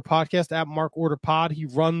Mark Order Podcast at Mark Order Pod. He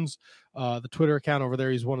runs the Twitter account over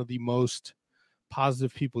there. He's one of the most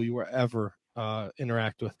positive people you will ever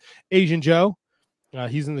interact with. Asian Joe,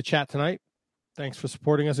 he's in the chat tonight. Thanks for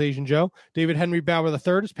supporting us, Asian Joe. David Henry Bauer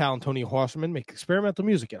III, his pal Antonio Horseman, make experimental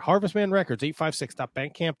music at Harvestman Records,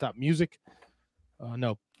 856.bandcamp.music.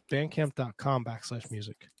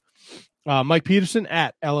 Bandcamp.com/music. Mike Peterson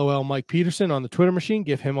at LOL Mike Peterson on the Twitter machine.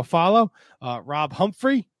 Give him a follow. Rob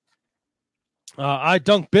Humphrey. I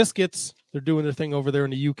Dunk Biscuits. They're doing their thing over there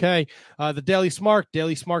in the UK. The Daily Smart,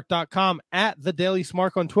 dailysmart.com, at the Daily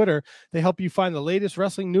Smart on Twitter. They help you find the latest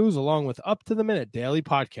wrestling news along with up-to-the-minute daily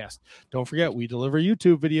podcast. Don't forget, we deliver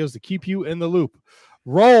YouTube videos to keep you in the loop.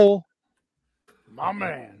 Roll. My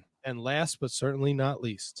man. And last but certainly not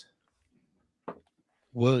least,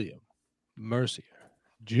 William Mercier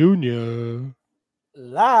Jr.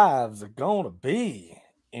 Lives are gonna be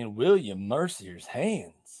in William Mercier's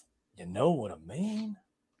hands. You know what I mean?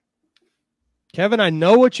 Kevin, I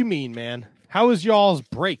know what you mean, man. How was y'all's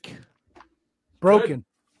break? Broken.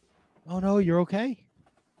 Oh, no, you're okay?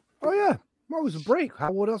 Oh, yeah. What was a break?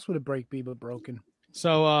 What else would a break be but broken?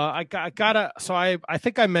 So I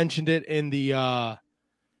think I mentioned it in the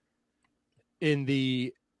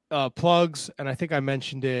plugs, and I think I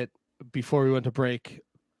mentioned it before we went to break.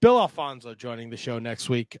 Bill Alfonso joining the show next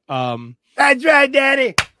week. That's right,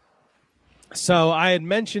 Daddy. So I had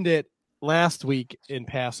mentioned it last week in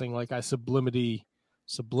passing, like I sublimity.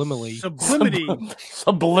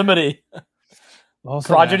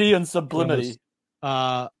 Also Prodigy and sublimity.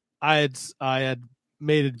 I had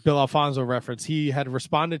made a Bill Alfonso reference. He had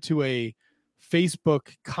responded to a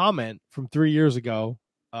Facebook comment from 3 years ago,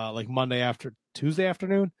 like Tuesday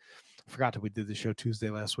afternoon. I forgot that we did the show Tuesday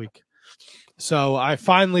last week. So I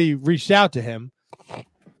finally reached out to him.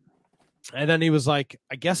 And then he was like,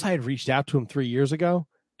 I guess I had reached out to him 3 years ago,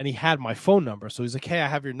 and he had my phone number. So he's like, hey, I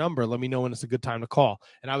have your number. Let me know when it's a good time to call.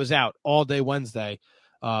 And I was out all day Wednesday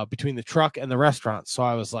between the truck and the restaurant. So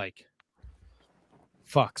I was like,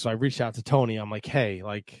 fuck. So I reached out to Tony. I'm like, hey,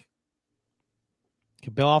 like,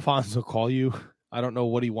 can Bill Alfonso call you? I don't know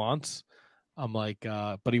what he wants. I'm like,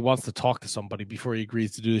 but he wants to talk to somebody before he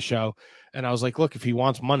agrees to do the show. And I was like, look, if he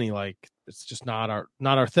wants money, like, it's just not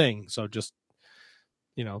our thing. So just,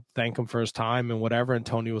 thank him for his time and whatever. And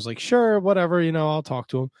Tony was like, sure, whatever, I'll talk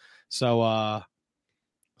to him. So I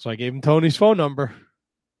gave him Tony's phone number.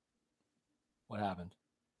 What happened?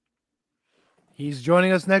 He's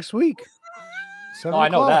joining us next week. Oh, I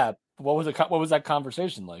know that. What was that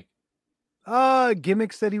conversation like?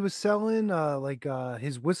 Gimmicks that he was selling, like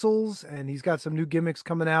his whistles, and he's got some new gimmicks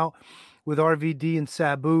coming out with RVD and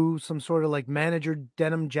Sabu, some sort of like manager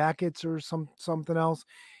denim jackets or something else.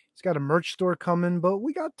 He's got a merch store coming, but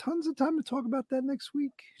we got tons of time to talk about that next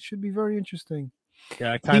week. Should be very interesting.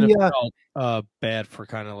 Yeah, I kind of felt bad for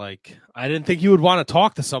kind of like I didn't think you would want to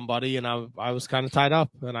talk to somebody, and I was kind of tied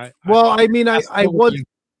up, and I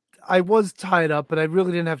was tied up, but I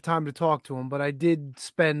really didn't have time to talk to him. But I did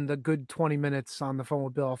spend a good 20 minutes on the phone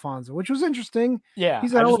with Bill Alfonso, which was interesting. Yeah,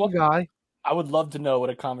 he's a hell of a guy. I would love to know what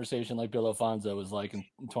a conversation like Bill Alfonso was like in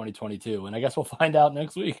 2022, and I guess we'll find out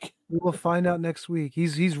next week. We will find out next week.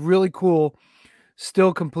 He's really cool,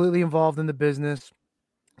 still completely involved in the business.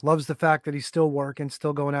 Loves the fact that he's still working,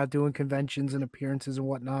 still going out doing conventions and appearances and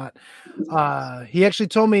whatnot. He actually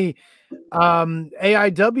told me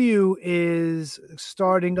AIW is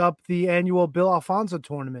starting up the annual Bill Alfonso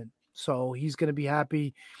tournament, so he's going to be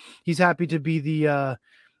happy. He's happy to be the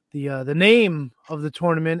name of the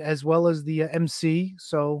tournament as well as the MC.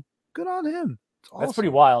 So good on him. Awesome. That's pretty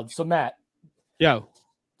wild. So Matt,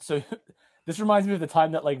 so this reminds me of the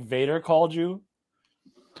time that like Vader called you.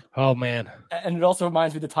 Oh man. And it also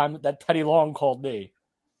reminds me of the time that Teddy Long called me.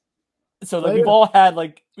 So like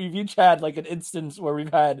we've each had like an instance where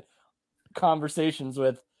we've had conversations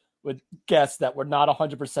with guests that were not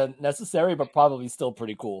 100% necessary, but probably still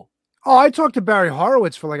pretty cool. Oh, I talked to Barry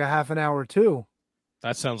Horowitz for like a half an hour too.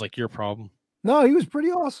 That sounds like your problem. No, he was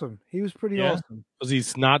pretty awesome. He was pretty awesome. Was he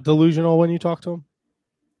not delusional when you talked to him?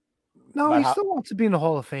 No, he still wants to be in the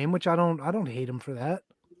Hall of Fame, which I don't hate him for that.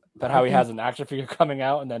 But how he has an action figure coming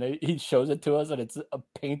out and then he shows it to us and it's a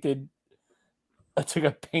painted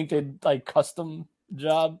like custom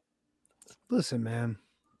job. Listen, man.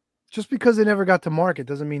 Just because they never got to market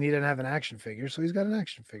doesn't mean he didn't have an action figure, so he's got an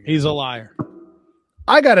action figure. He's a liar.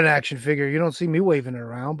 I got an action figure. You don't see me waving it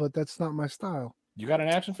around, but that's not my style. You got an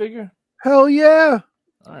action figure? Hell yeah.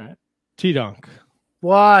 All right. T-Donk.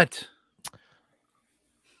 What?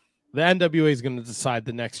 The NWA is going to decide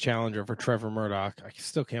the next challenger for Trevor Murdoch. I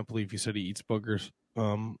still can't believe you said he eats boogers. Yeah,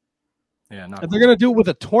 and they're going to do it with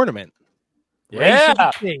a tournament.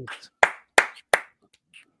 Yeah.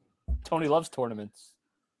 Tony loves tournaments.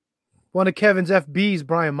 One of Kevin's FBs,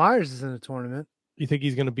 Brian Myers, is in a tournament. You think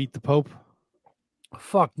he's going to beat the Pope?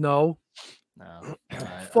 Fuck no. No.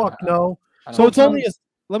 Fuck no. So it's only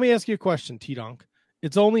let me ask you a question, T-Donk.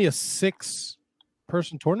 It's only a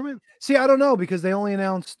 6-person tournament? See, I don't know because they only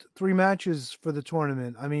announced 3 matches for the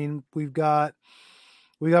tournament. I mean, we got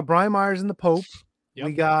Brian Myers and the Pope. Yep.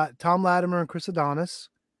 We got Tom Latimer and Chris Adonis.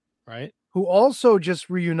 Right. Who also just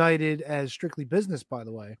reunited as Strictly Business, by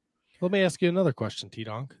the way. Let me ask you another question,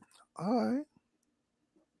 T-Donk. All right.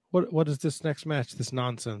 What is this next match, this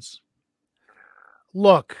nonsense?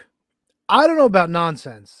 Look, I don't know about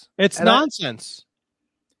nonsense. It's nonsense.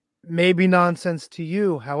 Maybe nonsense to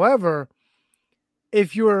you. However,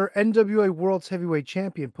 if your NWA World's Heavyweight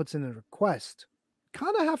Champion puts in a request,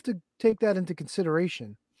 kind of have to take that into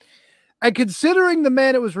consideration. And considering the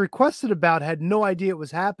man it was requested about had no idea it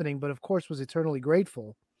was happening, but of course was eternally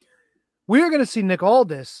grateful, we are going to see Nick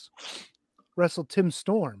Aldis wrestle Tim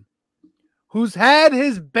Storm, who's had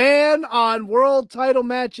his ban on world title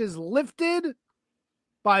matches lifted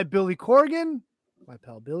by Billy Corgan, my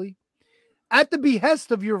pal Billy, at the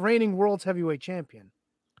behest of your reigning world's heavyweight champion.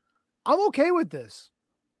 I'm okay with this.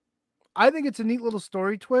 I think it's a neat little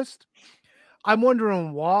story twist. I'm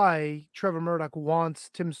wondering why Trevor Murdoch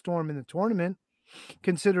wants Tim Storm in the tournament,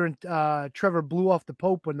 considering Trevor blew off the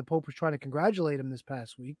Pope when the Pope was trying to congratulate him this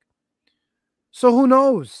past week. So who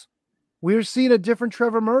knows? We're seeing a different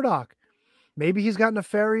Trevor Murdoch. Maybe he's got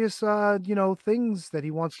nefarious, things that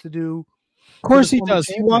he wants to do. Of course he does.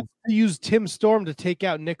 He wants to use Tim Storm to take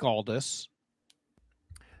out Nick Aldis.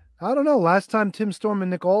 I don't know. Last time Tim Storm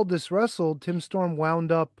and Nick Aldis wrestled, Tim Storm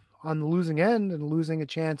wound up on the losing end and losing a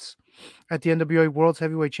chance at the NWA World's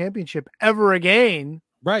Heavyweight Championship ever again.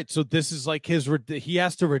 Right. So this is like he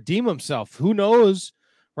has to redeem himself. Who knows,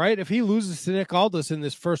 right? If he loses to Nick Aldis in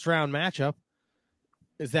this first round matchup,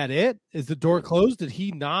 is that it? Is the door closed? Did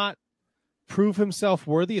he not prove himself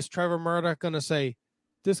worthy? Is Trevor Murdoch going to say,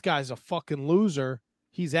 this guy's a fucking loser,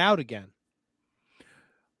 he's out again?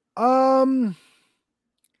 I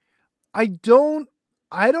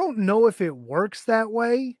don't know if it works that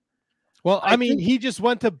way. Well, I mean, he just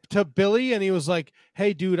went to Billy and he was like,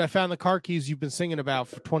 hey, dude, I found the car keys you've been singing about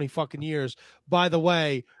for 20 fucking years. By the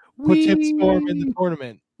way, put Tim Storm in the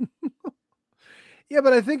tournament. Yeah,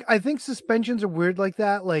 but I think suspensions are weird like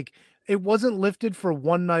that. Like, it wasn't lifted for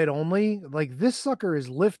one night only. Like, this sucker is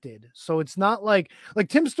lifted. So it's not like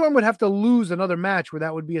Tim Storm would have to lose another match where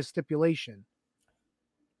that would be a stipulation.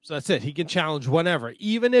 So that's it. He can challenge whenever,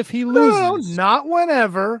 even if he No, loses. not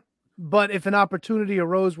whenever. But if an opportunity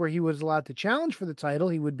arose where he was allowed to challenge for the title,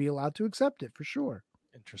 he would be allowed to accept it for sure.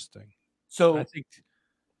 Interesting. So I think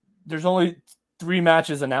there's only 3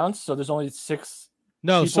 matches announced, so there's only 6.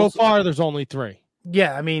 no. people. So far, there's only 3.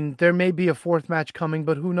 Yeah, I mean, there may be a 4th match coming,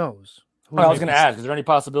 but who knows? I was going to ask, is there any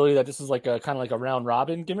possibility that this is like a kind of like a round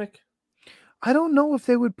robin gimmick? I don't know if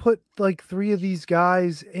they would put like 3 of these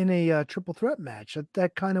guys in a triple threat match.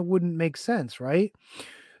 That kind of wouldn't make sense, right?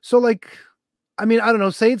 So, like, I mean, I don't know.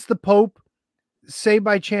 Say it's the Pope. Say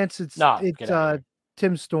by chance it's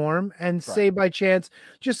Tim Storm, and say by chance,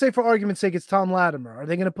 just say for argument's sake, it's Tom Latimer. Are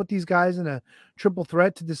they going to put these guys in a triple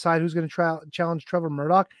threat to decide who's going to challenge Trevor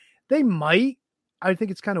Murdoch? They might. I think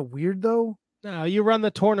it's kind of weird though. No, you run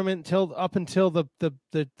the tournament up until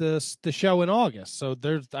the show in August. So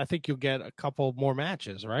I think you'll get a couple more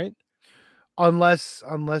matches, right? Unless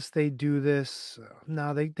they do this.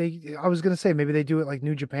 No, they I was going to say maybe they do it like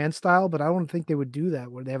New Japan style, but I don't think they would do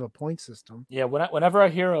that where they have a point system. Yeah, whenever I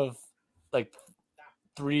hear of like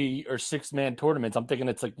 3 or 6 man tournaments, I'm thinking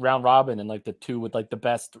it's like round robin and like the 2 with like the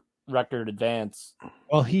best record advance.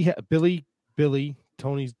 Well, Billy,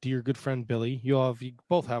 Tony's dear good friend Billy. You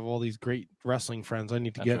both have all these great wrestling friends. I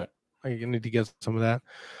need to get some of that.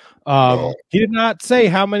 He did not say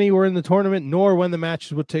how many were in the tournament nor when the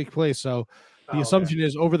matches would take place. So the assumption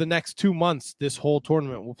is over the next 2 months, this whole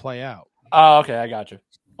tournament will play out. Oh, okay, I got you.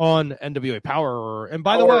 On NWA Power. And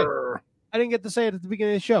by the way, I didn't get to say it at the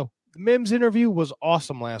beginning of the show. The Mims interview was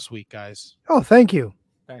awesome last week, guys. Oh, thank you.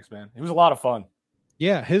 Thanks, man. It was a lot of fun.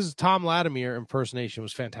 Yeah, his Tom Latimer impersonation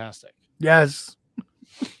was fantastic. Yes.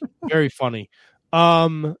 Very funny.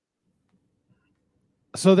 So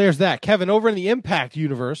there's that. Kevin, over in the Impact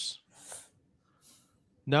universe.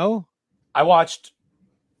 No? I watched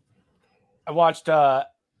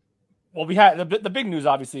we had the big news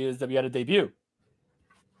obviously is that we had a debut.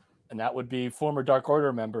 And that would be former Dark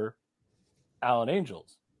Order member Alan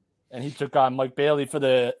Angels. And he took on Mike Bailey for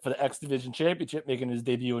the X Division Championship, making his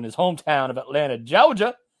debut in his hometown of Atlanta,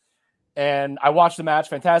 Georgia. And I watched the match,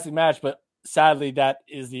 fantastic match, but sadly that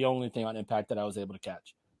is the only thing on Impact that I was able to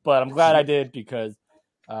catch. But I'm glad I did because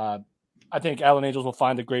I think Alan Angels will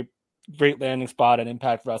find a great landing spot at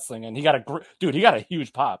Impact Wrestling, and he got a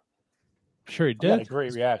huge pop. Sure he did. He had a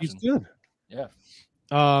great reaction. He's good. Yeah.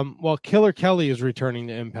 Well, Killer Kelly is returning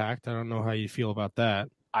to Impact. I don't know how you feel about that.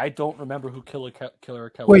 I don't remember who Killer Kelly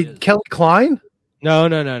is. Wait, Kelly Klein? No.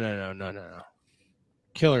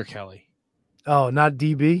 Killer Kelly. Oh, not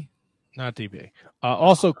DB? Not DB.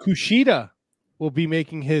 Also, Kushida will be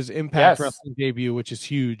making his Impact Wrestling debut, which is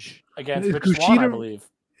huge. Against Rich Swann, I believe.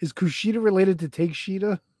 Is Kushida related to Take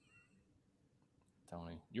Sheeta?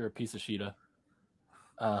 Tony, you're a piece of Sheeta.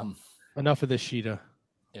 Enough of this Sheeta.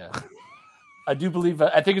 Yeah. I do believe.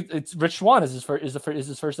 I think it's Rich Swann is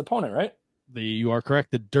his first opponent, right? You are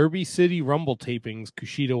correct. The Derby City Rumble tapings.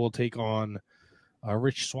 Kushida will take on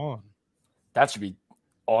Rich Swann. That should be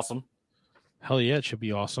awesome. Hell yeah, it should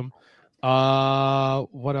be awesome.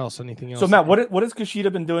 What else? Anything else? So Matt, what has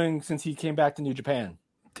Kushida been doing since he came back to New Japan?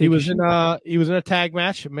 He was in a tag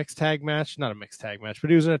match, a mixed tag match, not a mixed tag match, but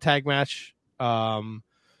he was in a tag match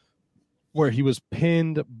where he was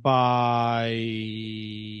pinned by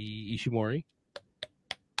Ishimori.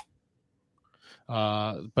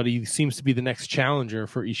 But he seems to be the next challenger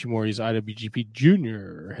for Ishimori's IWGP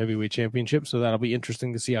Junior Heavyweight Championship, so that'll be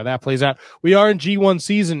interesting to see how that plays out. We are in G1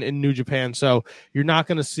 season in New Japan, so you're not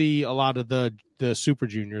going to see a lot of the Super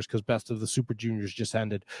Juniors because Best of the Super Juniors just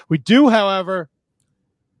ended. We do, however,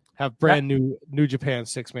 have brand new New Japan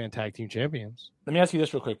 6-man tag team champions. Let me ask you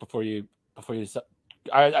this real quick before you.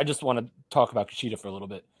 I just want to talk about Kushida for a little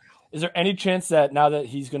bit. Is there any chance that now that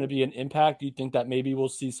he's going to be in Impact, do you think that maybe we'll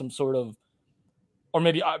see some sort of, or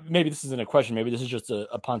maybe this isn't a question, maybe this is just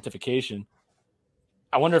a pontification.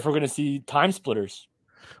 I wonder if we're going to see time splitters.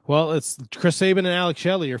 Well, it's Chris Sabin and Alex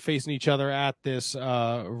Shelley are facing each other at this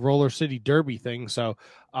Roller City Derby thing, so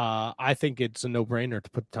I think it's a no-brainer to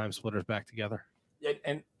put the time splitters back together.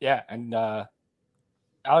 And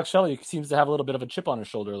Alex Shelley seems to have a little bit of a chip on his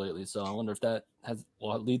shoulder lately, so I wonder if that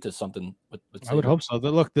will lead to something with I would hope so.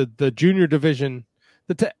 Look, the junior division,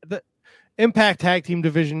 the Impact Tag Team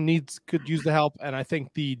division could use the help, and I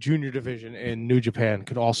think the junior division in New Japan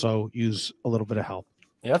could also use a little bit of help.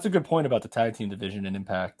 Yeah, that's a good point about the tag team division in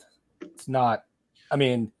Impact. It's not, I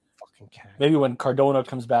mean, maybe when Cardona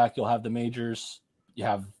comes back, you'll have the majors. You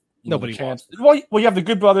have nobody chance. Well, you have the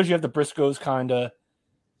Good Brothers. You have the Briscoes, kind of.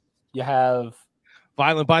 You have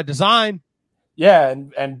Violent by Design. Yeah,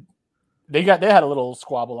 and they had a little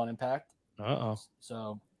squabble on Impact. Uh-oh.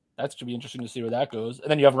 So that should be interesting to see where that goes.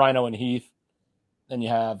 And then you have Rhino and Heath. Then you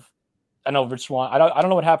have, I know Rich Swann. I don't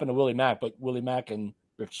know what happened to Willie Mack, but Willie Mack and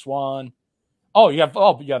Rich Swann. You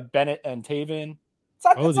have Bennett and Taven.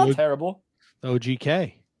 It's not terrible.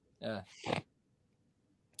 OGK. Yeah.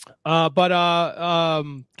 But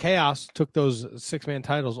Chaos took those 6-man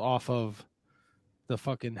titles off of the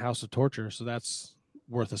fucking House of Torture, so that's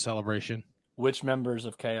worth a celebration. Which members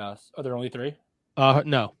of Chaos? Are there only 3?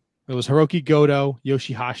 No. It was Hiroki Goto,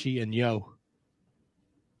 Yoshihashi, and Yo.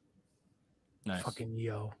 Nice. Fucking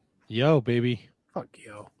Yo. Yo, baby. Fuck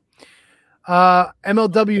Yo.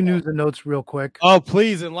 MLW news and notes real quick. Oh,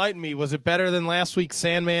 please enlighten me. Was it better than last week's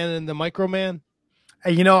Sandman and the Microman?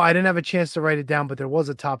 I didn't have a chance to write it down, but there was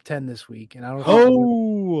a top 10 this week, and I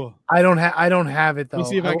don't. I don't have it though. Let me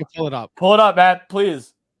see if I can pull it up. Pull it up, Matt,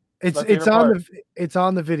 please. It's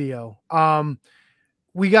on the video.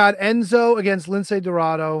 We got Enzo against Lince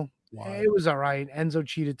Dorado. Wow. It was all right. Enzo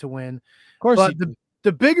cheated to win. Of course. But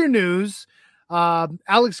the bigger news,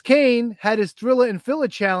 Alex Kane had his Thrilla and Filla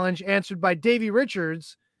challenge answered by Davey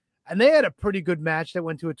Richards, and they had a pretty good match that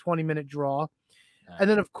went to a 20-minute draw. And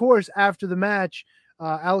then, of course, after the match,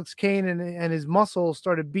 Alex Kane and his muscle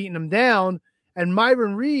started beating him down, and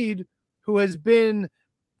Myron Reed, who has been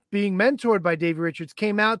being mentored by Davey Richards,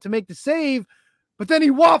 came out to make the save, but then he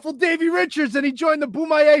waffled Davey Richards and he joined the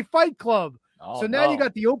Boomaye Fight Club. So now you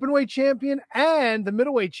got the openweight champion and the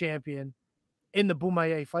middleweight champion in the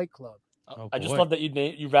Boomaye Fight Club. I just love that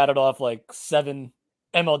you rattled off like 7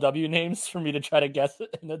 MLW names for me to try to guess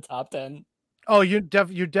it in the top 10. Oh, you're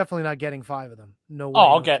definitely not getting 5 of them. No way.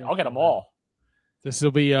 I'll get them all. This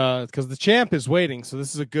will be because the champ is waiting, so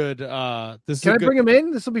this is a good. Can I bring him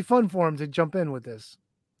in? This will be fun for him to jump in with this.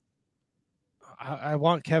 I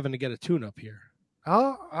want Kevin to get a tune-up here.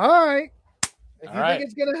 Oh, all right. If you think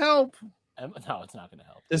it's gonna help, no, it's not gonna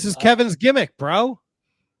help. This is Kevin's gimmick, bro.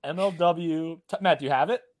 MLW. Matt, do you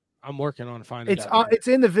have it? I'm working on finding it. It's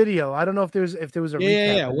in the video. I don't know if there was a recap.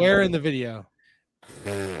 Yeah. Where in the video?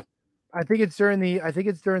 I think it's during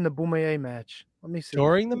the Boomaye match. Let me see.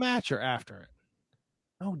 During the match or after it?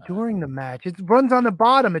 No, during the match. It runs on the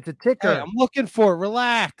bottom. It's a ticker. Hey, I'm looking for it.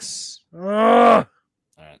 Relax. All right,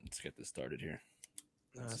 let's get this started here.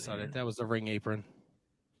 That's not it. That was the ring apron.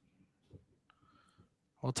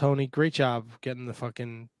 Well, Tony, great job getting the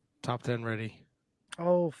fucking top 10 ready.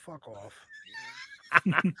 Oh, fuck off.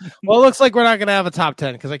 Well, it looks like we're not going to have a top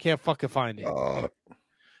 10 because I can't fucking find it.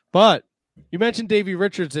 But you mentioned Davey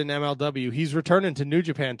Richards in MLW. He's returning to New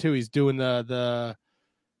Japan, too. He's doing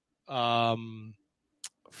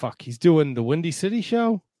he's doing the Windy City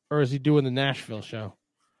show? Or is he doing the Nashville show?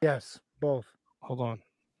 Yes, both. Hold on.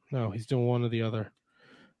 No, he's doing one or the other.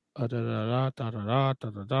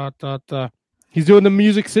 He's doing the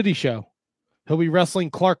Music City show. He'll be wrestling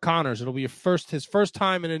Clark Connors. It'll be his first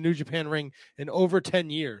time in a New Japan ring in over 10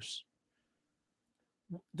 years.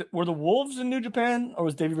 Were the Wolves in New Japan, or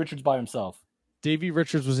was Davey Richards by himself? Davey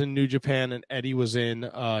Richards was in New Japan, and Eddie was in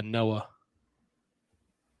Noah.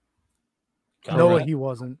 Noah, he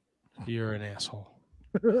wasn't. You're an asshole.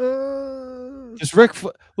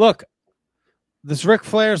 Look, this Ric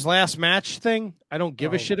Flair's last match thing, I don't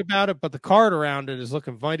give a shit about it, but the card around it is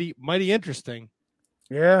looking mighty interesting.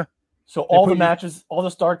 Yeah. So all the matches, all the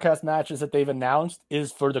StarCast matches that they've announced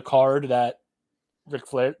is for the card that Ric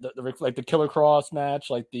Flair, like the Killer Cross match,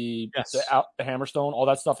 like the Hammerstone, all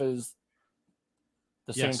that stuff is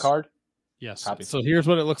the same card. Yes. Copy. So here's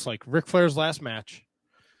what it looks like: Ric Flair's last match,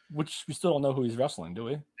 which we still don't know who he's wrestling, do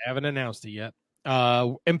we? They haven't announced it yet.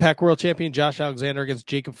 Impact World Champion Josh Alexander against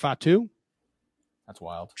Jacob Fatu. That's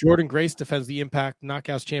wild. Jordan Grace defends the Impact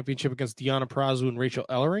Knockouts Championship against Deanna Prazu and Rachel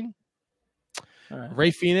Ellering. Right.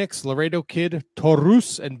 Ray Phoenix, Laredo Kid,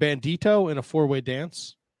 Taurus, and Bandito in a 4-way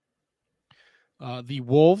dance. The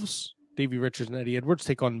Wolves, Davey Richards and Eddie Edwards,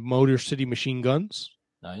 take on Motor City Machine Guns.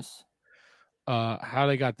 Nice. How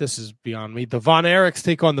they got this is beyond me. The Von Erichs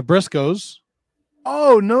take on the Briscoes.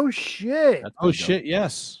 Oh, no shit. Shit,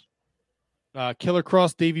 yes. Killer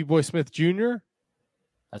Cross, Davey Boy Smith Jr.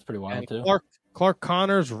 That's pretty wild, too. Clark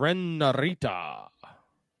Connors, Ren Narita.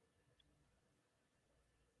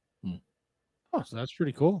 Oh, so that's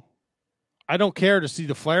pretty cool. I don't care to see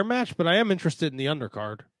the Flair match, but I am interested in the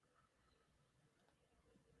undercard.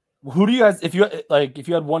 Who do you guys, if you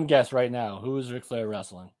had one guess right now, who is Ric Flair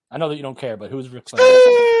wrestling? I know that you don't care, but who's Ric Flair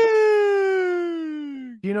wrestling?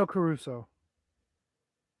 Dino Caruso.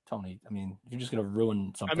 Tony, I mean, you're just going to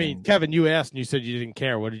ruin something. I mean, Kevin, you asked and you said you didn't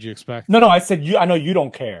care. What did you expect? No, I said I know you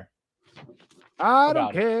don't care. I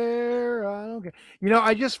don't care. I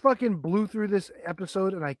just fucking blew through this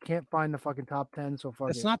episode and I can't find the fucking top 10 so far.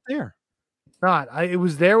 It's not there. It's not. It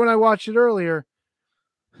was there when I watched it earlier.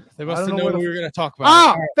 They must have known we were going to talk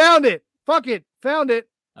about it. Found it. Fuck it. Found it.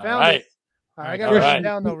 All Found right. it. All right, I All gotta right. write it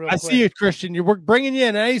down though real I quick. see you, Christian. We're bringing you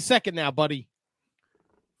in any second now, buddy.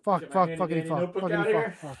 Fuck, Get my fuck, handy fucking dandy fuck, notebook fucking out fuck,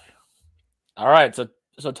 here. fuck. All right. So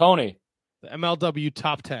Tony, The MLW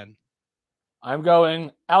top 10. I'm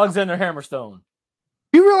going Alexander Hammerstone.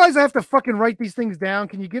 Do you realize I have to fucking write these things down?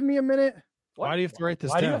 Can you give me a minute? What? Why do you have to write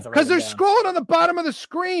this Why do you down? have to write Because it they're down? scrolling on the bottom of the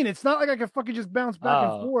screen. It's not like I can fucking just bounce back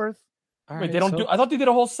and Oh. forth. All Wait, right, they don't so- do. I thought they did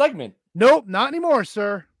a whole segment. Nope, not anymore,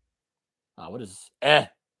 sir. What is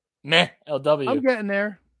meh LW? I'm getting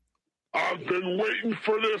there. I've been waiting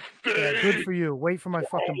for this Yeah, day good for you. Wait for my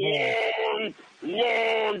fucking balls.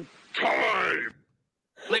 long time.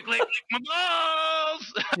 Lick, lick, lick my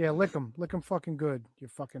balls. Yeah, lick them. Lick them fucking good, you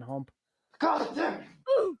fucking hump.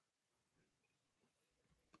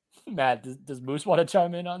 Matt, does Moose want to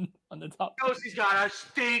chime in on the top? Knows he's got a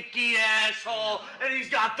stinky asshole and he's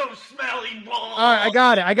got those smelly balls. All right, I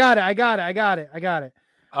got it.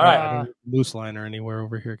 All right. I don't have loose liner anywhere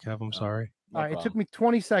over here, Kev. I'm sorry. No All right, it problem. took me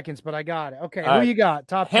 20 seconds, but I got it. Okay, All who right. you got?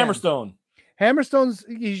 Top 10. Hammerstone. Hammerstone's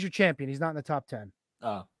he's your champion. He's not in the top 10.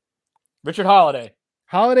 Richard Holiday.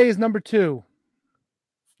 Holiday is number 2.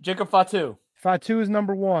 Jacob Fatu. Fatu is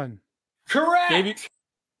number 1. Correct.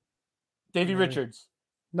 Davey Richards.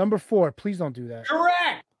 Number 4. Please don't do that.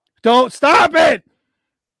 Correct. Don't stop it.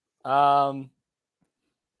 Calvin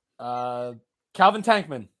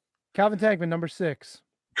Tankman. Calvin Tankman, number 6.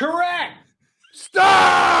 Correct.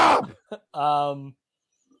 Stop.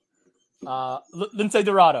 Lindsay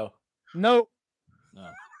Dorado. Nope.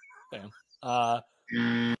 Damn.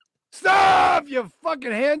 Stop, you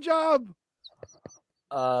fucking hand job.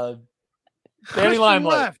 Danny Christian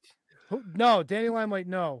Limelight. left. No, Danny Limelight,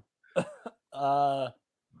 no. Uh, Don't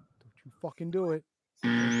you fucking do it.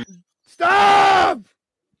 Stop!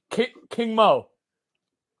 King Mo.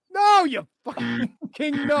 No, you fucking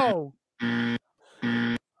king, no.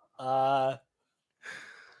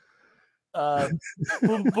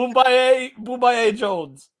 Boombaye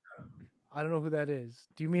Jones. I don't know who that is.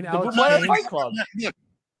 Do you mean The Alex Boombaye Kane? Fight Club.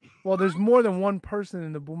 Well, there's more than one person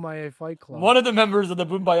in the Boombaye Fight Club. One of the members of the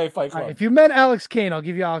Boombaye Fight All Club. right, if you meant Alex Kane, I'll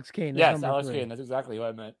give you Alex Kane. That's Yes, number Alex 3. Kane. That's exactly who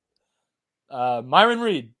I meant. Myron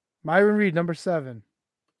Reed. Myron Reed, number 7.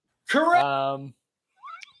 Correct.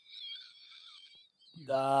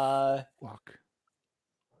 Fuck.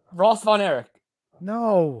 Ross Von Erich.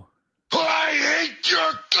 No. I hate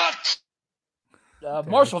your guts.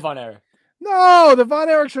 Marshall Von Erich. No, the Von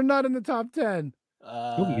Erichs are not in the top 10.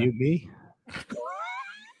 Don't mute me.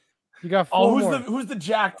 You got 4 more. who's the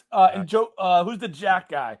jacked who's the jack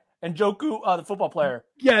guy? And Joku, the football player.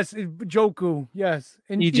 Yes, Joku. Yes.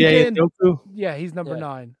 And EJ Ian- Njoku? Yeah, he's number Yeah.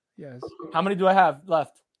 9. Yes. How many do I have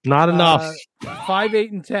left? Not enough. 5,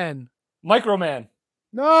 8, and 10. Microman.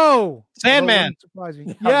 No. Sandman. That wouldn't surprise me.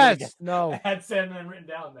 I'm gonna Yes. No. I had Sandman written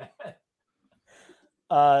down, man.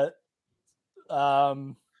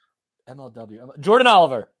 MLW. Jordan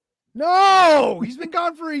Oliver. No. He's been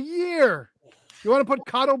gone for a year. You want to put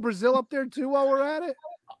Cato Brazil up there too while we're at it?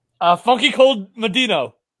 Funky Cold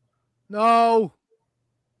Medino. No.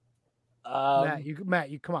 Um, Matt,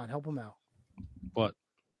 you come on, help him out. What?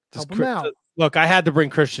 Does Help him out. Look, I had to bring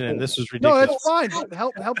Christian in. This was No, ridiculous. that's fine. But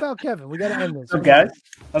help out Kevin. We got to end this. What's up, guys?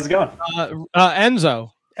 How's it going?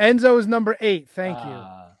 Enzo. Enzo is number 8. Thank you.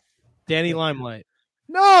 Danny Limelight.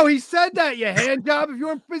 No, he said that, you hand job. If you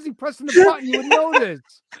weren't busy pressing the button, you would know this.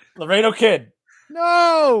 Laredo Kid.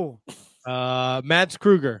 No. Mads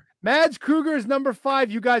Kruger. Mads Kruger is number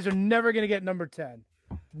 5. You guys are never going to get number 10.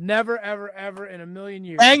 Never, ever, ever in a million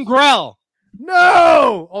years. Gangrel.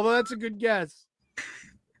 No. Although that's a good guess.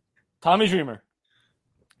 Tommy Dreamer.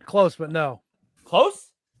 Close, but no. Close?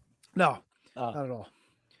 No. Oh. Not at all.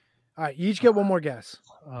 All right, you each get one more guess.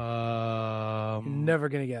 Um, You're never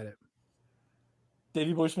going to get it.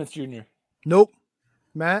 Davey Boy Smith Jr. Nope.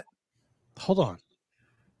 Matt? Hold on.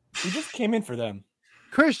 He just came in for them.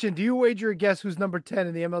 Christian, do you wager a guess who's number 10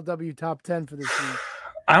 in the MLW top 10 for this week?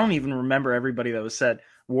 I don't even remember everybody that was said.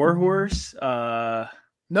 Warhorse.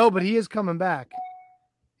 No, but he is coming back.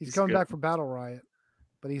 He's coming good. back for Battle Riot,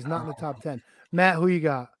 but he's not in the top 10. Matt, who you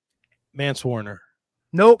got? Mance Warner.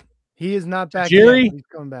 Nope. He is not back Jerry? yet. He's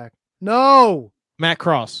coming back. No. Matt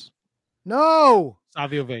Cross. No.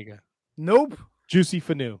 Savio Vega. Nope. Juicy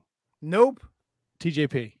Fanu. Nope.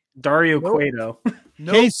 TJP. Dario Nope. Cueto.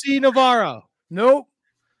 Nope. KC Navarro. Nope.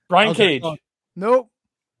 Brian Okay. Cage. Nope.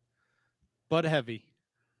 Bud Heavy.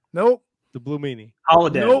 Nope. The Blue Meanie.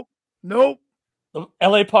 Holiday. Nope. Nope.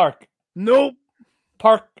 LA Park. Nope.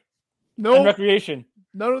 Park and Nope. Recreation.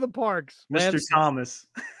 None of the parks. Mr. Lance- Thomas.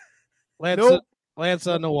 Lanza, Nope.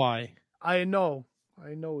 Lanza Nawai. I know.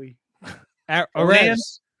 He.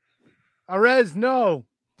 Arez. Arez, no.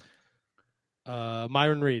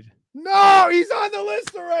 Myron Reed. No, he's on the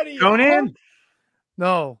list already. Conan?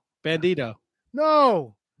 No. Bandito.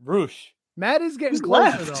 No. Roosh. Matt is getting Who's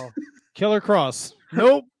closer left? though. Killer Cross.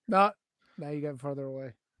 Nope. Not. Now you got farther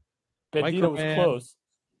away. Bandito was Microman. close.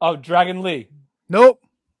 Oh, Dragon Lee. Nope.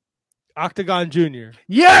 Octagon Jr.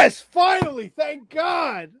 Yes, finally. Thank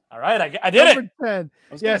God. All right, I did it. Number 10.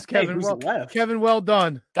 I was Yes, gonna say, Kevin. who's Well, left? Kevin, well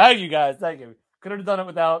done. Thank you, guys. Thank you. Could have done it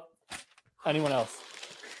without anyone else.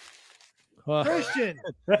 Christian,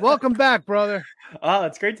 welcome back, brother. Oh,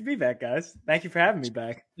 it's great to be back, guys. Thank you for having me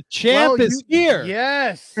back. The champ Well, is here.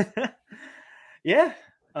 Yes. Yeah.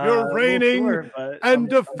 You're a little reigning sore, but and I'm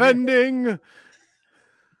here. defending. I'm a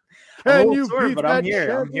Can little you sore, beat but that I'm here.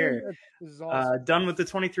 I'm champion? here. This is awesome. Done with the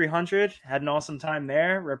 2300. Had an awesome time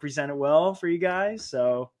there. Represented well for you guys.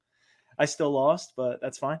 So I still lost, but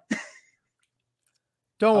that's fine.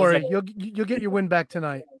 Don't was worry. like- You'll get your win back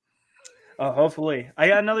tonight. Hopefully. I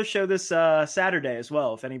got another show this Saturday as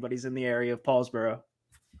well, if anybody's in the area of Paulsboro.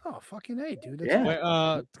 Oh, fucking A, dude. That's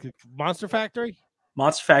Yeah. Wait, Monster Factory.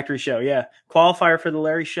 Monster Factory show, yeah. Qualifier for the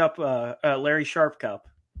Larry Sharp Cup.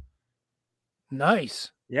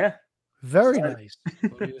 nice. Yeah. Very Sorry. nice.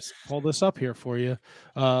 Let me just pull this up here for you.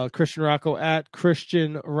 Christian Rocco at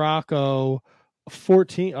Christian Rocco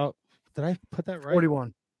 14. Oh, did I put that right?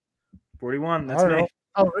 41. 41. That's I don't me. know.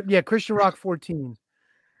 Oh, yeah. Christian Rock 14.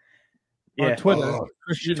 Yeah. On Twitter.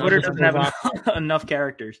 Christian Twitter doesn't have Rock, enough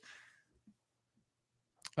characters.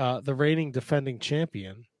 the reigning defending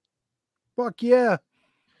champion. Fuck yeah.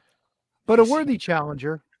 But a worthy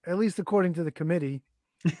challenger, at least according to the committee.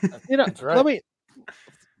 You know, That's right. let me.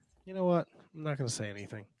 You know what? I'm not going to say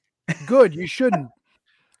anything. Good. You shouldn't.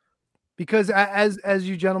 Because as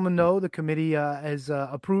you gentlemen know, the committee has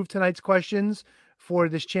approved tonight's questions for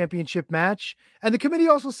this championship match. And the committee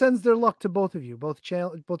also sends their luck to both of you, both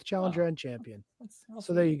challenger and champion.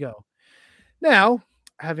 So there you go. Now,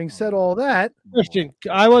 having said all that, Christian,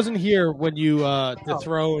 I wasn't here when you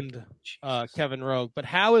dethroned Kevin Rogue, but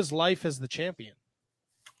how is life as the champion?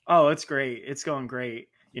 Oh, it's great. It's going great.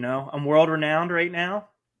 You know, I'm world renowned right now.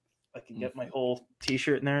 I can get my whole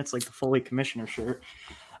t-shirt in there. It's like the Foley Commissioner shirt.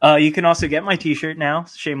 You can also get my t-shirt now.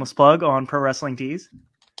 Shameless plug on Pro Wrestling Tees.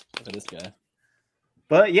 Look at this guy.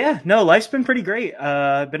 But yeah, no, life's been pretty great.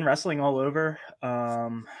 I've been wrestling all over.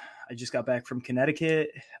 I just got back from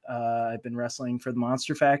Connecticut. I've been wrestling for the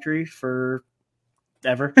Monster Factory for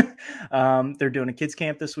ever. They're doing a kids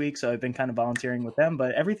camp this week, so I've been kind of volunteering with them.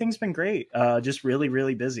 But everything's been great. Just really,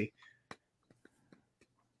 really busy.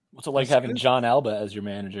 What's it like having John Alba as your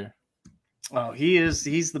manager? Oh, he's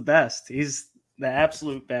the best. He's the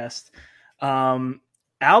absolute best.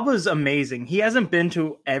 Alba's amazing. He hasn't been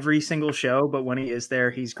to every single show, but when he is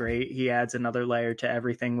there, he's great. He adds another layer to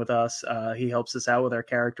everything with us. He helps us out with our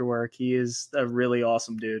character work. He is a really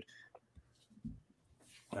awesome dude.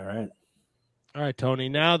 All right. All right, Tony.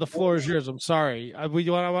 Now the floor is yours. I'm sorry. I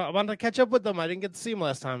wanted to catch up with them. I didn't get to see them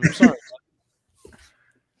last time. I'm sorry.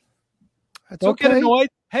 that's Don't get okay. annoyed.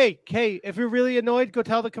 Hey, if you're really annoyed, go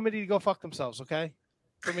tell the committee to go fuck themselves, okay?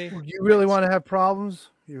 For me. You really want to have problems?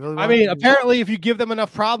 You really I want mean, apparently if you give them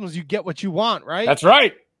enough problems, you get what you want, right? That's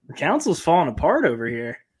right. The council's falling apart over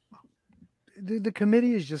here. the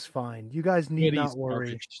committee is just fine. You guys need Committee's not worry.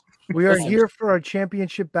 perfect. We are here for our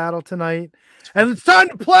championship battle tonight, and it's time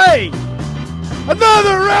to play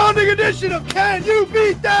another rounding edition of Can You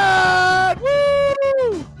Beat That?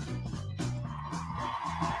 Woo!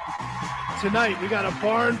 Tonight we got a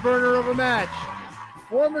barn burner of a match.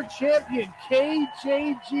 Former champion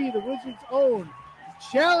KJG, the Wizards' own,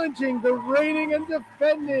 challenging the reigning and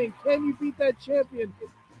defending Can You Beat That champion,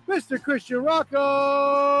 Mr. Christian Rocco.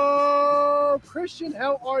 Christian,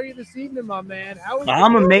 how are you this evening, my man? How is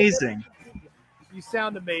I'm amazing. You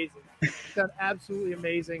sound amazing. You sound absolutely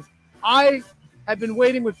amazing. I have been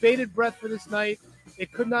waiting with bated breath for this night.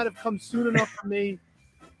 It could not have come soon enough for me.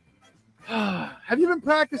 Have you been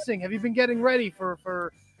practicing? Have you been getting ready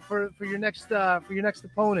for your next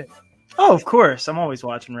opponent? Oh, of course. I'm always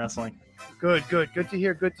watching wrestling. Good to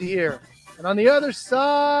hear. Good to hear. And on the other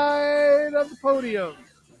side of the podium,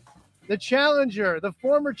 the challenger, the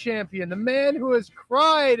former champion, the man who has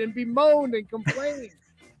cried and bemoaned and complained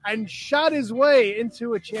and shot his way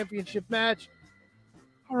into a championship match,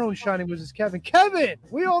 our own Shining Wizards, Kevin. Kevin,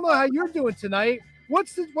 we all know how you're doing tonight.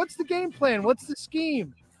 What's the game plan? What's the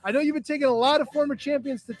scheme? I know you've been taking a lot of former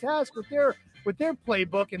champions to task with their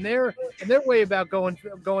playbook and their way about going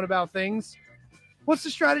about things. What's the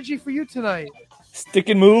strategy for you tonight? Stick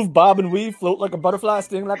and move, bob and weave, float like a butterfly,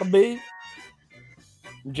 sting like a bee.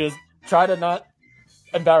 Just try to not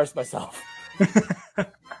embarrass myself.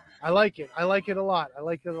 I like it. I like it a lot.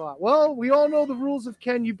 Well, we all know the rules of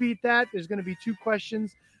Can You Beat That? There's going to be 2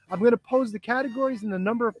 questions. I'm going to pose the categories and the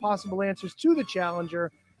number of possible answers to the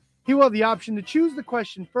challenger. He will have the option to choose the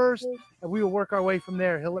question first, and we will work our way from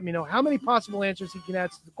there. He'll let me know how many possible answers he can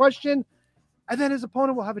add to the question, and then his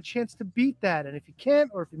opponent will have a chance to beat that. And if he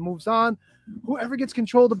can't, or if he moves on, whoever gets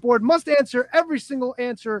control of the board must answer every single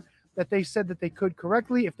answer that they said that they could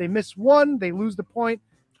correctly. If they miss one, they lose the point.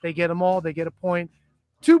 If they get them all, they get a point.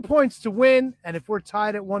 2 points to win, and if we're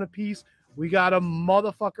tied at 1 apiece, we got a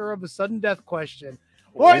motherfucker of a sudden death question.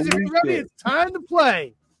 Boys, if you're ready, it's time to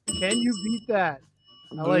play. Can you beat that?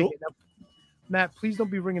 I like it. Now, Matt, please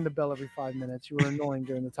don't be ringing the bell every 5 minutes. You were annoying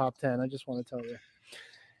during the top 10. I just want to tell you.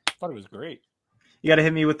 I thought it was great. You got to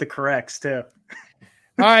hit me with the corrects, too.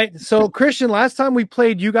 All right. So, Christian, last time we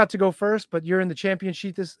played, you got to go first, but you're in the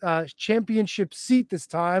championship seat this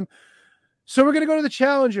time. So we're going to go to the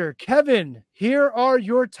challenger. Kevin, here are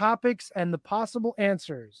your topics and the possible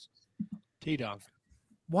answers. T-Dog.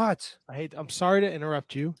 What? I'm sorry to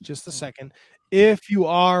interrupt you. Just a second. If you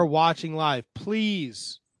are watching live,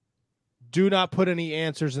 please do not put any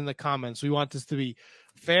answers in the comments. We want this to be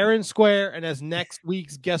fair and square. And as next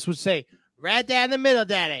week's guest would say, right down the middle,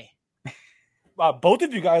 daddy. Both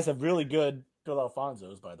of you guys have really good Bill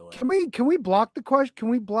Alfonso's, by the way. Can we block the question? Can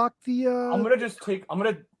we block the I'm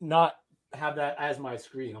gonna not have that as my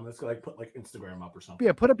screen. I'm just gonna put Instagram up or something.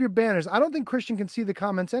 Yeah, put up your banners. I don't think Christian can see the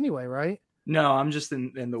comments anyway, right? No, I'm just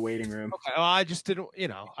in the waiting room. Okay, well, I just didn't,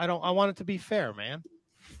 I want it to be fair, man.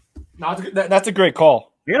 No, that's a great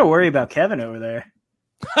call. You gotta worry about Kevin over there.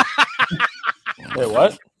 Wait,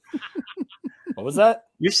 what? What was that?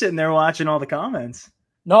 You're sitting there watching all the comments.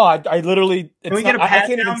 No, I literally. Can we get a pat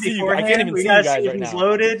down beforehand? beforehand? I can't even we see gotta you guys see if right he's now.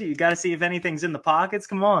 loaded. You got to see if anything's in the pockets.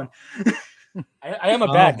 Come on. I am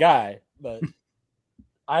a bad guy, but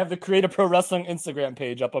I have the Create a Pro Wrestling Instagram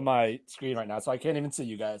page up on my screen right now, so I can't even see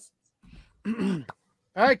you guys. All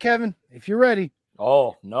right, Kevin, if you're ready.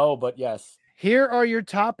 Oh, no, but yes. Here are your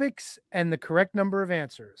topics and the correct number of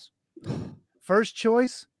answers. First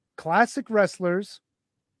choice, classic wrestlers,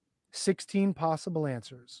 16 possible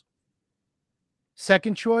answers.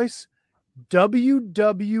 Second choice,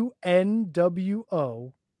 WWNWO,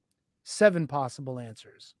 7 possible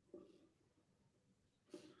answers.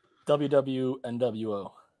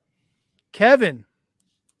 WWNWO. Kevin,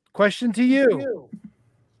 question to you.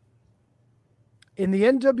 In the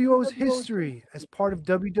NWO's history as part of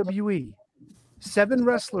WWE, 7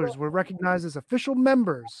 wrestlers were recognized as official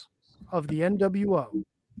members of the NWO.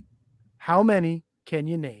 How many can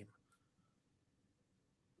you name?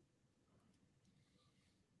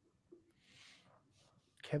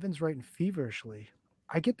 Kevin's writing feverishly.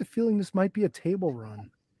 I get the feeling this might be a table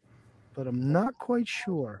run, but I'm not quite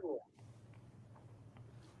sure.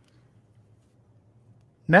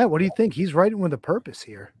 Matt, what do you think? He's writing with a purpose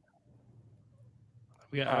here.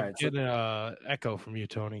 I'm getting an echo from you,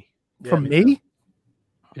 Tony. From me?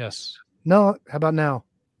 Yes. No. How about now?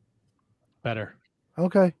 Better.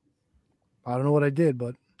 Okay. I don't know what I did,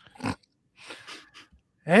 but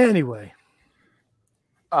anyway.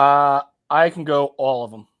 I can go all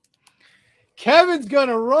of them. Kevin's going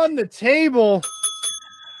to run the table.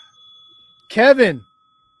 Kevin,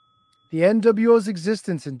 the NWO's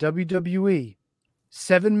existence in WWE,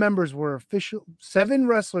 7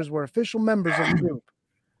 wrestlers were official members of the group.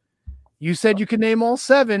 You said you could name all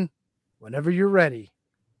 7 whenever you're ready.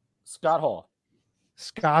 Scott Hall.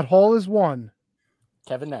 Scott Hall is 1.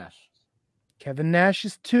 Kevin Nash. Kevin Nash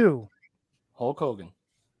is 2. Hulk Hogan.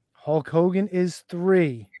 Hulk Hogan is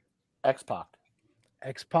 3. X-Pac.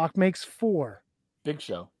 X-Pac makes 4. Big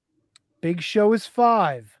Show. Big Show is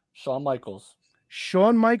 5. Shawn Michaels.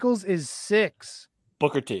 Shawn Michaels is 6.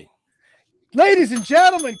 Booker T. Ladies and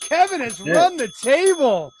gentlemen, Kevin has run the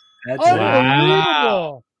table. That's unbelievable.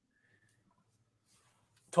 Wow.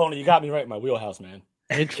 Tony, you got me right in my wheelhouse, man.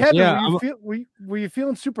 Kevin, were you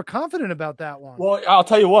feeling super confident about that one? Well, I'll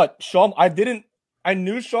tell you what, I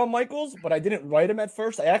knew Shawn Michaels, but I didn't write him at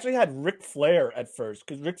first. I actually had Ric Flair at first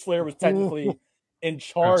because Ric Flair was technically in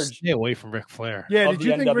charge. Stay away from Ric Flair. Yeah, did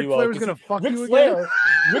you think NWO, Ric Flair was going to fuck you again? again?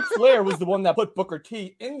 Ric Flair was the one that put Booker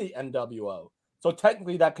T in the NWO. So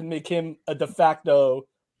technically that can make him a de facto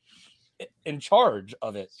in charge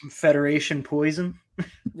of it. Federation poison.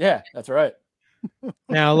 Yeah, that's right.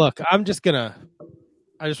 Now, look, I just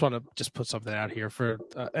want to just put something out here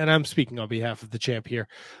and I'm speaking on behalf of the champ here.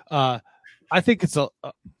 I think it's a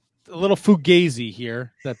little fugazi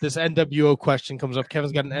here that this NWO question comes up.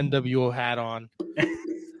 Kevin's got an NWO hat on.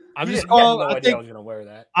 I'm just calling. I was going to wear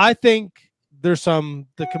that. I think there's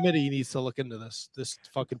the committee needs to look into this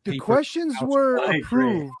fucking. The questions were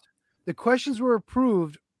approved. The questions were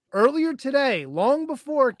approved earlier today, long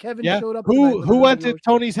before Kevin Yeah. showed up. tonight with Who another went to motion.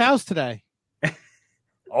 Tony's house today?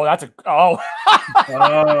 Oh, that's a Oh,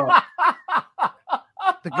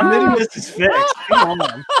 The committee was this is fixed. Come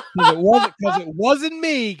on. Because it wasn't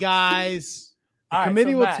me, guys. The All right,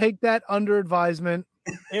 committee so will Matt, take that under advisement.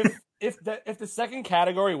 if the second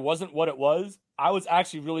category wasn't what it was, I was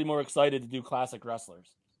actually really more excited to do classic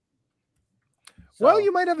wrestlers. Well, So-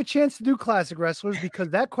 you might have a chance to do classic wrestlers because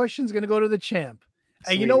that question's going to go to the champ.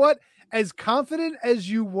 And you know Sweet. what? As confident as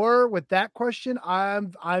you were with that question,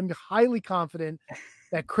 I'm highly confident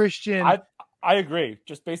that Christian I agree.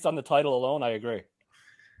 Just based on the title alone, I agree.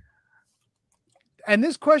 and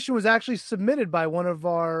this question was actually submitted by one of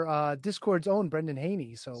our Discord's own, Brendan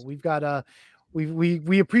Haney. So we've got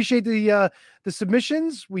we appreciate the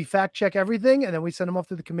submissions. We fact check everything, and then we send them off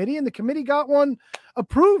to the committee, and the committee got one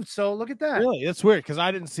approved. So look at that. Really? That's weird because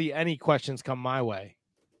I didn't see any questions come my way.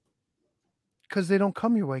 Because they don't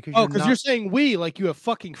come your way. Oh, because you're saying we, like you have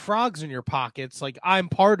fucking frogs in your pockets. Like I'm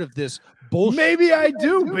part of this bullshit. Maybe I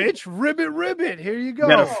do, bitch. Ribbit. Here you go.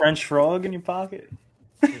 You got a French frog in your pocket?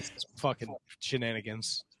 This is fucking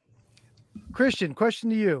shenanigans. Christian, question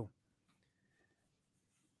to you.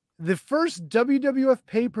 The first WWF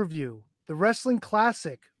pay-per-view, the Wrestling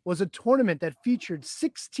Classic, was a tournament that featured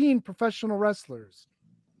 16 professional wrestlers.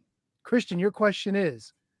 Christian, your question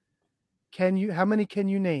is, how many can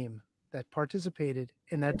you name that participated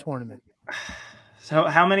in that tournament? So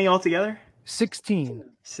how many altogether? 16.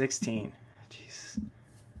 16. Jeez.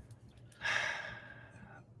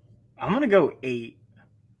 I'm going to go 8.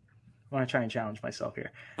 I want to try and challenge myself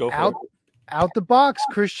here. Go for it. Out the box,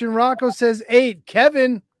 Christian Rocco says 8.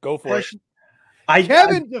 Kevin. Go for it.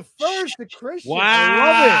 Kevin defers to Christian.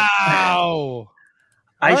 I love it.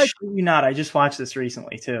 I right. shit you not. I just watched this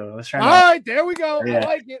recently too. I was trying. All right, there we go. Yeah. I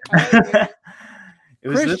like it. It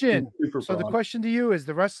was Christian. super So the fun. question to you is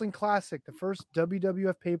the Wrestling Classic, the first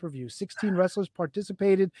WWF pay-per-view. 16 wrestlers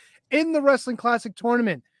participated in the Wrestling Classic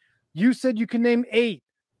tournament. You said you can name 8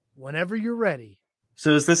 whenever you're ready.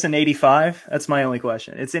 So is this in 85? That's my only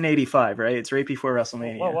question. It's in 85, right? It's right before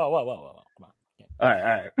WrestleMania. Whoa. Come on. All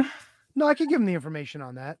right. No, I could give him the information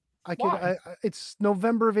on that. I could. It's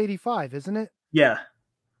November of 85, isn't it? Yeah.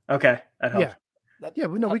 Okay. That helps. Yeah.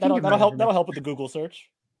 No, we can That'll give help. that That'll help with the Google search.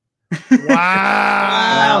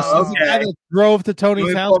 Wow. So the guy that drove to Tony's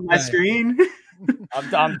Can we house. pull up my today. screen.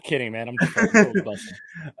 I'm kidding, man. I'm just busting.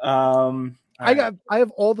 I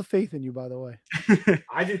have all the faith in you, by the way.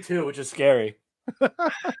 I do too, which is scary.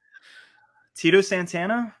 Tito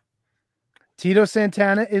Santana. Tito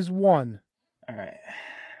Santana is 1. All right.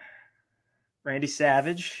 Randy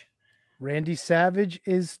Savage. Randy Savage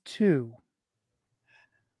is 2. I'm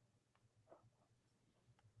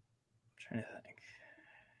trying to think.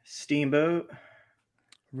 Steamboat.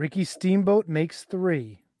 Ricky Steamboat makes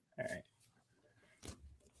 3. All right.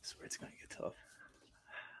 That's where it's going to get tough.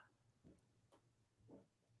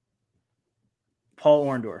 Paul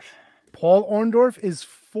Orndorff. Paul Orndorff is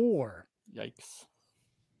 4. Yikes.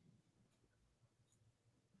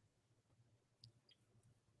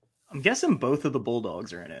 I'm guessing both of the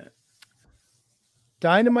Bulldogs are in it.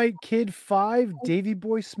 Dynamite Kid 5. Davey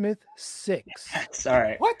Boy Smith 6. It's all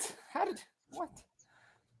right. What? What?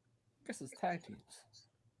 I guess it's tag teams.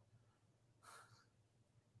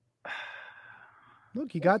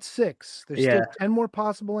 Look, you got 6. There's Yeah. still 10 more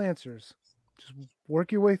possible answers. Just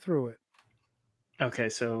work your way through it. Okay,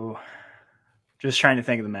 so just trying to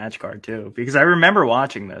think of the match card too, because I remember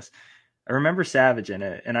watching this. I remember Savage in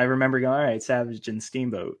it, and I remember going, all right, Savage and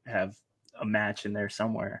Steamboat have a match in there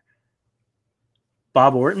somewhere.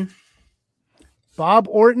 Bob Orton? Bob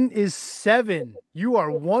Orton is 7. You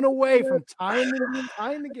are 1 away from tying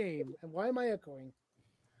the game. And why am I echoing?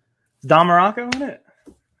 Is Don Morocco in it?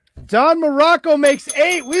 Don Morocco makes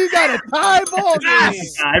 8. We got a tie ball game.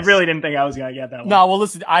 I really didn't think I was going to get that one. No, well,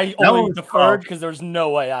 listen, I That only one's deferred tough. because there's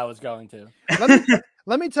no way I was going to.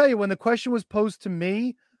 Let me tell you, when the question was posed to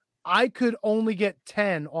me, I could only get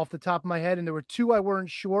 10 off the top of my head, and there were 2 I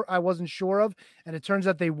wasn't sure of, and it turns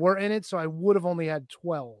out they were in it, so I would have only had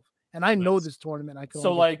 12. And I know this tournament. I could So,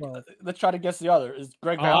 only like, get 12. let's try to guess the other. Is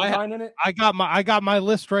Greg Valentine in it? I got my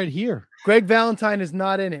list right here. Greg Valentine is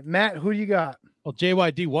not in it. Matt, who do you got? Well,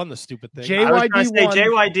 JYD won the stupid thing. I was JYD trying to say won.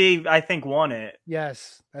 JYD, I think, won it.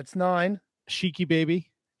 Yes, that's 9. Sheiky Baby.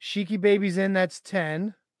 Sheiky Baby's in. That's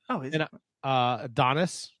 10. Oh, is And it?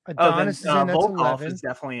 Adonis. Adonis is in. That's Volkov 11. is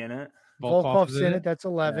definitely in it. Volkov's in it. That's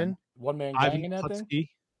 11. One man gang Ivan in that thing? Putski.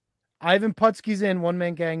 Ivan Putski's in. One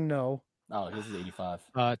Man Gang, no. Oh, this is 85.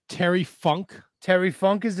 Terry Funk. Terry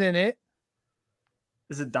Funk is in it.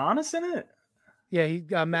 Is Adonis in it?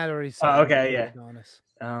 Yeah, Matt already said. Oh, okay, yeah. Adonis.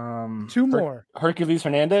 Two more. Hercules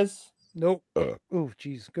Hernandez. Nope. Ooh,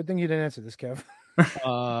 geez. Good thing you didn't answer this, Kev.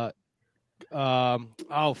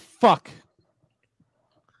 Oh fuck.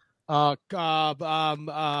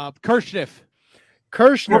 Kirchneff.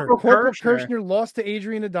 Corporal Kirchner lost to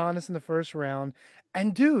Adrian Adonis in the first round.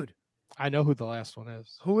 And dude, I know who the last one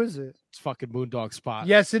is. who is it? It's fucking Moondog Spot.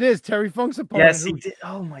 Yes, it is Terry Funk's opponent. Yes, he did.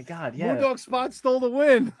 Oh my god, yeah. Moondog Spot stole the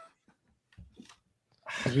win.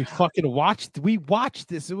 We fucking watched. We watched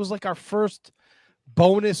this. It was like our first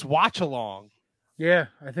bonus watch along. Yeah,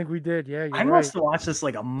 I think we did. Yeah, you're I right. must have watched this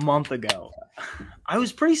like a month ago. I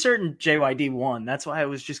was pretty certain JYD won. That's why I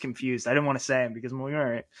was just confused. I didn't want to say him because I'm like, all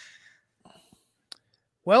right.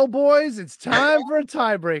 Well, boys, it's time for a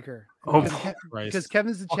tiebreaker. Oh, Because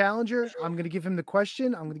Kevin's the challenger, I'm going to give him the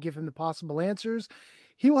question. I'm going to give him the possible answers.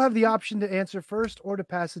 He will have the option to answer first or to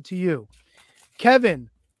pass it to you. Kevin,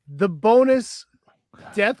 the bonus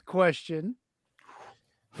death question.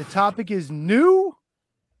 The topic is new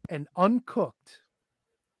and uncooked.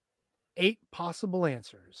 8 possible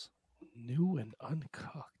answers. New and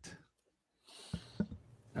uncooked.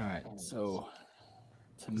 All right, so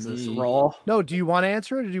to Is this me, raw? No, do you want to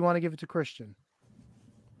answer it or do you want to give it to Christian?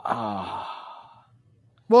 ah,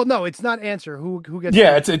 Well, no, it's not answer. Who gets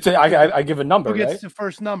yeah, I give a number, who gets right? the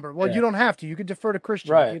first number? Well, Yeah. you don't have to. You could defer to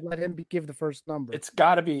Christian. Right. You let him give the first number. It's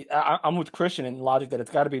got to be. I'm with Christian in logic that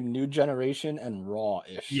it's got to be new generation and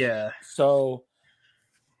raw-ish. Yeah. So,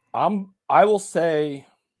 I will say,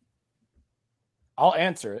 I'll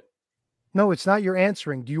answer it. No, it's not your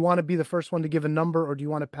answering. Do you want to be the first one to give a number or do you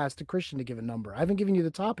want to pass to Christian to give a number? I haven't given you the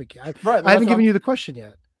topic yet. Right. I haven't given you the question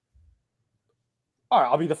yet. All right,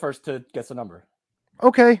 I'll be the first to guess the number.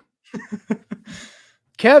 Okay.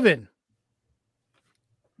 Kevin.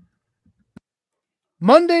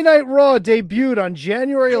 Monday Night Raw debuted on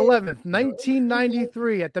January 11th,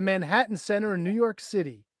 1993 at the Manhattan Center in New York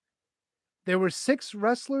City. There were 6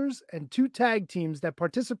 wrestlers and 2 tag teams that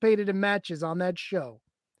participated in matches on that show.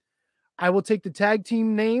 I will take the tag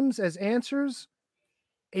team names as answers.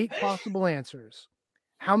 8 possible answers.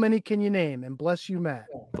 How many can you name? And bless you, Matt.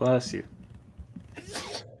 Bless you.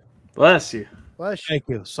 Bless you. Bless you. Thank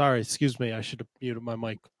you. Sorry, excuse me. I should have muted my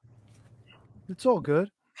mic. It's all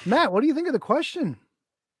good. Matt, what do you think of the question?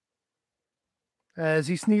 As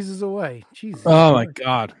he sneezes away. Jesus. Oh my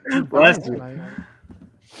god. Bless you.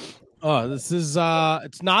 Oh, this is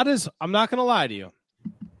it's not as I'm not gonna lie to you.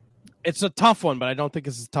 It's a tough one, but I don't think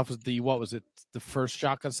it's as tough as the the first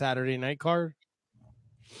Shotgun Saturday Night card.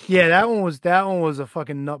 Yeah, that one was a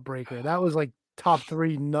fucking nut breaker. That was like top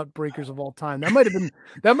 3 nut breakers of all time. That might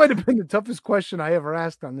have been the toughest question I ever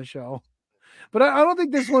asked on the show. But I don't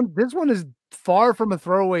think this one is far from a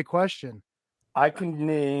throwaway question. I can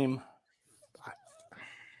name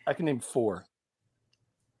 4.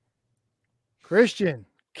 Christian,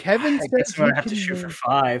 Kevin I says guess I'm he gonna have to can shoot for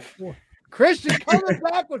name 5. 4. Christian coming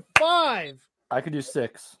back with 5. I could do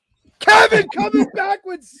 6. Kevin coming back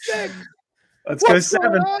with 6. Let's go What's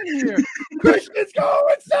 7. going on here? Christian's going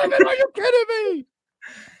with 7. Are you kidding me?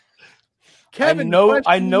 Kevin,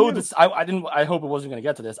 I know you. this. I hope it wasn't going to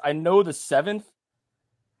get to this. I know the 7th,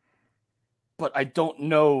 but I don't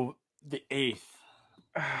know the 8th.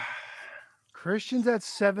 Christian's at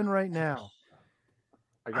 7 right now.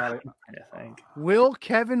 I got it. I think. Will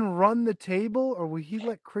Kevin run the table or will he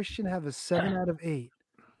let Christian have a 7 out of 8?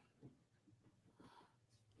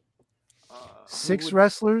 6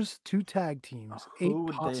 wrestlers, 2 tag teams, 8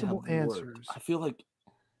 possible answers. I feel like,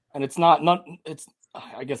 and it's not. It's.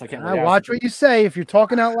 I guess I can't. Really Watch what you say. If you're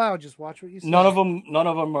talking out loud, just watch what you say. None of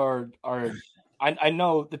them are. I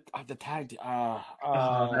know the tag.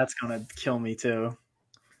 That's gonna kill me too.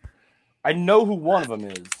 I know who one of them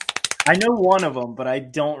is. I know one of them, but I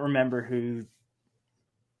don't remember who.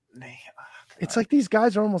 It's like these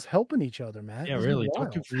guys are almost helping each other, man. Yeah, really.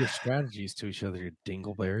 Don't give your strategies to each other, you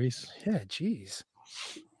dingleberries. Yeah, jeez.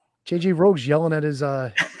 JJ Rogue's yelling at his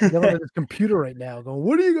computer right now, going,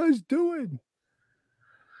 "What are you guys doing?"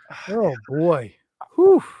 Oh boy.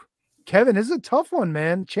 Whew. Kevin, this is a tough one,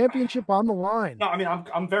 man. Championship on the line. No, I mean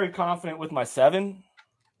I'm very confident with my 7.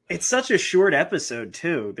 It's such a short episode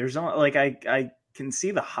too. There's not like I can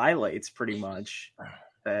see the highlights pretty much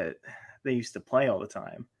that they used to play all the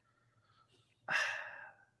time.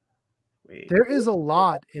 Wait. There is a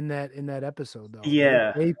lot in that episode, though.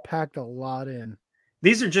 Yeah, they packed a lot in.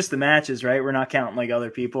 These are just the matches, right? We're not counting like other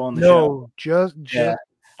people on the show. Just yeah.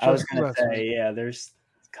 I was gonna say, yeah. There's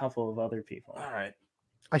a couple of other people. All right.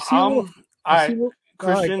 I see.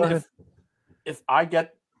 Christian, if I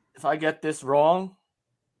get this wrong,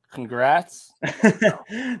 congrats.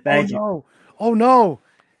 Thank you. No. Oh no.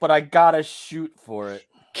 But I gotta shoot for it.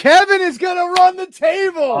 Kevin is going to run the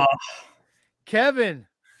table. Oh. Kevin,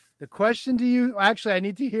 the question to you. Actually, I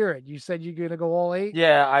need to hear it. You said you're going to go all 8?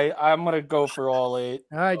 Yeah, I'm gonna go for all 8.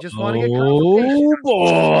 All right, just want to get confirmation. Oh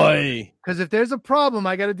boy! Because if there's a problem,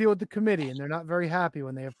 I got to deal with the committee, and they're not very happy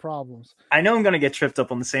when they have problems. I know I'm gonna get tripped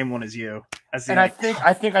up on the same one as you. And I think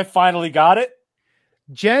I finally got it.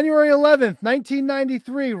 January 11th,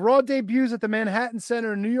 1993, Raw debuts at the Manhattan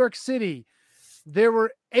Center in New York City. There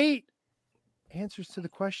were 8 answers to the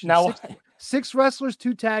question. Now, 6 wrestlers,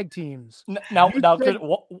 2 tag teams. Now,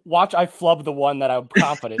 watch I flub the one that I'm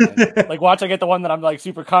confident in. Like, watch I get the one that I'm like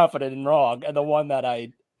super confident in wrong, and the one that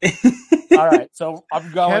I. All right, so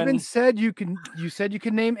I'm going. Kevin said you can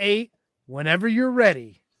name 8 whenever you're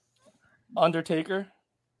ready. Undertaker.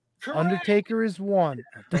 Undertaker is 1.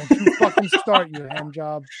 Don't you fucking start, you ham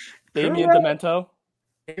job. Damien Demento.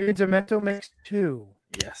 Damien Demento makes 2.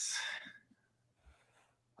 Yes.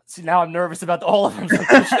 See, now I'm nervous about all of them.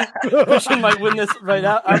 So Christian might win this right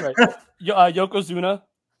now. All right. Yokozuna.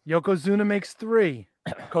 Yokozuna makes 3.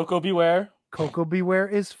 Coco Beware. Coco Beware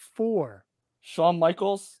is 4. Shawn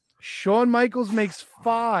Michaels. Shawn Michaels makes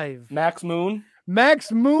 5. Max Moon.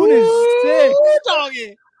 Max Moon is 6.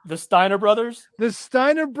 Doggy. The Steiner Brothers. The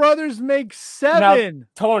Steiner Brothers make 7. Now,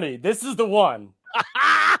 Tony, this is the one.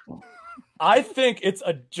 I think it's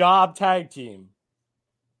a job tag team.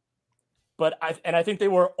 But I think they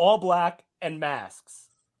were all black and masks.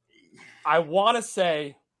 I want to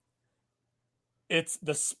say it's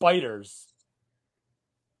the Spiders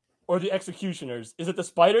or the Executioners. Is it the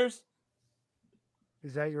Spiders?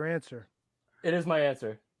 Is that your answer? It is my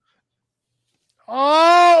answer.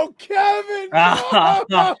 Oh, Kevin!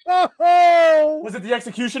 No! Was it the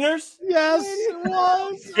Executioners? Yes, it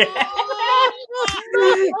was.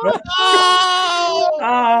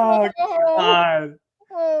 Oh, God.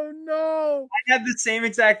 Oh, no. I had the same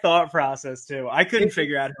exact thought process, too. I couldn't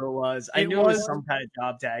figure out who it was. I knew it was some kind of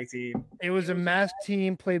job tag team. It was a masked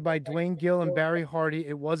team played by Dwayne Gill and Barry Hardy.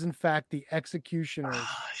 It was, in fact, the Executioners.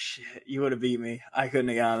 Oh, shit. You would have beat me. I couldn't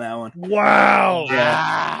have gotten that one. Wow.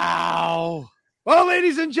 Wow. Well,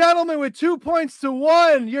 ladies and gentlemen, with 2 points to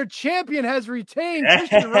 1, your champion has retained.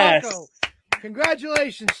 Christian Rocco.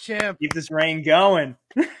 Congratulations, champ. Keep this reign going.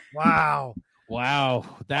 Wow.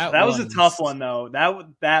 Wow. That was a tough one, though.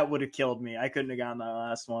 That would have killed me. I couldn't have gotten that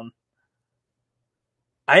last one.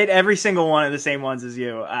 I had every single one of the same ones as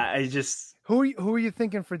you. I just... Who are you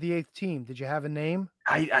thinking for the 8th team? Did you have a name?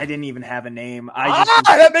 I didn't even have a name.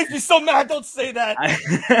 That makes me so mad. Don't say that.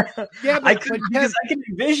 Yeah, I could because I can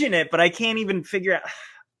envision it, but I can't even figure out.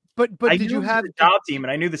 But I did knew you have the job team,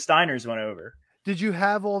 and I knew the Steiners went over. Did you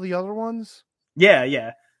have all the other ones?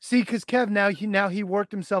 Yeah. See, because Kev now he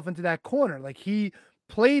worked himself into that corner. Like he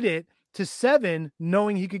played it to 7,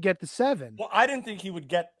 knowing he could get the 7. Well, I didn't think he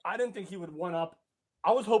would one up.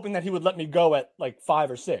 I was hoping that he would let me go at like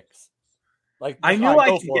 5 or 6. Like I knew I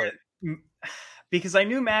could get because I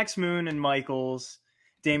knew Max Moon and Michaels,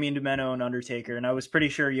 Damien Demento and Undertaker, and I was pretty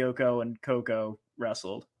sure Yoko and Coco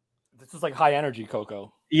wrestled. This is like high energy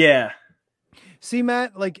Coco. Yeah. See,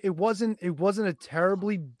 Matt, like it wasn't a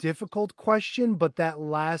terribly difficult question, but that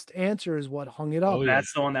last answer is what hung it up. Oh,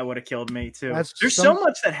 that's the one that would have killed me too. There's so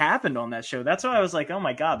much that happened on that show. That's why I was like, oh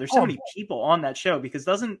my God, there's so many people on that show because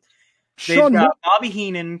they've got Bobby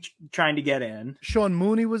Heenan trying to get in. Sean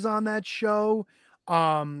Mooney was on that show.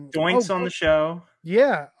 Doink's on the show.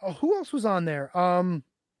 Yeah. Who else was on there?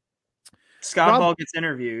 Scott Hall gets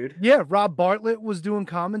interviewed. Yeah, Rob Bartlett was doing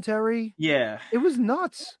commentary. Yeah. It was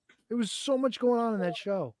nuts. There was so much going on in that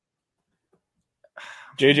show.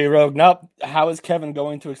 JJ Rogue. Now, how is Kevin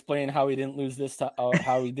going to explain how he didn't lose this time?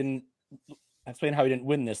 How he didn't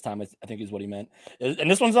win this time? I think is what he meant. And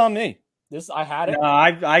this one's on me. I had it. No,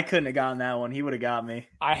 I couldn't have gotten that one. He would have got me.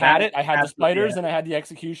 I had it. I had the Spiders and I had the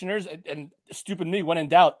Executioners. And stupid me, when in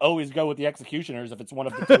doubt, always go with the Executioners if it's one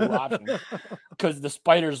of the 2 options. Because the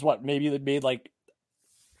Spiders, maybe they made like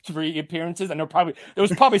 3 appearances, and there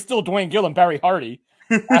was probably still Dwayne Gill and Barry Hardy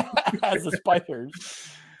as the Spiders.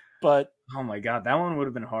 But oh my God, that one would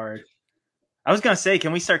have been hard. I was gonna say,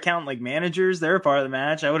 can we start counting like managers? They're a part of the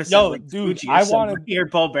match. I would have said, like, dude, Gucci I wanted here,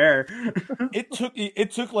 Paul Bear.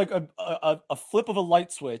 It took like a flip of a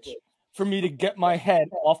light switch for me to get my head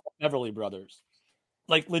off the Beverly Brothers,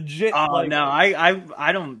 like legit. Oh no,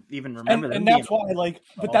 I don't even remember them. And that's why,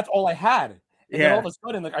 but that's all I had. And then all of a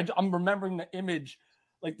sudden, I'm remembering the image,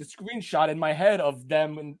 like the screenshot in my head of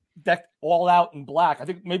them and decked all out in black. I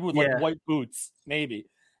think maybe with white boots, maybe,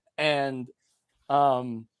 and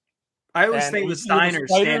I always think the Steiners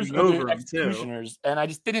standing over them too. And I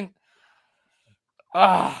just didn't.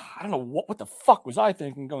 I don't know what the fuck was I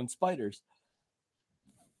thinking going Spiders.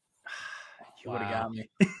 You would have got me.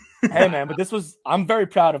 Hey man, but I'm very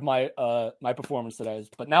proud of my my performance today.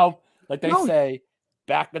 But now, like they say,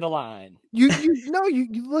 back to the line. You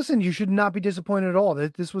listen. You should not be disappointed at all.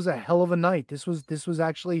 This was a hell of a night. This was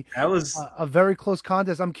actually a very close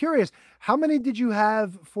contest. I'm curious, how many did you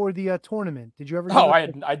have for the tournament? Did you ever? Oh, I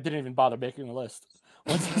didn't even bother making a list.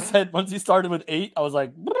 Once he started with 8, I was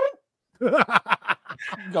like,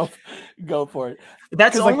 go for it.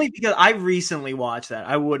 That's only because I recently watched that.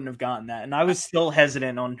 I wouldn't have gotten that, and I was still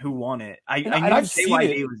hesitant on who won it. I knew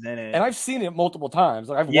JYD was in it, and I've seen it multiple times.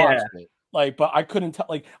 Like I've watched it. Like, but I couldn't tell.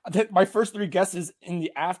 Like, my first 3 guesses in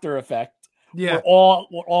the after effect were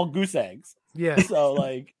all goose eggs. Yeah. So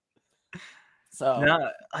like, no,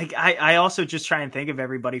 like I also just try and think of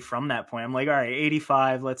everybody from that point. I'm like, all right,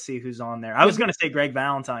 85. Let's see who's on there. I was gonna say Greg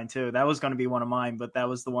Valentine too. That was gonna be one of mine, but that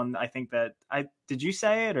was the one I think that did you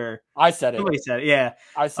say it or I said it? Somebody said it. Yeah,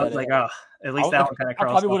 I said was like, oh, at least that one kind of crossed.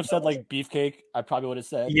 I probably would have said like beefcake. I probably would have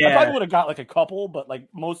said. Yeah. I probably would have got like a couple, but like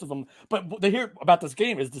most of them. But the hear about this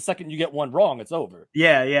game is the second you get one wrong, it's over.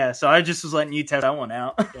 Yeah. So I just was letting you test that one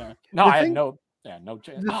out. Yeah. No, I had no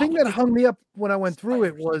chance. The thing that hung me up when I went through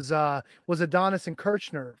it was Adonis and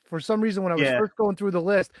Kirchner. For some reason, when I was first going through the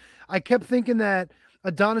list, I kept thinking that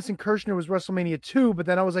Adonis and Kirchner was WrestleMania 2, but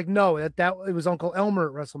then I was like, no, that it was Uncle Elmer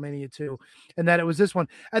at WrestleMania 2, and that it was this one.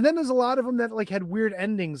 And then there's a lot of them that like had weird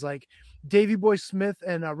endings, like Davey Boy Smith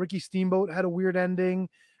and Ricky Steamboat had a weird ending.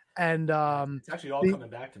 And it's actually all coming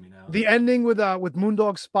back to me now. The ending with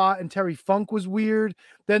Moondog Spot and Terry Funk was weird.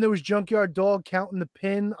 Then there was Junkyard Dog counting the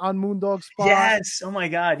pin on Moondog Spot. Yes. Oh my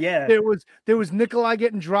God. Yeah. There was Nikolai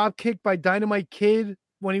getting drop kicked by Dynamite Kid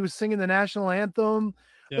when he was singing the national anthem.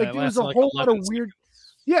 Yeah, like there was a whole lot of weird.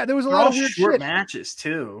 Yeah, there was a They're lot all of weird short shit. matches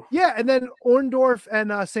too. Yeah, and then Orndorff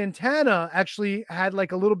and Santana actually had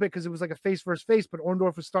like a little bit because it was like a face versus face, but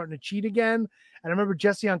Orndorff was starting to cheat again. And I remember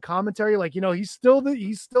Jesse on commentary, like, he's still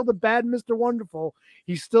the bad Mr. Wonderful.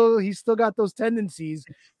 He's still got those tendencies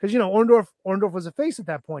because Orndorff was a face at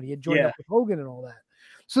that point. He had joined up with Hogan and all that.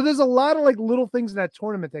 So there's a lot of like little things in that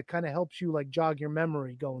tournament that kind of helps you like jog your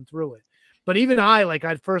memory going through it. But even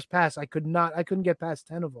I'd first pass, I couldn't get past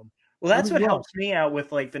 10 of them. Well, that's what helps me out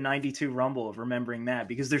with like the 92 Rumble of remembering that,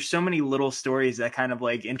 because there's so many little stories that kind of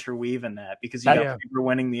like interweave in that, because you got people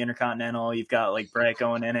winning the Intercontinental, you've got like Brett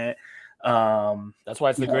going in it. That's why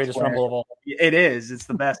it's the greatest Rumble of all. It is. It's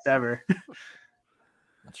the best ever.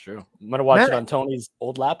 That's true. I'm gonna watch it on Tony's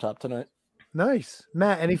old laptop tonight. Nice,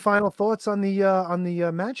 Matt. Any final thoughts on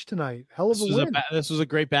the match tonight? Hell of a win. This was a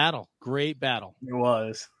great battle. Great battle. It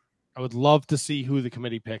was. I would love to see who the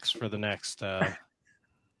committee picks for the next.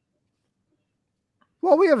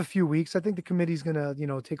 Well, we have a few weeks. I think the committee's gonna,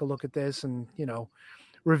 take a look at this and,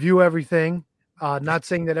 review everything. Not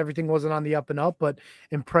saying that everything wasn't on the up and up, but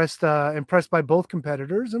impressed by both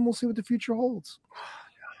competitors, and we'll see what the future holds.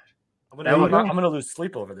 I'm gonna lose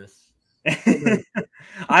sleep over this.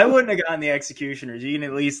 I wouldn't have gotten the Executioners. You can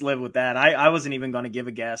at least live with that. I wasn't even going to give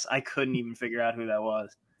a guess. I couldn't even figure out who that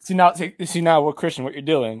was. See now, what Christian, what you're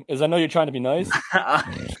doing is, I know you're trying to be nice.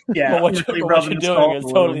 Yeah, but what you're doing is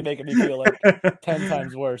totally making me feel like 10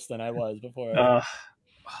 times worse than I was before.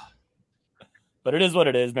 But it is what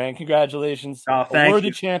it is, man. Congratulations. Oh, thank worthy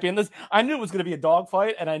you. champion. I knew it was going to be a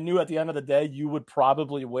dogfight, and I knew at the end of the day you would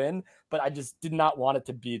probably win, but I just did not want it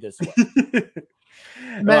to be this way.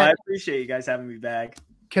 Matt, I appreciate you guys having me back.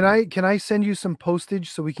 Can I send you some postage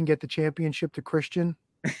so we can get the championship to Christian?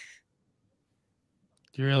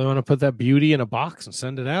 Do you really want to put that beauty in a box and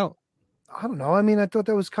send it out? I don't know. I mean, I thought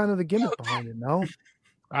that was kind of the gimmick behind it. No,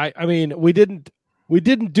 I mean, we didn't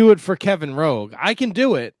do it for Kevin Rogue. I can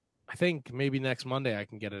do it. I think maybe next Monday I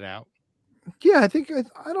can get it out. Yeah,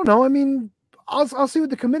 I don't know. I mean, I'll see what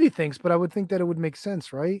the committee thinks, but I would think that it would make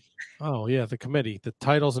sense, right? Oh yeah, the committee. The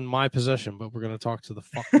title's in my possession, but we're gonna talk to the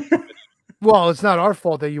fucking committee. Well, it's not our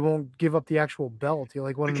fault that you won't give up the actual belt. You're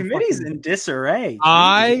like one the of committee's in disarray.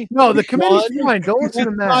 No, the committee's fine. Don't listen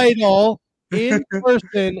to Matt. Title in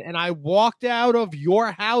person, and I walked out of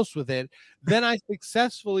your house with it. Then I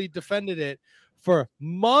successfully defended it for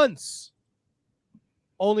months,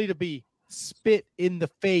 only to be spit in the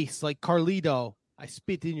face like Carlito. I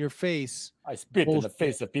spit in your face. I spit in the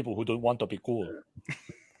face of people who don't want to be cool.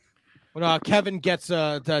 When Kevin gets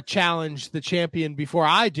to challenge the champion before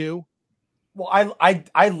I do. Well,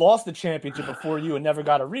 I lost the championship before you and never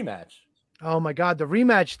got a rematch. Oh my God, the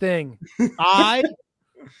rematch thing. I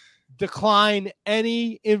decline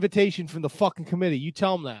any invitation from the fucking committee. You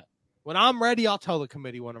tell them that. When I'm ready, I'll tell the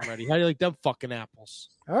committee when I'm ready. How do you like them fucking apples?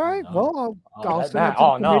 All right. Well, I'll send it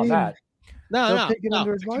to the Matt. They'll take it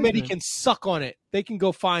under The committee advisement. can suck on it. They can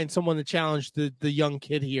go find someone to challenge the young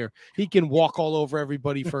kid here. He can walk all over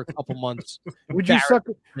everybody for a couple months. Would you suck?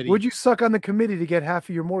 Committee. Would you suck on the committee to get half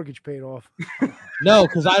of your mortgage paid off? No,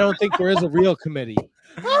 because I don't think there is a real committee.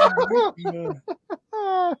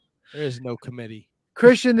 There is no committee.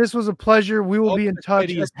 Christian, this was a pleasure. We will be in touch.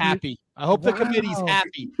 Committee is happy. I hope the committee's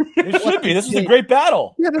happy. It should be. This was a great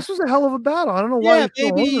battle. Yeah, this was a hell of a battle. I don't know why. Yeah, you're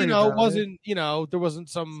so maybe hungry about it. wasn't there wasn't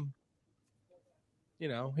some.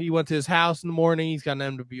 He went to his house in the morning. He's got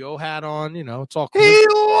an MWO hat on. It's all He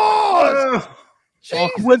lost. all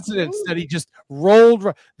coincidence that he just rolled.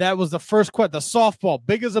 That was the first the softball,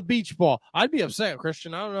 big as a beach ball. I'd be upset,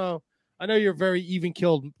 Christian. I don't know. I know you're a very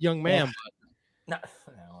even-keeled young man, but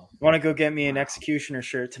Want to go get me an Executioner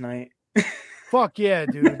shirt tonight? Fuck yeah,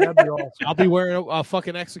 dude. That'd be awesome. I'll be wearing a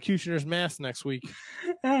fucking executioner's mask next week.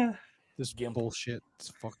 This bullshit.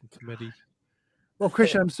 This fucking committee. Well,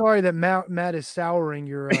 Christian, I'm sorry that Matt is souring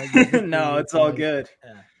your. No, it's all good.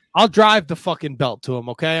 I'll drive the fucking belt to him.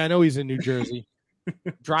 Okay, I know he's in New Jersey.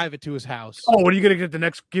 Drive it to his house. Oh, what are you gonna get the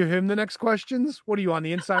next? Give him the next questions. What are you on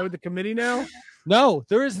the inside with the committee now? No,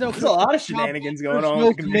 there is no. There's a lot of shenanigans going on. No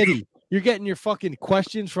with the committee. You're getting your fucking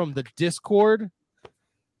questions from the Discord.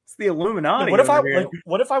 It's the Illuminati. What if over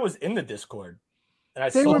what if I was in the Discord and I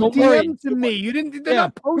They saw were don't worry. DM'd to me. You didn't. They're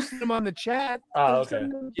not posting them on the chat. Oh, They're okay. sending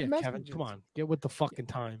them Yeah, Kevin, messages. come on, get with the fucking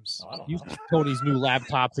times. I don't Use know. Tony's new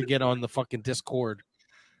laptop to get on the fucking Discord.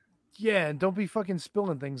 Yeah, and don't be fucking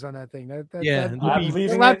spilling things on that thing. Yeah, that, and I'm be-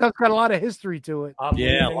 leaving the laptop's got a lot of history to it. I'm Yeah,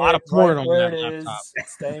 a leaving lot it of porn right on where that it is. laptop.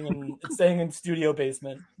 It's staying in studio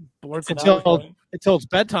basement. Board It's until not- until it's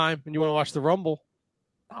bedtime and you want to watch the Rumble.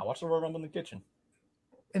 Watch the Royal Rumble in the kitchen.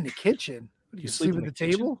 In the kitchen. What, do you sleep sleep in at the the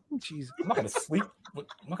kitchen? table? Oh, jeez. I'm not gonna sleep. I'm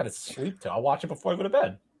not gonna sleep till I watch it before I go to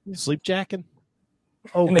bed. You sleep jacking.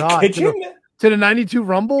 Oh In the God! kitchen? To the 92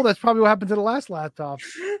 Rumble. That's probably what happened to the last laptop.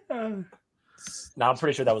 No, I'm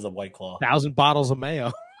pretty sure that was a White Claw. 1,000 bottles of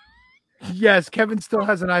mayo. Yes, Kevin still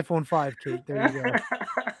has an iPhone 5, Kate. There you go.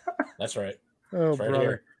 That's right. Oh, It's right brother.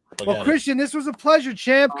 here. Look Well, at it. Christian, this was a pleasure,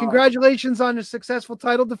 champ. Congratulations on your successful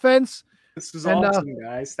title defense. This was And, awesome,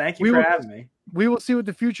 guys. Thank you we for will- having me. We will see what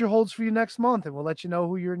the future holds for you next month, and we'll let you know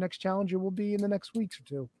who your next challenger will be in the next weeks or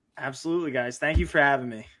two. Absolutely, guys. Thank you for having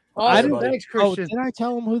me. Awesome. buddy. Thanks, Oh, Christian. did I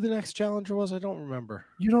tell him who the next challenger was? I don't remember.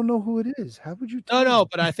 You don't know who it is. How would you? No, tell no, me?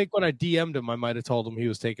 but I think when I DM'd him, I might have told him he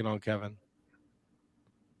was taking on Kevin.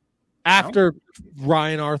 After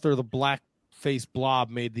Ryan Arthur, the black face blob,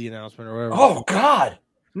 made the announcement or whatever. Oh God.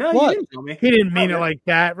 No, What? you didn't tell me. He didn't mean it like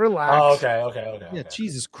that. Relax. Oh, okay. Yeah,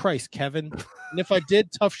 Jesus Christ, Kevin. And if I did,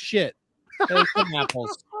 tough shit. Hey, some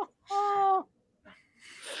apples.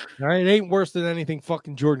 All right, it ain't worse than anything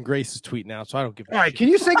fucking Jordan Grace is tweeting out, so I don't give a All right, shit. can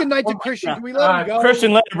you say goodnight to Christian? Can we let him go?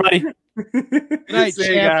 Christian, let everybody. Good night, See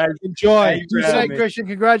you champ. guys. Enjoy. Thank you You for say, having me. Christian,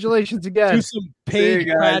 congratulations again. Do some Paige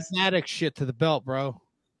you guys. Pragmatic shit to the belt, bro.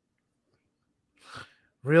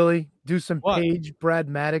 Really? Do some What? Paige Brad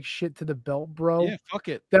Maddox shit to the belt, bro? Yeah, fuck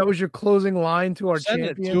it. That was your closing line to our Send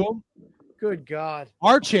it champion? to him. Good God.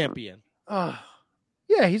 Our champion.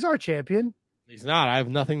 Yeah, he's our champion. He's not. I have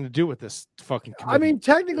nothing to do with this fucking I committee. mean,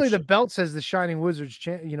 technically, the belt says the Shining Wizards,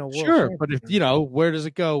 world sure, champion. but if where does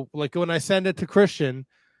it go? Like when I send it to Christian,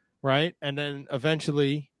 right, and then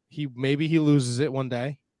eventually maybe he loses it one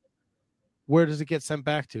day. Where does it get sent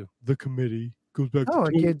back to? The committee goes back Oh,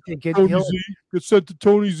 to he'll- Tony Z. Gets sent to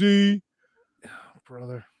Tony Z.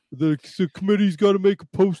 brother. The committee's got to make a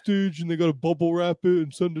postage and they got to bubble wrap it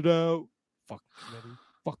and send it out. Fuck the committee.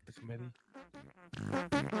 Fuck the committee.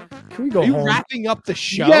 Can we go Are you home? wrapping up the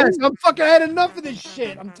show? Yes, I had enough of this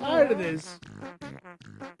shit. I'm tired of this.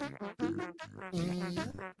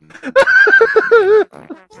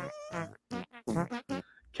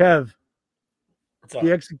 Kev, What's up?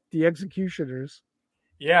 the executioners.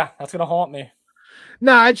 Yeah, that's gonna haunt me.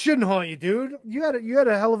 Nah, it shouldn't haunt you, dude. You had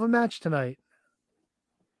a hell of a match tonight.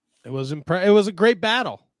 It was it was a great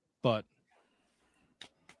battle, but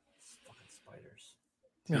Fucking spiders.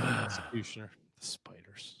 the executioner, the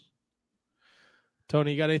spiders.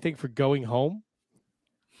 Tony, you got anything for going home?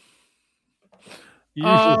 You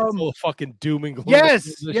usually full of fucking doom and gloom. Yes,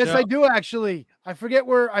 at the yes, show. I do actually. I forget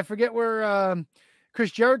where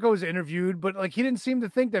Chris Jericho was interviewed, but like he didn't seem to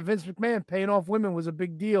think that Vince McMahon paying off women was a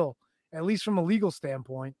big deal, at least from a legal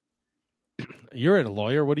standpoint. You're a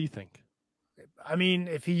lawyer. What do you think? I mean,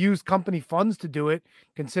 if he used company funds to do it,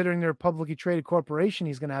 considering they're a publicly traded corporation,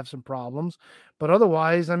 he's going to have some problems. But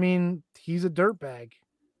otherwise, I mean, he's a dirtbag.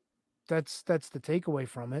 That's the takeaway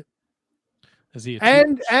from it. Is he?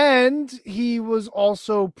 And he was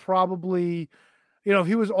also probably, if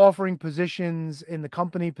he was offering positions in the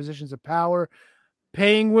company, positions of power,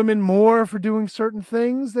 paying women more for doing certain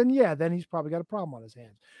things, then yeah, then he's probably got a problem on his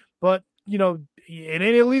hands. But you know, it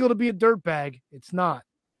ain't illegal to be a dirtbag. It's not.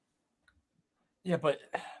 Yeah, but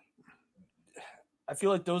I feel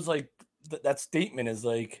like those that statement is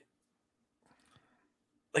like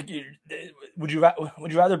you would you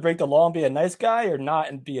rather break the law and be a nice guy or not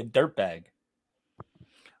and be a dirtbag?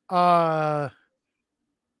 Yeah,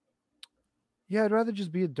 I'd rather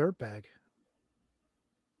just be a dirtbag.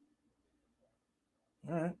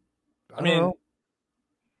 All right. I mean,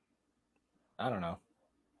 I don't know.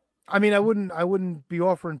 I mean, I wouldn't be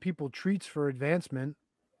offering people treats for advancement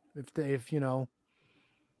if you know.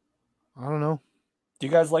 I don't know. Do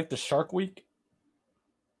you guys like the Shark Week?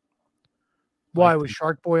 Why was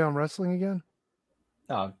Shark Boy on wrestling again?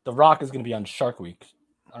 No, The Rock is going to be on Shark Week.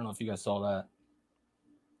 I don't know if you guys saw that.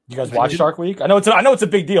 You guys watch Shark Week? I know it's a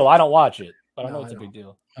big deal. I don't watch it, but I know it's a big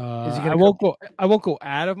deal. I won't go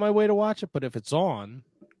out of my way to watch it, but if it's on,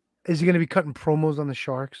 is he going to be cutting promos on the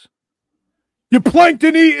Sharks? You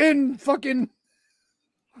plankton eating fucking.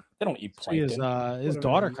 They don't eat plankton. His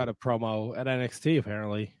daughter cut a promo at NXT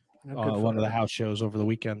apparently. One of the house shows over the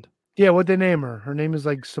weekend. Yeah, what'd they name her? Her name is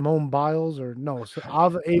like Simone Biles or no,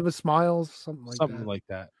 Ava Smiles, something like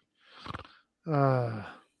that.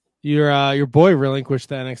 Your boy relinquished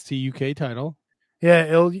the NXT UK title.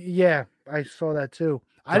 Yeah, I saw that too.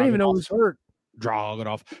 I didn't even know he was hurt.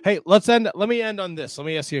 Dragunov. Hey, let me end on this. Let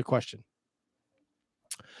me ask you a question.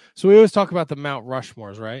 So we always talk about the Mount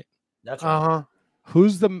Rushmores, right? That's right.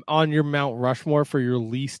 Who's on your Mount Rushmore for your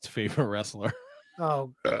least favorite wrestler?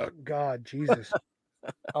 Oh God, Jesus.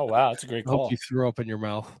 Oh wow, that's a great call. I hope you threw up in your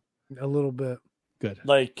mouth. A little bit. Good.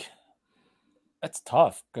 Like, that's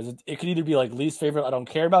tough because it could either be like least favorite I don't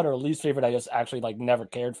care about or least favorite I just actually like never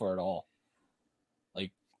cared for at all.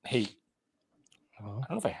 Like hate. I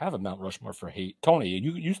don't know if I have a Mount Rushmore for hate. Tony,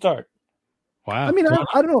 you start. Wow. I mean,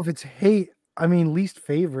 I don't know if it's hate. I mean, least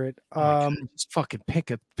favorite. Just fucking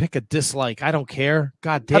pick a dislike. I don't care.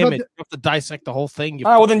 God damn it! You have to dissect the whole thing.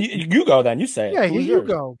 All right, well then you go. Then you say it. Yeah, you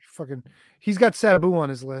go. Fucking. He's got Sabu on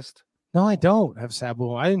his list. No, I don't have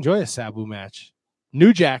Sabu. I enjoy a Sabu match.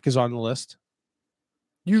 New Jack is on the list.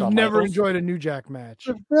 You've never enjoyed a New Jack match.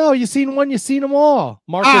 No, you seen one. You seen them all.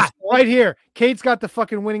 Marcos right here. Kate's got the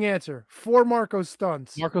fucking winning answer. 4 Marco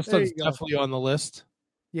stunts. Marco stunts definitely on the list.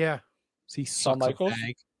 Yeah. He sucks a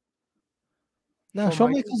bag. No,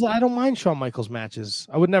 Shawn Michaels. I don't mind Shawn Michaels matches.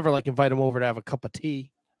 I would never invite him over to have a cup of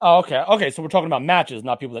tea. Oh, okay. Okay, so we're talking about matches,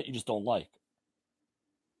 not people that you just don't like.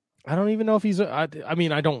 I don't even know if he's. I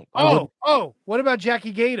mean, I don't. What about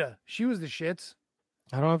Jackie Gata? She was the shits.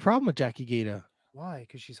 I don't have a problem with Jackie Gata. Why?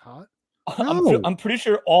 Because she's hot. No. I'm pretty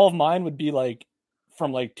sure all of mine would be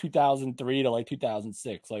from 2003 to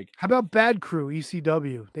 2006. How about Bad Crew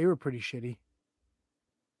ECW? They were pretty shitty.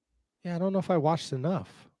 Yeah, I don't know if I watched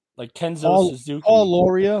enough. Like Kenzo Suzuki. Paul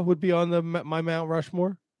Loria would be on my Mount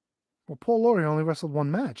Rushmore. Well, Paul Loria only wrestled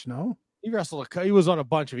one match, no? He was on a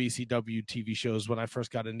bunch of ECW TV shows when I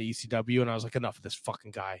first got into ECW, and I was like, enough of this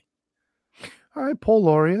fucking guy. All right, Paul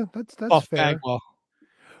Loria. That's Buff fair. Bagwell.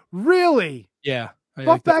 Really? Yeah.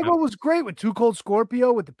 Buff Bagwell was great with Too Cold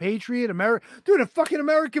Scorpio, with the Patriot, a fucking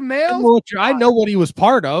American Male. I know what he was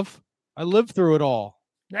part of. I lived through it all.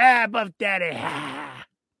 Buff Daddy.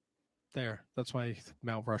 There. That's my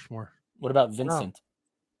Mount Rushmore. What about Vincent?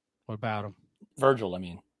 What about him? Virgil, I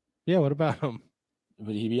mean. Yeah, what about him?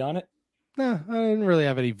 Would he be on it? Nah, I didn't really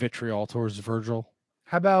have any vitriol towards Virgil.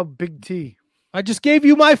 How about Big T? I just gave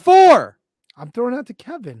you my 4. I'm throwing out to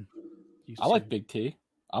Kevin. I like Big T.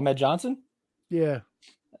 Ahmed Johnson? Yeah.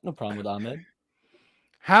 No problem with Ahmed.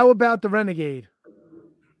 How about the Renegade?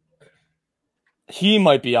 He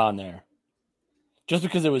might be on there. Just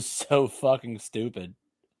because it was so fucking stupid.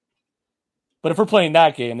 But if we're playing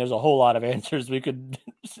that game, there's a whole lot of answers we could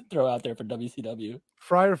throw out there for WCW.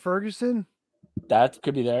 Friar Ferguson? That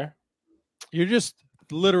could be there. You're just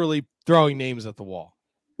literally throwing names at the wall.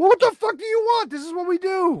 Well, what the fuck do you want? This is what we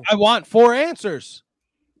do. I want 4 answers.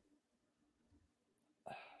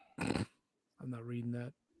 I'm not reading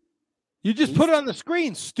that. You just put it on the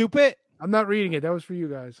screen, stupid. I'm not reading it. That was for you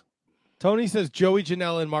guys. Tony says Joey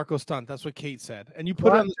Janela and Marco Stunt. That's what Kate said. And you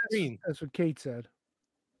put it on the screen. That's what Kate said.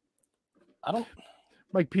 I don't.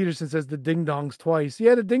 Mike Peterson says the Ding Dongs twice.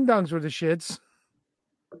 Yeah, the Ding Dongs were the shits.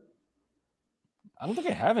 I don't think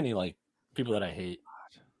I have any people that I hate.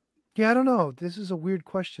 Yeah, I don't know. This is a weird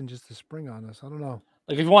question just to spring on us. I don't know.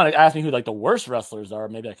 If you want to ask me who the worst wrestlers are,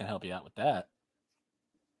 maybe I can help you out with that.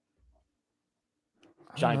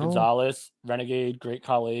 Johnny Gonzalez, Renegade, Great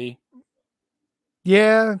Khali.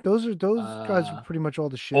 Yeah, those guys are pretty much all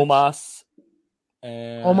the shit. Omos.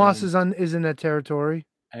 And Omos is in that territory.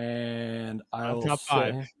 And I'll top say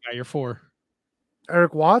 5. Got your 4.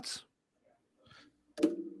 Eric Watts.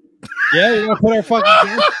 Yeah, you're gonna put our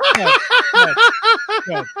fucking.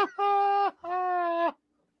 Good.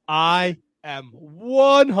 I am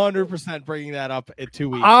 100% bringing that up in 2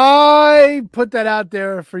 weeks. I put that out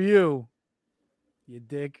there for you, you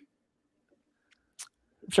dick.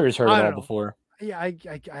 I'm sure he's heard I it don't all know. before. Yeah, I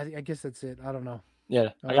guess that's it. I don't know. Yeah,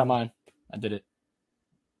 I got mine. I did it.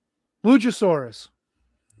 Luchasaurus.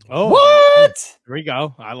 Oh, What? There we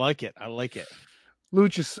go. I like it.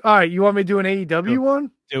 Luchas. All right, you want me to do an AEW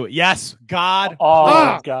one? Do it. Yes. God.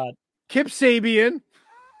 Oh, God. Kip Sabian.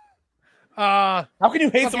 How can you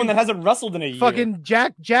hate someone that hasn't wrestled in a year? Fucking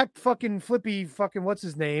Jack fucking Flippy fucking what's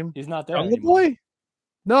his name? He's not there Jungle anymore. Boy?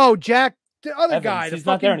 No, Jack, the other Evans, guy, the he's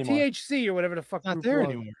not there fucking anymore. THC or whatever the fuck. Not group there was.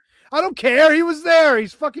 anymore. I don't care. He was there.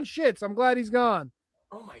 He's fucking shits. I'm glad he's gone.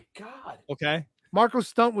 Oh, my God. Okay. Marco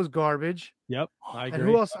Stunt was garbage. Yep. I agree. And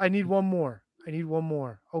who else? I need one more.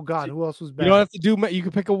 Oh God, who else was bad? You don't have to do. You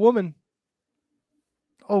can pick a woman.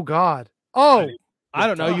 Oh God. Oh, I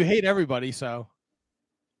don't know. You hate everybody, so.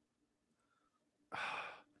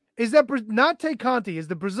 is that not Tay Conti? Is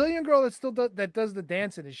the Brazilian girl that still that does the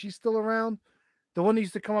dancing? Is she still around? The one that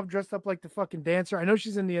used to come up dressed up like the fucking dancer. I know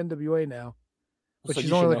she's in the NWA now, but So she's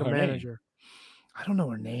you only should like a know her name. manager. I don't know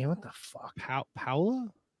her name. What the fuck? Paula?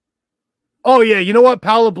 Oh yeah, you know what?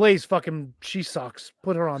 Paula Blaze, fucking, she sucks.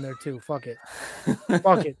 Put her on there too. Fuck it.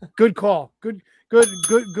 Fuck it. Good call. Good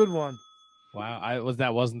one. Wow,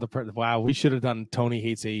 wasn't the wow. We should have done Tony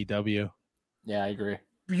hates AEW. Yeah, I agree.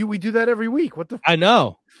 We do that every week. What the? I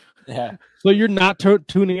know. Yeah. So you're not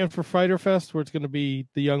tuning in for Fyter Fest, where it's going to be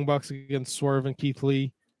the Young Bucks against Swerve and Keith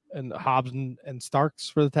Lee and Hobbs and Starks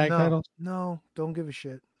for the tag titles? No, don't give a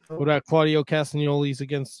shit. What about Claudio Castagnoli's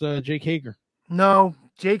against Jake Hager? No,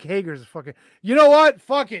 Jake Hager's a fucking. You know what?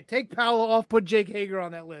 Fuck it. Take Paolo off. Put Jake Hager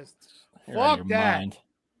on that list. You're out of Fuck your that. mind.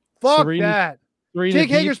 Fuck Serena- that. Serena Jake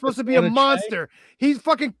Deeb Hager's supposed to be a and monster. He's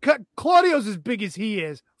fucking Claudio's as big as he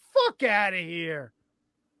is. Fuck out of here.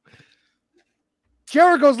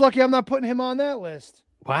 Jericho's lucky I'm not putting him on that list.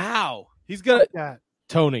 Wow, he's gonna. That.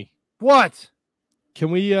 Tony, What? can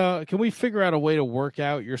we figure out a way to work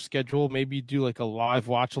out your schedule? Maybe do like a live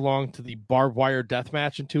watch along to the barbed wire death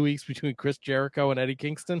match in 2 weeks between Chris Jericho and Eddie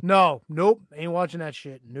Kingston. No. Nope. Ain't watching that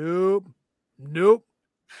shit. Nope.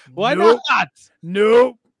 Why Nope. not?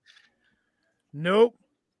 Nope.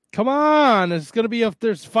 Come on, it's gonna be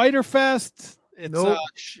there's Fyter Fest. It's Nope.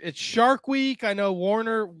 It's Shark Week. I know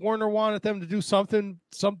Warner wanted them to do something,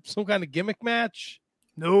 some kind of gimmick match.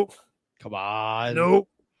 Nope. Come on. Nope.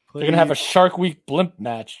 They're gonna have a Shark Week blimp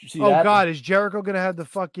match. You see Oh that? God, is Jericho gonna have the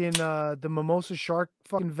fucking the mimosa shark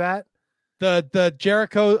fucking vat? The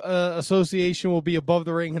Jericho Association will be above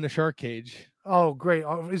the ring in a shark cage. Oh great.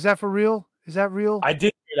 Is that for real? Is that real? I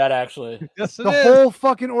did hear that actually. Yes, it The is. whole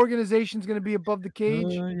fucking organization's gonna be above the cage.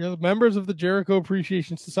 Yeah, members of the Jericho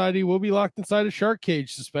Appreciation Society will be locked inside a shark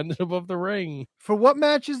cage, suspended above the ring. For what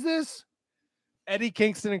match is this? Eddie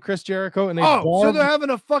Kingston and Chris Jericho, and So they're having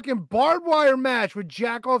a fucking barbed wire match with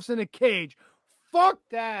jackoffs in a cage. Fuck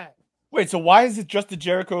that. Wait, so why is it just the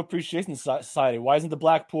Jericho Appreciation Society? Why isn't the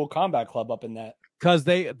Blackpool Combat Club up in that? because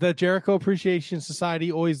the Jericho Appreciation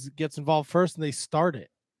Society always gets involved first, and they start it.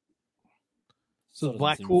 So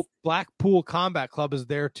the Blackpool Combat Club is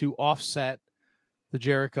there to offset the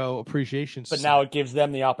Jericho Appreciation But Society. now it gives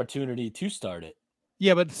them the opportunity to start it.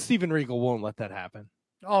 Yeah, but Steven Regal won't let that happen.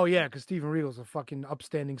 Oh yeah, because Steven Regal's a fucking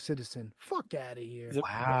upstanding citizen. Fuck out of here.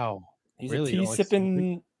 Wow. He's Really? a You tea don't like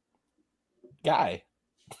sipping guy.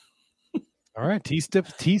 All right, tea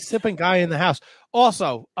sipping guy in the house.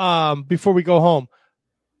 Also, before we go home,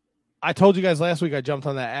 I told you guys last week I jumped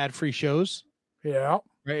on that ad-free shows. Yeah.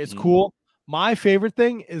 Right, it's cool. My favorite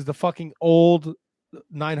thing is the fucking old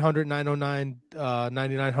 900, 909,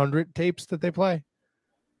 9900 tapes that they play.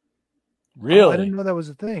 Really? I didn't know that was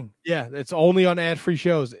a thing. Yeah, it's only on ad-free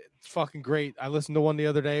shows. It's fucking great. I listened to one the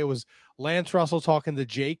other day. It was Lance Russell talking to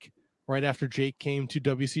Jake right after Jake came to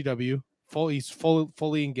WCW. He's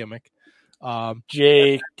fully in gimmick.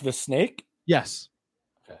 Jake the Snake? Yes.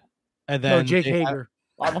 Okay. And then Jake Hager.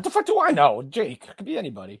 What the fuck do I know? Jake. It could be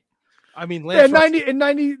anybody. I mean, Yeah, Lance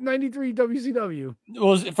 93 WCW. It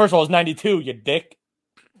was, first of all, it was 92, you dick.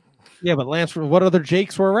 Yeah, but Lance, what other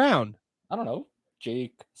Jakes were around? I don't know.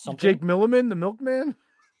 Jake something. Jake Milliman, the milkman.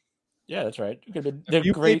 Yeah, that's right. It could have been, If they're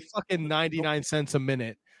you great. paid fucking 99 cents a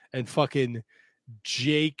minute and fucking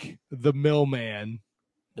Jake the Millman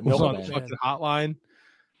The was on the Millman. fucking hotline.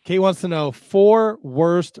 Kate wants to know 4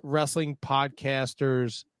 worst wrestling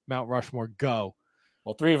podcasters, Mount Rushmore. Go.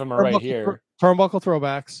 Well, 3 of them are right here. Turnbuckle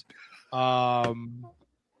throwbacks.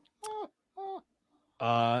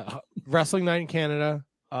 Wrestling Night in Canada.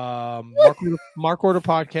 Mark Order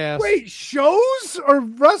Podcast. Wait, shows or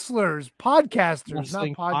wrestlers? Podcasters,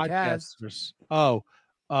 Wrestling not podcasts. podcasters.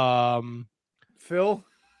 Oh, Phil,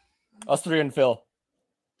 Us three and Phil.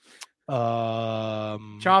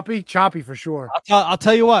 Choppy for sure. I'll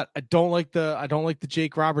tell you what. I don't like the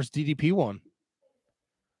Jake Roberts DDP one.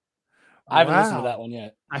 I haven't listened to that one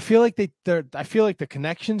yet. I feel like I feel like the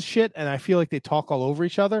connections shit, and I feel like they talk all over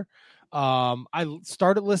each other. I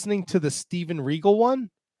started listening to the Steven Regal one,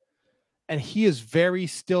 and he is very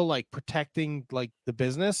still like protecting like the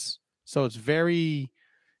business. So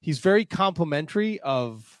he's very complimentary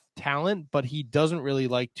of talent, but he doesn't really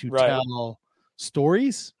like to tell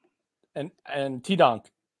stories. And T Donk,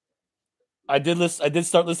 I did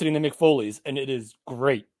start listening to Mick Foley's, and it is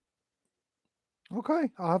great. Okay,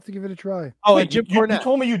 I'll have to give it a try. Oh, Wait, and Jim you Cornette.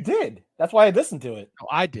 told me you did. That's why I listened to it. No,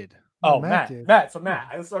 I did. Oh, Matt Matt. did. So Matt,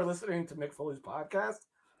 I started listening to Mick Foley's podcast,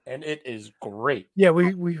 and it is great. Yeah,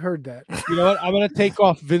 we heard that. You know what? I'm gonna take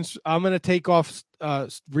off Vince. I'm gonna take off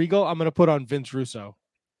Regal. I'm gonna put on Vince Russo.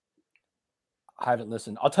 I haven't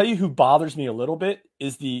listened. I'll tell you who bothers me a little bit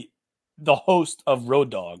is the host of Road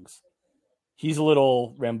Dogs. He's a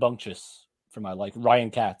little rambunctious for my like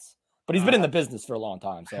Ryan Katz, but he's been in the business for a long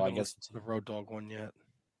time, so I guess to the Road Dogg one yet.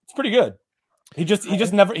 It's pretty good. He just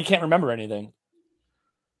he can't remember anything.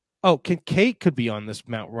 Oh, Kate could be on this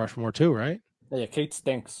Mount Rushmore too, right? Yeah, Kate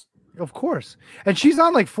stinks. Of course, and she's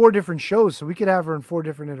on like 4 different shows, so we could have her in 4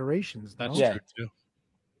 different iterations. That's no? true too.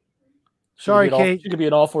 Sorry, Kate. She could be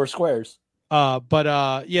in all 4 squares.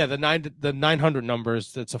 But yeah, the 900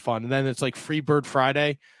 numbers. That's a fun. And then it's like Freebird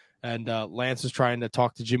Friday, and Lance is trying to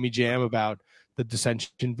talk to Jimmy Jam about the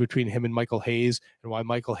dissension between him and Michael Hayes, and why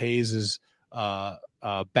Michael Hayes is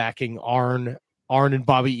backing Arn and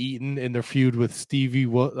Bobby Eaton in their feud with Steve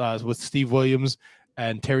Williams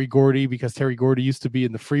and Terry Gordy, because Terry Gordy used to be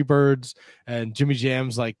in the Freebirds, and Jimmy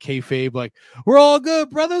Jam's like kayfabe, like, we're all good,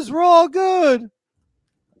 brothers, we're all good.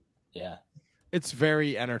 Yeah, it's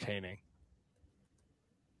very entertaining.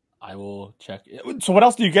 I will check. So what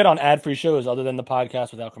else do you get on ad-free shows other than the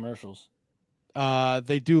podcast without commercials?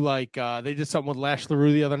 They do like they did something with Lash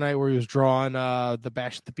LaRue the other night where he was drawing the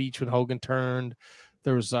Bash at the Beach when Hogan turned.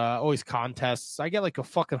 There was always contests. I get like a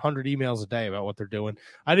fucking 100 emails a day about what they're doing.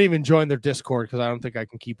 I didn't even join their Discord because I don't think I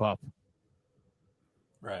can keep up.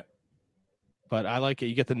 Right. But I like it.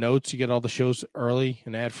 You get the notes. You get all the shows early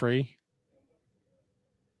and ad free.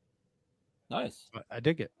 Nice. I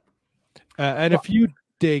dig it. And if you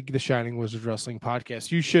dig the Shining Wizards Wrestling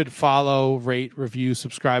Podcast, you should follow, rate, review,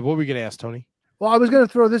 subscribe. What were we going to ask, Tony? Well, I was going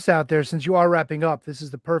to throw this out there since you are wrapping up. This is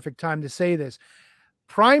the perfect time to say this.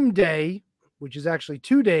 Prime Day, which is actually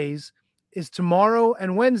 2 days, is tomorrow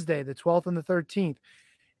and Wednesday, the 12th and the 13th.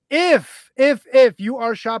 If you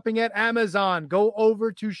are shopping at Amazon, go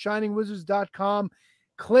over to shiningwizards.com,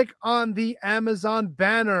 click on the Amazon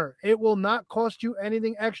banner. It will not cost you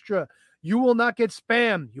anything extra. You will not get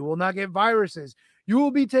spam. You will not get viruses. You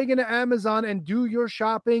will be taken to Amazon and do your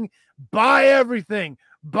shopping. Buy everything.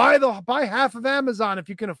 Buy half of Amazon if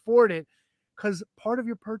you can afford it, because part of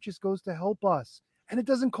your purchase goes to help us. And it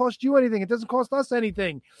doesn't cost you anything. It doesn't cost us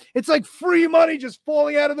anything. It's like free money just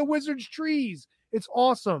falling out of the Wizards' trees. It's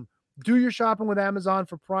awesome. Do your shopping with Amazon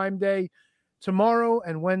for Prime Day tomorrow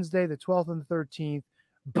and Wednesday, the 12th and the 13th.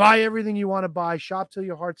 Buy everything you want to buy. Shop till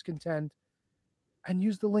your heart's content. And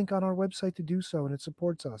use the link on our website to do so, and it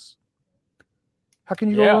supports us. How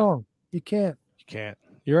can you go wrong? You can't. You can't.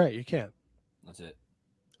 You're right. You can't. That's it.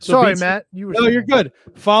 Sorry, Matt. You're good.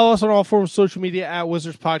 Follow us on all forms of social media at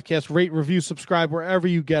Wizards Podcast. Rate, review, subscribe wherever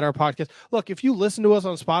you get our podcast. Look, if you listen to us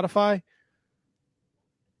on Spotify,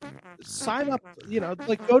 sign up.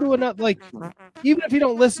 Go to another. Even if you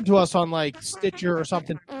don't listen to us on like Stitcher or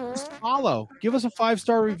something, just follow. Give us a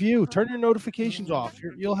 5-star review. Turn your notifications off.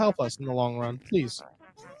 You'll help us in the long run, please.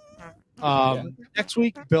 Next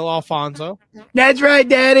week, Bill Alfonso. That's right,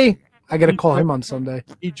 Daddy. I got to call him on Sunday.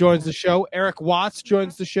 He joins the show. Eric Watts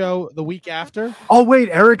joins the show the week after. Oh, wait.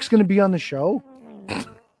 Eric's going to be on the show?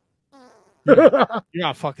 You're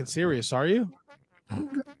not fucking serious, are you?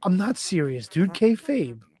 I'm not serious, dude.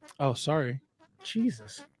 Kayfabe. Oh, sorry.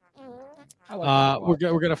 Jesus. We're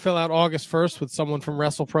going to fill out August 1st with someone from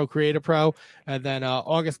WrestlePro Creative Pro. And then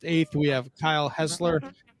August 8th, we have Kyle Hessler.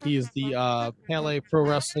 He is the Pele Pro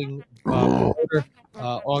Wrestling promoter.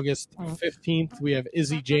 August 15th, we have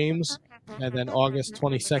Izzy James. And then August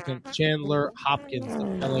 22nd, Chandler Hopkins,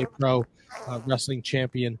 the LA Pro Wrestling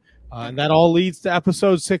Champion. And that all leads to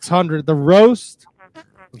episode 600, the roast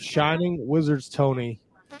of Shining Wizards Tony.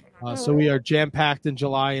 So we are jam-packed in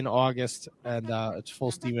July and August, and it's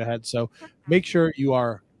full steam ahead. So make sure you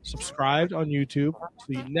are subscribed on YouTube so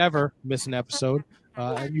you never miss an episode,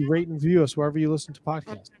 and you rate and review us wherever you listen to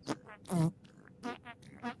podcasts.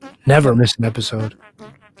 Never miss an episode.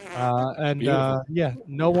 Yeah,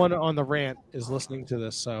 no one on the rant is listening to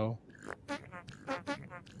this, so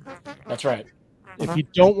That's right. if you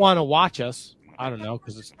don't want to watch us, I don't know,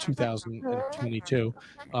 because it's 2022,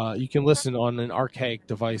 you can listen on an archaic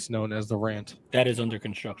device known as the rant. That is under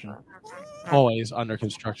construction. Always under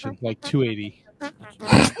construction, like 280.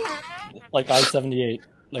 Like I-78,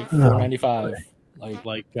 like 495.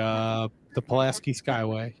 Like the Pulaski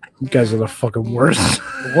Skyway. You guys are the fucking worst.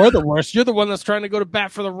 We're the worst. You're the one that's trying to go to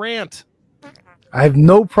bat for the rant. I have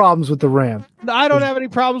no problems with the rant. I don't have any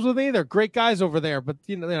problems with either. Great guys over there, but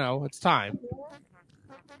you know, it's time.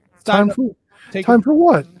 It's Time for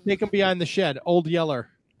what? Take them behind the shed. Old Yeller.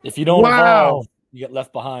 If you don't evolve, you get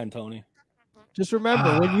left behind, Tony. Just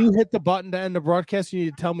remember, when you hit the button to end the broadcast, you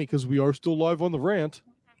need to tell me because we are still live on the rant.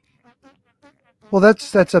 Well,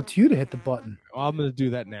 that's up to you to hit the button. Well, I'm going to do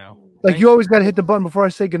that now. Like you always got to hit the button before I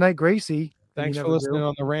say goodnight, Gracie. Thanks for listening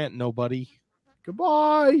on the rant, nobody.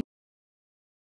 Goodbye.